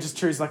 or do we just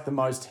choose like the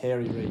most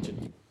hairy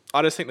region?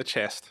 I just think the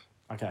chest.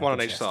 Okay. One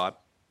on each side.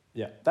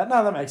 Yeah.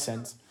 That makes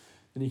sense.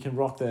 Then you can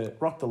rock the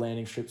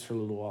landing strips for a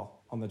little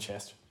while on the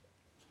chest.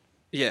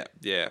 Yeah.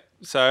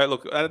 So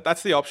look,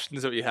 that's the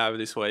options that we have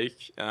this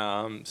week.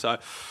 So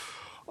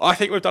I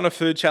think we've done a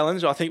food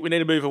challenge. I think we need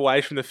to move away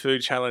from the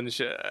food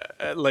challenge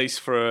at least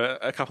for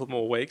a couple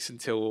more weeks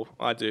until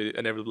I do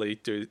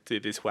inevitably do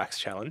this wax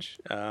challenge.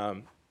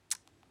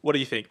 What do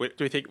you think? Do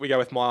you think we go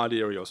with my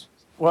idea or yours?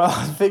 Well,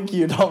 I think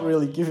you're not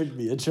really giving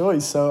me a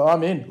choice, so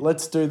I'm in.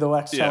 Let's do the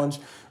wax challenge.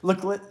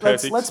 Look,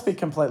 let's be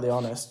completely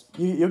honest.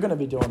 You're going to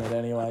be doing it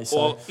anyway. So.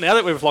 Well, now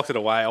that we've locked it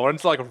away, I wanted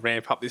to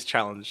ramp up this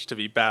challenge to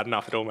be bad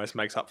enough it almost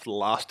makes up for the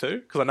last two,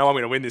 because I know I'm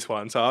going to win this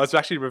one. So I was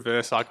actually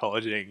reverse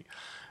psychologying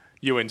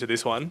you into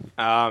this one.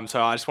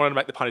 So I just wanted to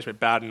make the punishment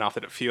bad enough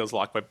that it feels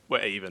like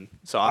we're even.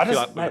 So I feel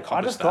like we've accomplished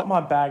I just got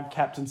my bag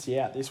captaincy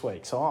out this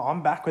week, so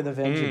I'm back with a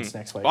vengeance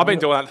next week. I've been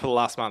doing that for the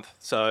last month,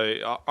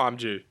 so I'm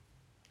due.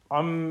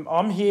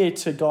 I'm here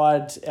to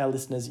guide our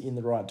listeners in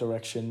the right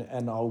direction,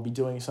 and I'll be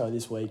doing so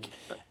this week,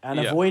 and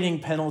avoiding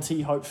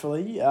penalty.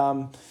 Hopefully,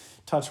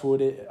 touch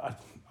wood.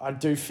 I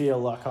do feel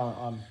like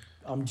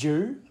I'm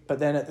due, but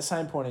then at the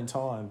same point in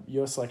time,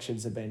 your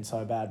selections have been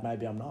so bad.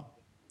 Maybe I'm not.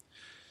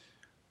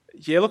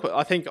 Yeah, look,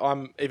 I think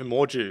I'm even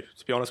more due,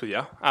 to be honest with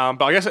you.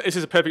 But I guess this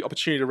is a perfect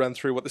opportunity to run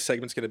through what the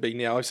segment's going to be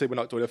now. Obviously, we're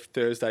not doing a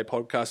Thursday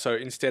podcast, so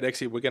instead,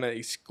 actually, we're going to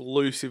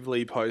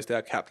exclusively post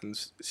our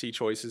captaincy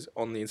choices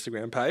on the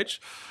Instagram page,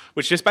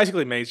 which just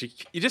basically means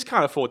you just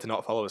can't afford to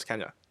not follow us, can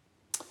you?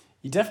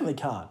 You definitely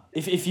can't.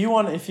 If you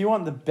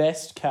want the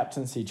best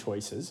captaincy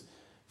choices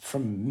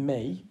from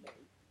me,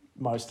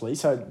 mostly.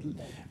 So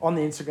on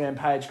the Instagram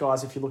page,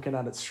 guys, if you're looking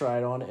at it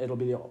straight on, it'll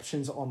be the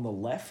options on the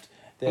left.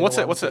 What's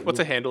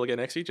the handle again,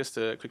 Exy? Just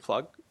a quick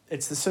plug.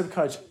 It's the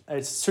SuperCoach.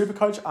 It's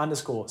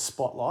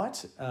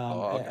SuperCoach_spotlight.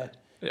 Okay.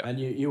 And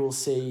you will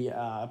see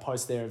a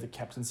post there of the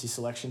captaincy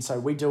selection. So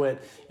we do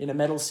it in a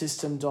medal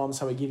system, Dom.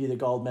 So we give you the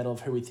gold medal of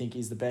who we think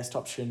is the best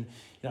option.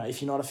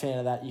 If you're not a fan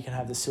of that, you can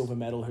have the silver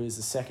medal, who is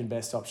the second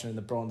best option, and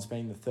the bronze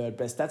being the third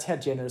best. That's how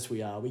generous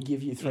we are. We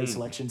give you 3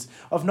 selections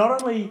of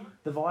not only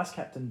the vice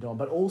captain, Dom,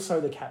 but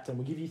also the captain.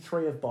 We give you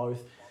 3 of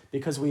both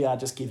because we are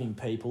just giving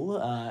people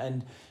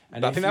and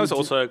I think that was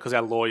also because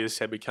our lawyers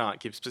said we can't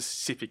give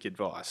specific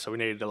advice, so we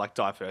needed to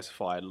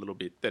diversify it a little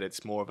bit. That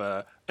it's more of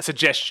a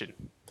suggestion.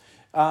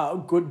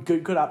 Good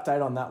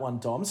update on that one,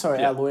 Dom. So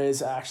our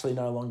lawyers are actually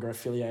no longer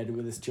affiliated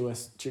with us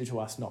due to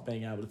us not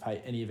being able to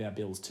pay any of our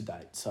bills to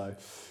date. So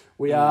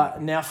we are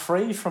now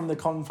free from the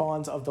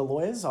confines of the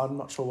lawyers. I'm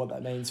not sure what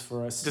that means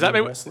for us. Does that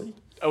mean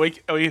are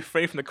we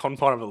free from the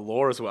confine of the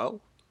law as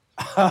well?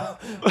 Well,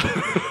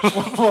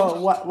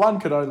 one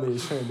could only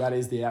assume that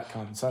is the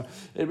outcome. So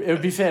it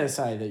would be fair to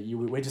say that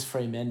we're just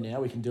free men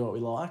now. We can do what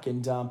we like,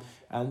 and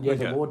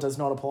the law does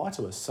not apply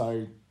to us.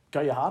 So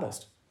go your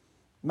hardest.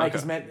 Make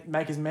as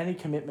many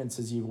commitments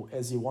as you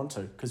want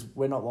to, because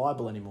we're not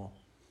liable anymore,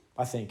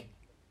 I think.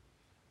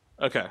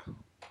 Okay.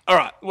 All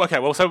right. Okay.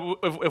 Well, so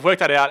we've worked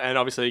that out, and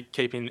obviously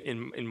keeping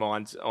in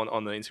mind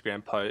on the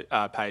Instagram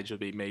page will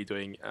be me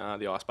doing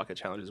the ice bucket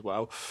challenge as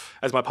well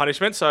as my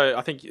punishment. So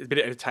I think a bit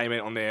of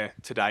entertainment on there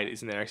to date,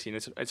 isn't there? Actually,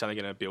 it's only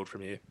going to build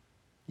from here.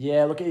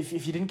 Yeah, look, if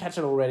you didn't catch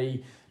it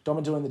already,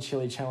 Dom doing the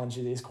chili challenge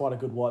is quite a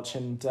good watch,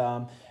 and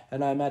I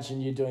imagine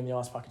you doing the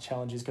ice bucket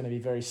challenge is going to be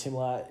very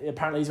similar.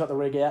 Apparently he's got the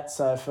rig out,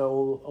 so for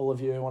all of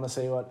you who want to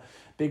see what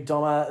Big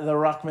Dom, the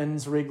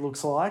Ruckman's rig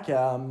looks like,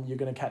 you're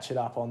going to catch it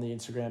up on the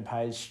Instagram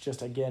page.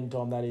 Just again,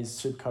 Dom, that is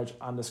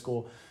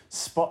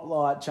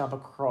supercoach_spotlight. Jump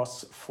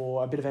across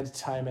for a bit of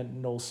entertainment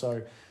and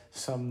also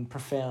some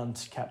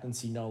profound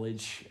captaincy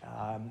knowledge.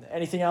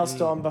 Anything else,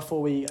 Dom,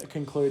 before we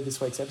conclude this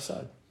week's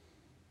episode?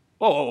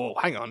 Oh,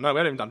 hang on. No, we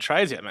haven't even done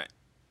trades yet, mate.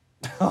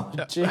 Oh,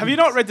 Have you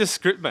not read the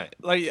script, mate?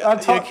 Like,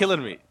 you're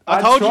killing me.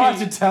 I told tried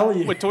you to tell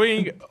you. we're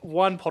doing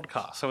one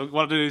podcast, so we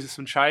want to do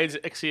some trades,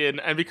 XE,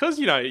 and because,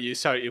 you're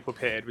so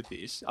ill-prepared with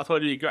this, I thought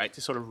it'd be great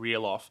to sort of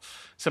reel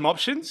off some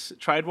options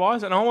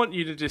trade-wise, and I want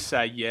you to just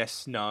say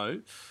yes,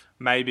 no,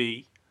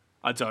 maybe,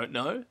 I don't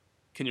know.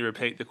 Can you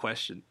repeat the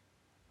question?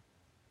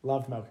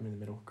 Loved Malcolm in the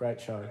Middle.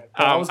 Great show.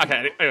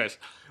 Okay, anyways,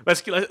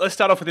 let's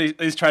start off with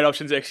these trade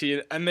options,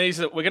 actually. And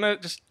we're going to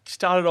just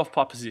start it off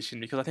by position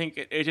because I think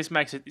it just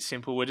makes it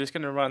simple. We're just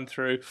going to run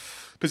through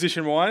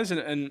position-wise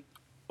and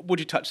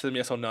would you touch them,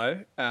 yes or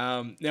no?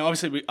 Now,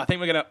 obviously, I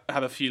think we're going to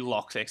have a few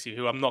locks, actually,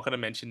 who I'm not going to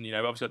mention.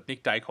 Obviously,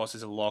 Nick Dacos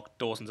is a lock,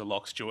 Dawson's a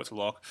lock, Stewart's a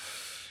lock.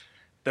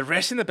 The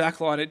rest in the back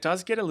line, it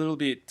does get a little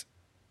bit,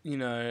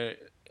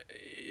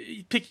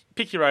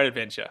 pick your own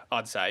adventure,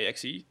 I'd say,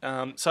 actually.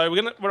 So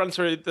we're going to run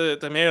through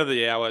the man of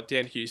the hour,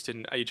 Dan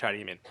Houston. Are you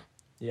trading him in?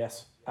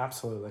 Yes,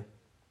 absolutely.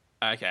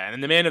 Okay, and then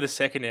the man of the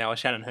second hour,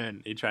 Shannon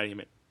Hearn. Are you trading him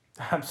in?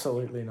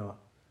 Absolutely not.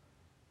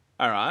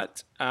 All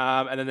right.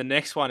 And then the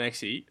next one,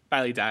 actually,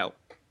 Bailey Dale.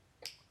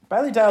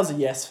 Bailey Dale's a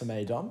yes for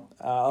me, Dom.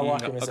 I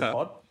like him as a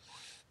pod.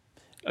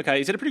 Okay,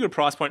 he's at a pretty good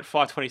price point,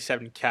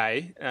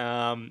 $527K.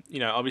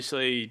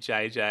 Obviously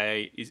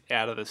JJ is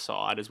out of the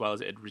side as well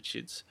as Ed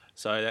Richards,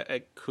 so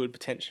it could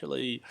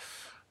potentially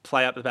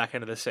play up the back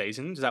end of the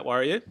season. Does that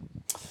worry you?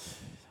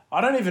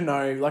 I don't even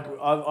know. Like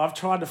I've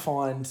tried to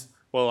find.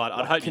 Well,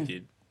 I'd hope you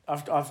did.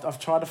 I've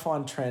tried to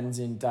find trends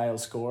in Dale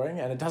scoring,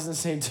 and it doesn't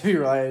seem to be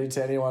related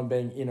to anyone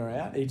being in or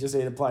out. He just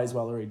either plays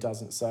well or he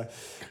doesn't. So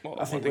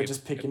I think we're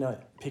just picking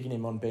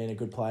him on being a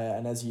good player.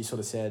 And as you sort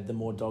of said, the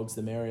more dogs,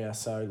 the merrier.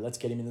 So let's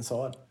get him in the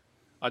side.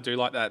 I do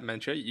like that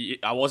mantra.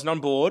 I wasn't on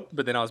board,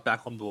 but then I was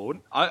back on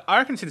board. I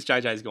reckon since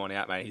JJ's gone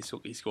out, mate,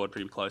 he scored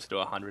pretty close to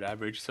 100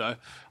 average. So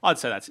I'd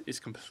say it's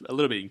a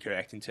little bit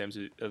incorrect in terms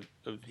of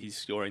his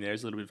scoring.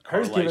 There's a little bit of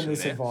correlation there. Who's giving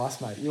this advice,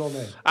 mate? You or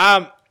me?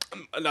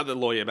 Another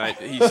lawyer, mate.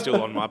 He's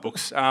still on my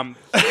books.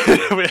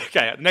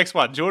 Okay, next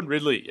one. Jordan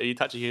Ridley. Are you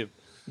touching him?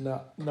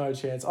 No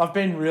chance. I've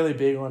been really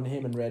big on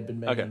him and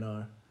Redbin, okay.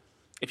 No.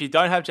 If you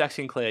don't have Jack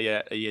Sinclair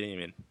yet, are you getting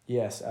him in?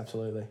 Yes,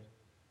 absolutely.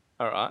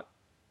 All right.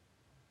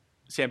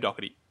 Sam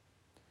Doherty.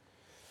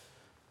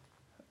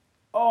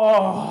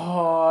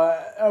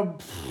 I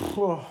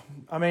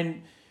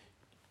mean,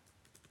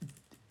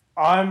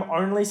 I'm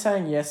only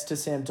saying yes to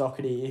Sam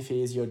Doherty if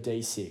he is your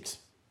D6.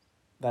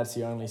 That's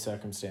the only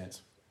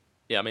circumstance.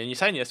 Yeah, I mean, you're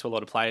saying yes to a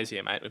lot of players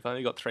here, mate. We've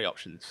only got 3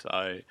 options,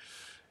 so...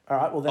 All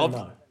right, well then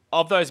no.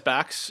 Of those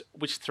backs,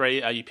 which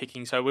 3 are you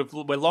picking? So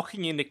we're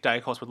locking in Nick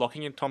Dacos, we're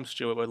locking in Tom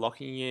Stewart, we're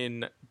locking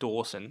in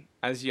Dawson.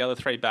 As the other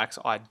 3 backs,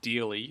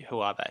 ideally,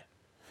 who are they?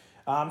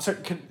 Do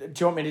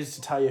you want me just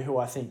to tell you who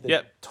I think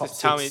the top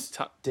 6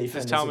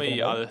 defenders are going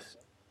to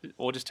be?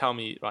 Or just tell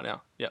me right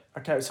now. Yep.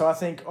 Okay, so I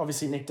think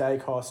obviously Nick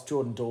Dacos,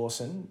 Jordan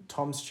Dawson,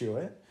 Tom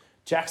Stewart,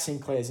 Jack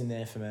Sinclair's in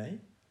there for me.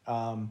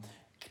 Can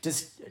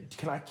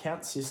I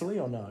count Sicily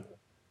or no?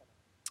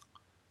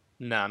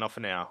 No, not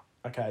for now.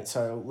 Okay,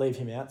 so leave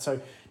him out. So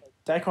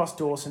Dacos,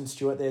 Dawson,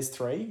 Stewart, there's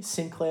 3.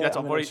 Sinclair,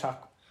 I'm going to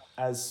chuck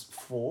as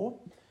 4.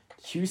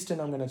 Houston,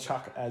 I'm going to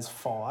chuck as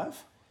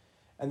 5.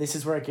 And this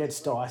is where it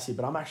gets dicey,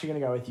 but I'm actually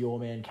going to go with your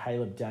man,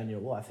 Caleb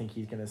Daniel. I think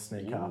he's going to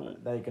sneak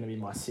up. They're going to be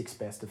my 6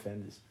 best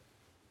defenders.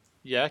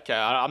 Yeah, okay.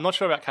 I'm not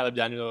sure about Caleb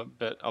Daniel,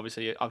 but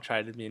obviously I've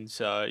traded him in,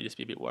 so you just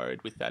be a bit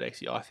worried with that,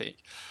 actually, I think.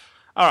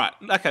 All right,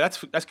 okay,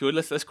 that's good.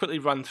 Let's quickly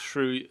run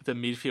through the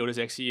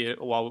midfielders, actually,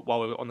 while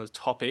we're on the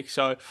topic.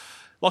 So,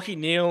 Lachie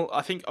Neale,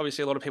 I think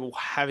obviously a lot of people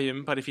have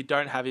him, but if you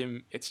don't have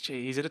him,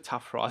 he's at a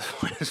tough price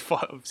point. It's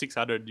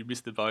 600. You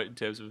missed the boat in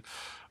terms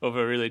of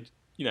a really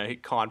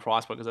kind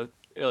price point because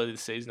earlier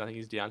this season I think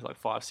he's down to like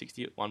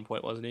 560 at one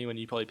point, wasn't he? When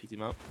you probably picked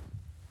him up.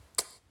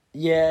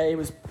 Yeah, it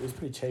was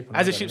pretty cheap.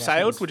 As a ship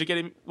sailed, would you get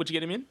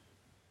him in?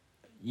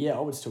 Yeah,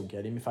 I would still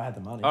get him if I had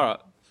the money. All right,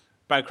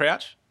 Brad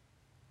Crouch.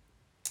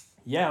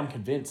 Yeah, I'm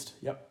convinced.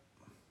 Yep.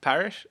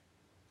 Parrish.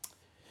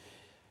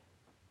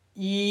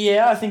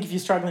 Yeah, I think if you're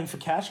struggling for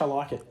cash, I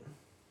like it.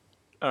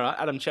 All right,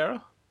 Adam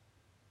Chera.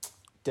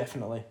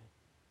 Definitely.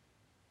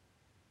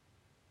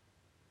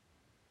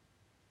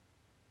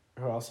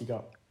 Who else you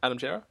got? Adam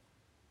Chera.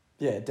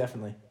 Yeah,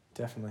 definitely.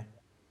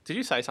 Did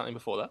you say something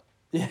before that?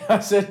 Yeah, I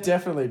said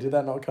definitely. Did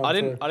that not come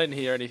through? I didn't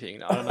hear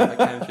anything. I don't know if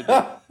that came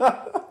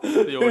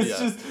through the audio.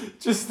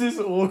 It's just this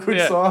awkward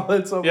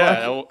silence.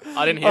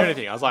 I didn't hear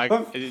anything. I was like,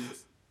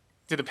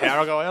 did the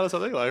power go out or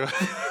something? Like,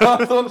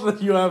 I thought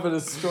that you were having a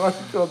stroke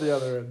on the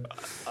other end.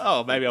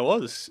 Oh, maybe I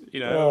was.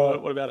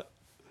 What about it?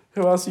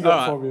 Who else you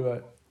got for me,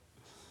 mate?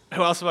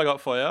 Who else have I got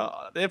for you?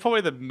 They're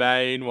probably the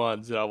main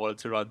ones that I wanted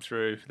to run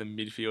through for the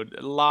midfield.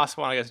 The last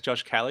one, I guess,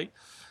 Josh Kelly.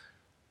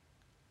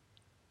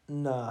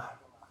 Nah,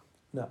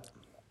 no.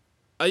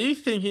 Are you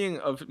thinking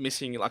of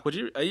missing? Like, are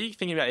you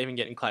thinking about even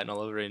getting Clayton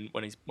Oliver in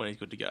when he's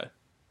good to go?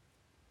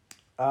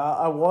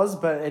 I was,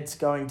 but it's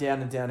going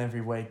down and down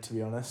every week, to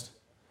be honest.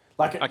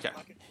 Like, Okay.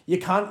 you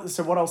can't.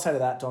 So what I'll say to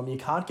that, Dom, you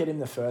can't get him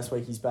the first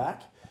week he's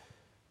back.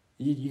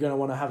 You're going to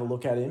want to have a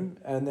look at him,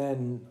 and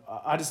then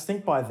I just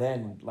think by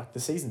then, like, the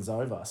season's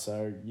over,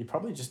 so you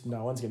probably just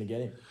no one's going to get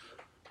him.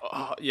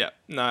 Oh, yeah.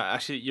 No,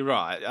 actually, you're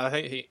right. I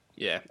think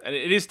and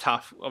it is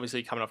tough,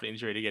 obviously, coming off an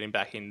injury to get him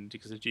back in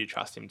because do you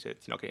trust him to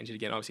not get injured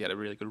again? Obviously, he had a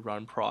really good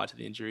run prior to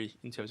the injury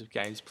in terms of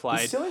games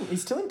played.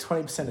 He's still in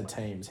 20% of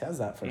teams. How's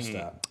that for a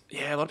start?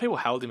 Yeah, a lot of people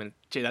held him, and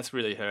gee, that's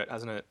really hurt,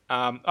 hasn't it?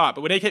 All right,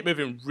 but we need to keep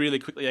moving really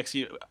quickly.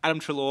 Actually,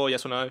 Adam Treloar,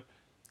 yes or no?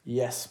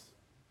 Yes.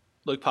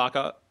 Luke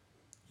Parker.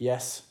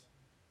 Yes.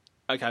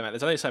 Okay, mate,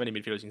 there's only so many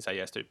midfielders you can say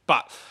yes to.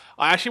 But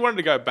I actually wanted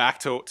to go back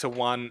to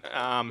one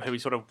who we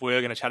sort of were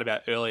going to chat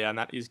about earlier, and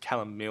that is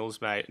Callum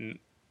Mills, mate. And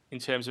in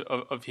terms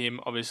of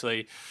him,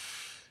 obviously,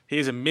 he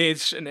is a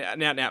mid,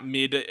 an out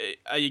mid.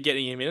 Are you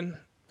getting him in?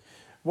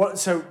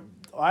 So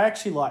I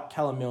actually like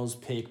Callum Mills'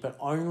 pick, but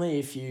only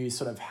if you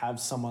sort of have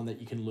someone that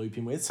you can loop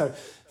him with. So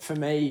for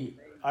me,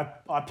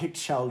 I picked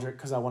Sheldrick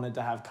because I wanted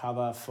to have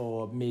cover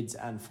for mids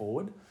and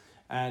forward.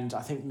 And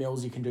I think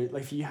Mills you can do,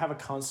 like if you have a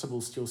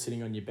Constable still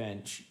sitting on your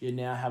bench, you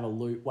now have a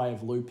way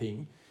of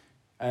looping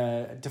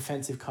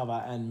defensive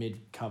cover and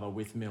mid cover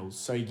with Mills.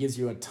 So he gives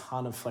you a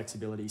ton of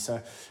flexibility.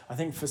 So I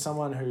think for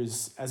someone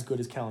who's as good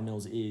as Callum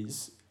Mills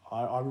is,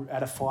 I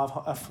at a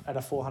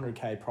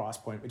 400k price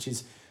point, which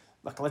is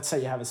like, let's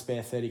say you have a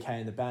spare 30k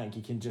in the bank,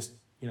 you can just,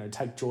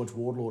 take George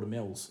Wardlaw to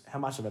Mills. How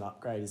much of an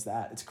upgrade is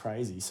that? It's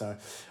crazy. So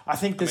I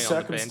think the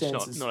circumstances... On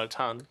the bench, not a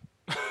ton.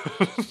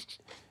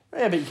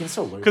 Yeah, but you can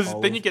still loop. Because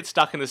then you get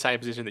stuck in the same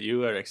position that you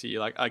were, actually.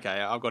 You're like,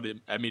 okay, I've got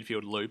a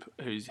midfield loop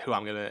who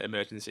I'm going to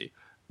emergency.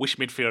 Which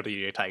midfielder do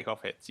you take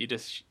off it? You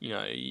just,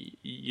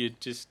 you're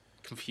just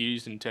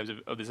confused in terms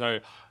of there's no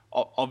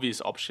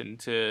obvious option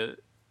to,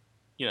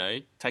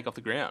 take off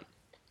the ground.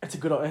 It's a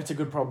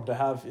good problem to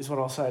have, is what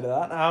I'll say to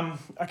that.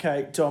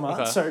 Okay, Doma.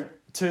 Okay. So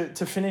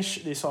to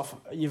finish this off,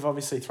 you've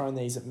obviously thrown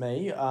these at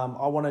me.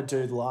 I want to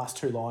do the last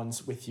two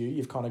lines with you.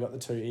 You've kind of got the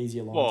two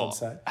easier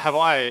lines, I'd say. Have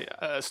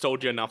I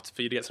stalled you enough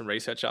for you to get some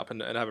research up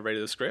and have a read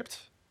of the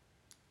script?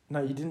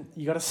 No, you didn't.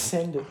 You got to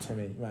send it to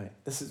me, mate.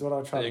 This is what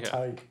I try to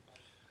tell you.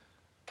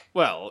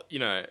 Well,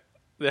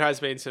 there has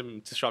been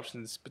some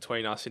disruptions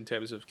between us in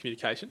terms of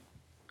communication,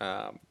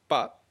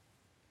 but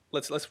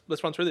let's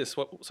run through this.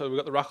 So we've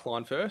got the ruck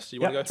line first.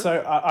 You want to go through?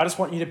 So I just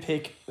want you to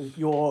pick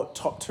your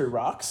top two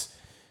rucks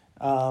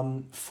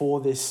for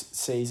this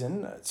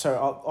season.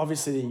 So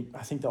obviously,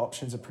 I think the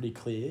options are pretty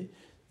clear.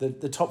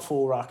 The top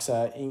four rucks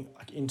are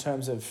in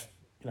terms of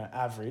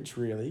average,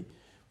 really,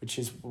 which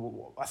is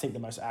I think the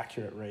most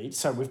accurate read.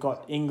 So we've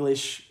got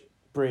English,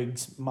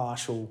 Briggs,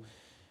 Marshall,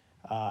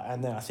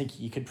 and then I think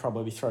you could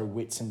probably throw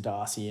Witts and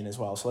Darcy in as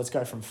well. So let's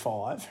go from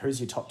 5. Who's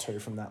your top 2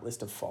 from that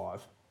list of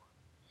 5?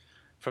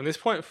 From this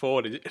point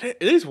forward, it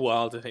is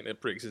wild to think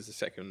that Briggs is the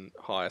second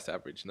highest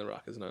average in the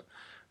ruck, isn't it?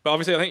 But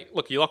obviously, I think,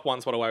 look, you lock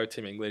one spot away with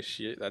Tim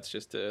English. That's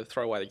just to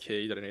throw away the key.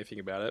 You don't know anything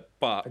about it.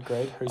 But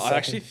agreed. Who's I second?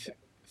 actually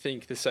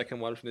think the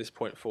second one from this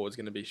point forward is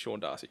going to be Sean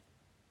Darcy.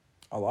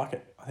 I like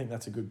it. I think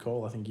that's a good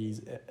call. I think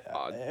he's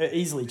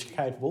easily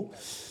capable.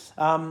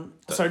 Don't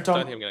think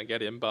I'm going to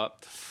get him,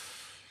 but...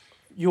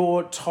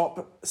 Your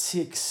top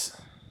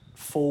 6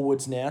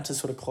 forwards now to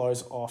sort of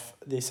close off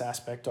this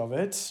aspect of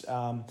it.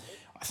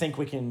 I think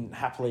we can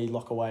happily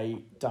lock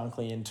away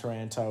Dunkley and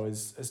Taranto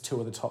as 2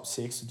 of the top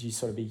 6. Would you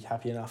sort of be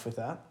happy enough with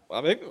that?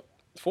 I think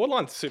forward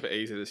line's super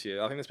easy this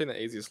year. I think it's been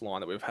the easiest line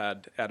that we've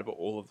had out of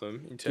all of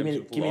them in terms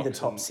of give me the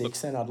top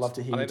 6 then. I'd love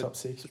to hear your top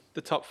 6.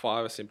 The top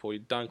 5 are simple.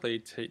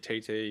 Dunkley,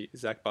 TT,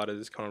 Zach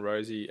Butters, Connor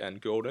Rosie, and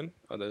Gordon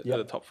are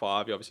the top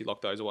 5. You obviously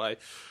lock those away.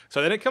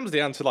 So then it comes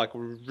down to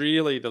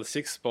really the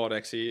 6th spot.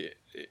 Actually,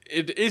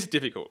 it is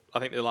difficult. I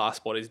think the last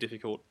spot is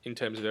difficult in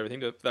terms of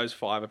everything. Those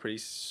 5 are pretty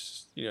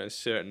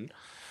certain.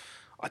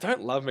 I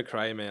don't love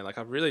McRae, man.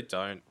 I really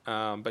don't.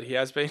 But he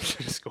has been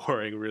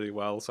scoring really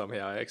well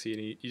somehow, actually,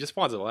 and he just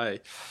finds a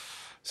way.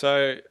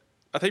 So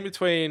I think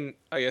between,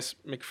 I guess,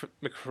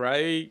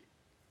 McRae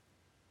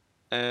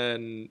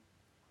and,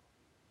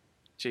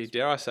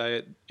 dare I say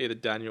it, either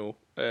Daniel,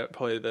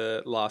 probably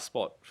the last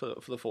spot for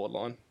the forward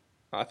line,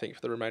 I think,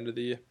 for the remainder of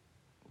the year.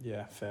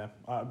 Yeah, fair.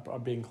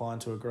 I'd be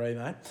inclined to agree,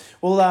 mate.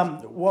 Well,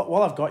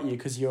 while I've got you,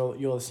 because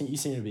you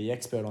seem to be the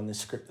expert on this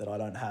script that I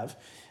don't have,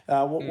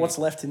 what's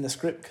left in the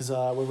script? Because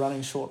we're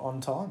running short on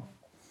time.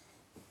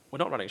 We're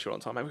not running short on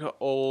time, mate. We've got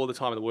all the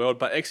time in the world.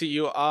 But actually,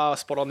 you are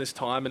spot on this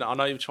time, and I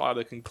know you've tried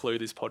to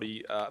conclude this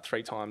potty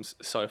 3 times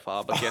so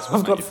far. But guess what,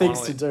 I've got things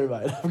to do,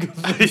 mate.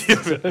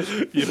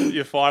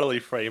 You're finally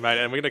free, mate.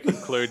 And we're going to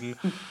conclude. And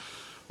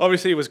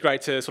obviously, it was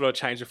great to sort of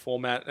change the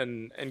format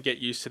and get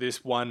used to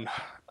this one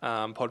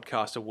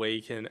podcast a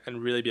week and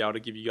really be able to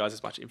give you guys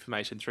as much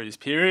information through this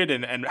period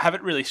and have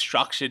it really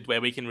structured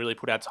where we can really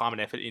put our time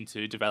and effort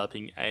into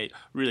developing a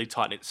really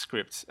tight-knit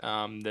script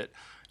that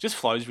just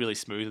flows really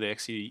smoothly,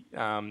 actually.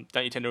 Don't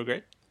you tend to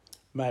agree?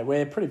 Mate,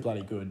 we're pretty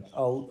bloody good.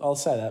 I'll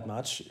say that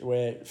much.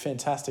 We're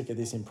fantastic at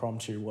this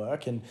impromptu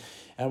work and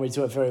we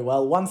do it very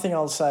well. One thing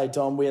I'll say,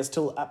 Dom, we are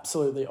still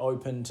absolutely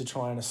open to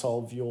trying to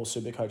solve your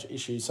SuperCoach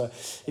issues. So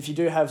if you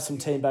do have some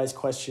team-based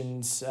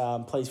questions,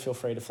 please feel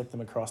free to flick them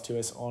across to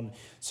us on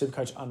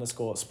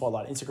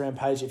SuperCoach_Spotlight Instagram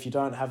page. If you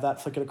don't have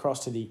that, flick it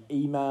across to the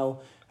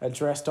email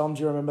address. Dom,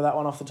 do you remember that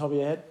one off the top of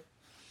your head?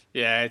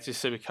 Yeah, it's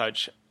just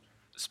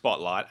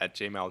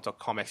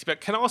supercoachspotlight@gmail.com. But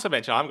can I also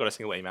mention I haven't got a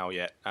single email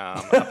yet,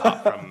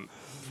 apart from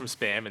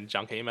spam and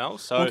junk emails.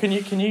 So well, can you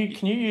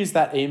use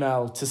that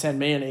email to send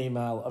me an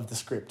email of the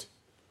script?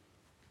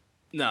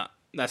 No,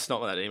 that's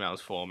not what that email is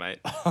for, mate.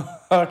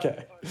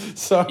 Okay.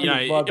 So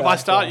if I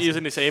start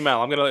using this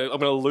email, I'm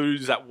gonna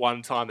lose that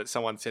one time that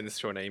someone sends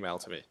through an email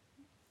to me.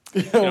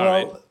 You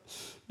know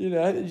you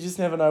just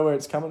never know where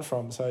it's coming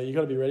from, so you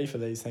got to be ready for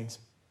these things.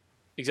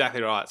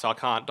 Exactly right. So I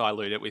can't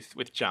dilute it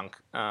with junk,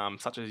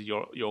 such as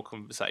your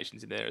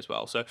conversations in there as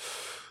well. So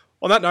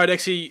on that note,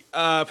 Exy,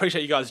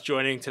 appreciate you guys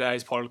joining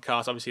today's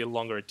podcast. Obviously a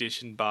longer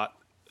edition, but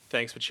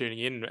thanks for tuning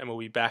in, and we'll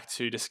be back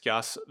to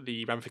discuss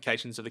the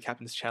ramifications of the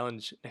Captain's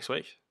Challenge next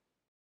week.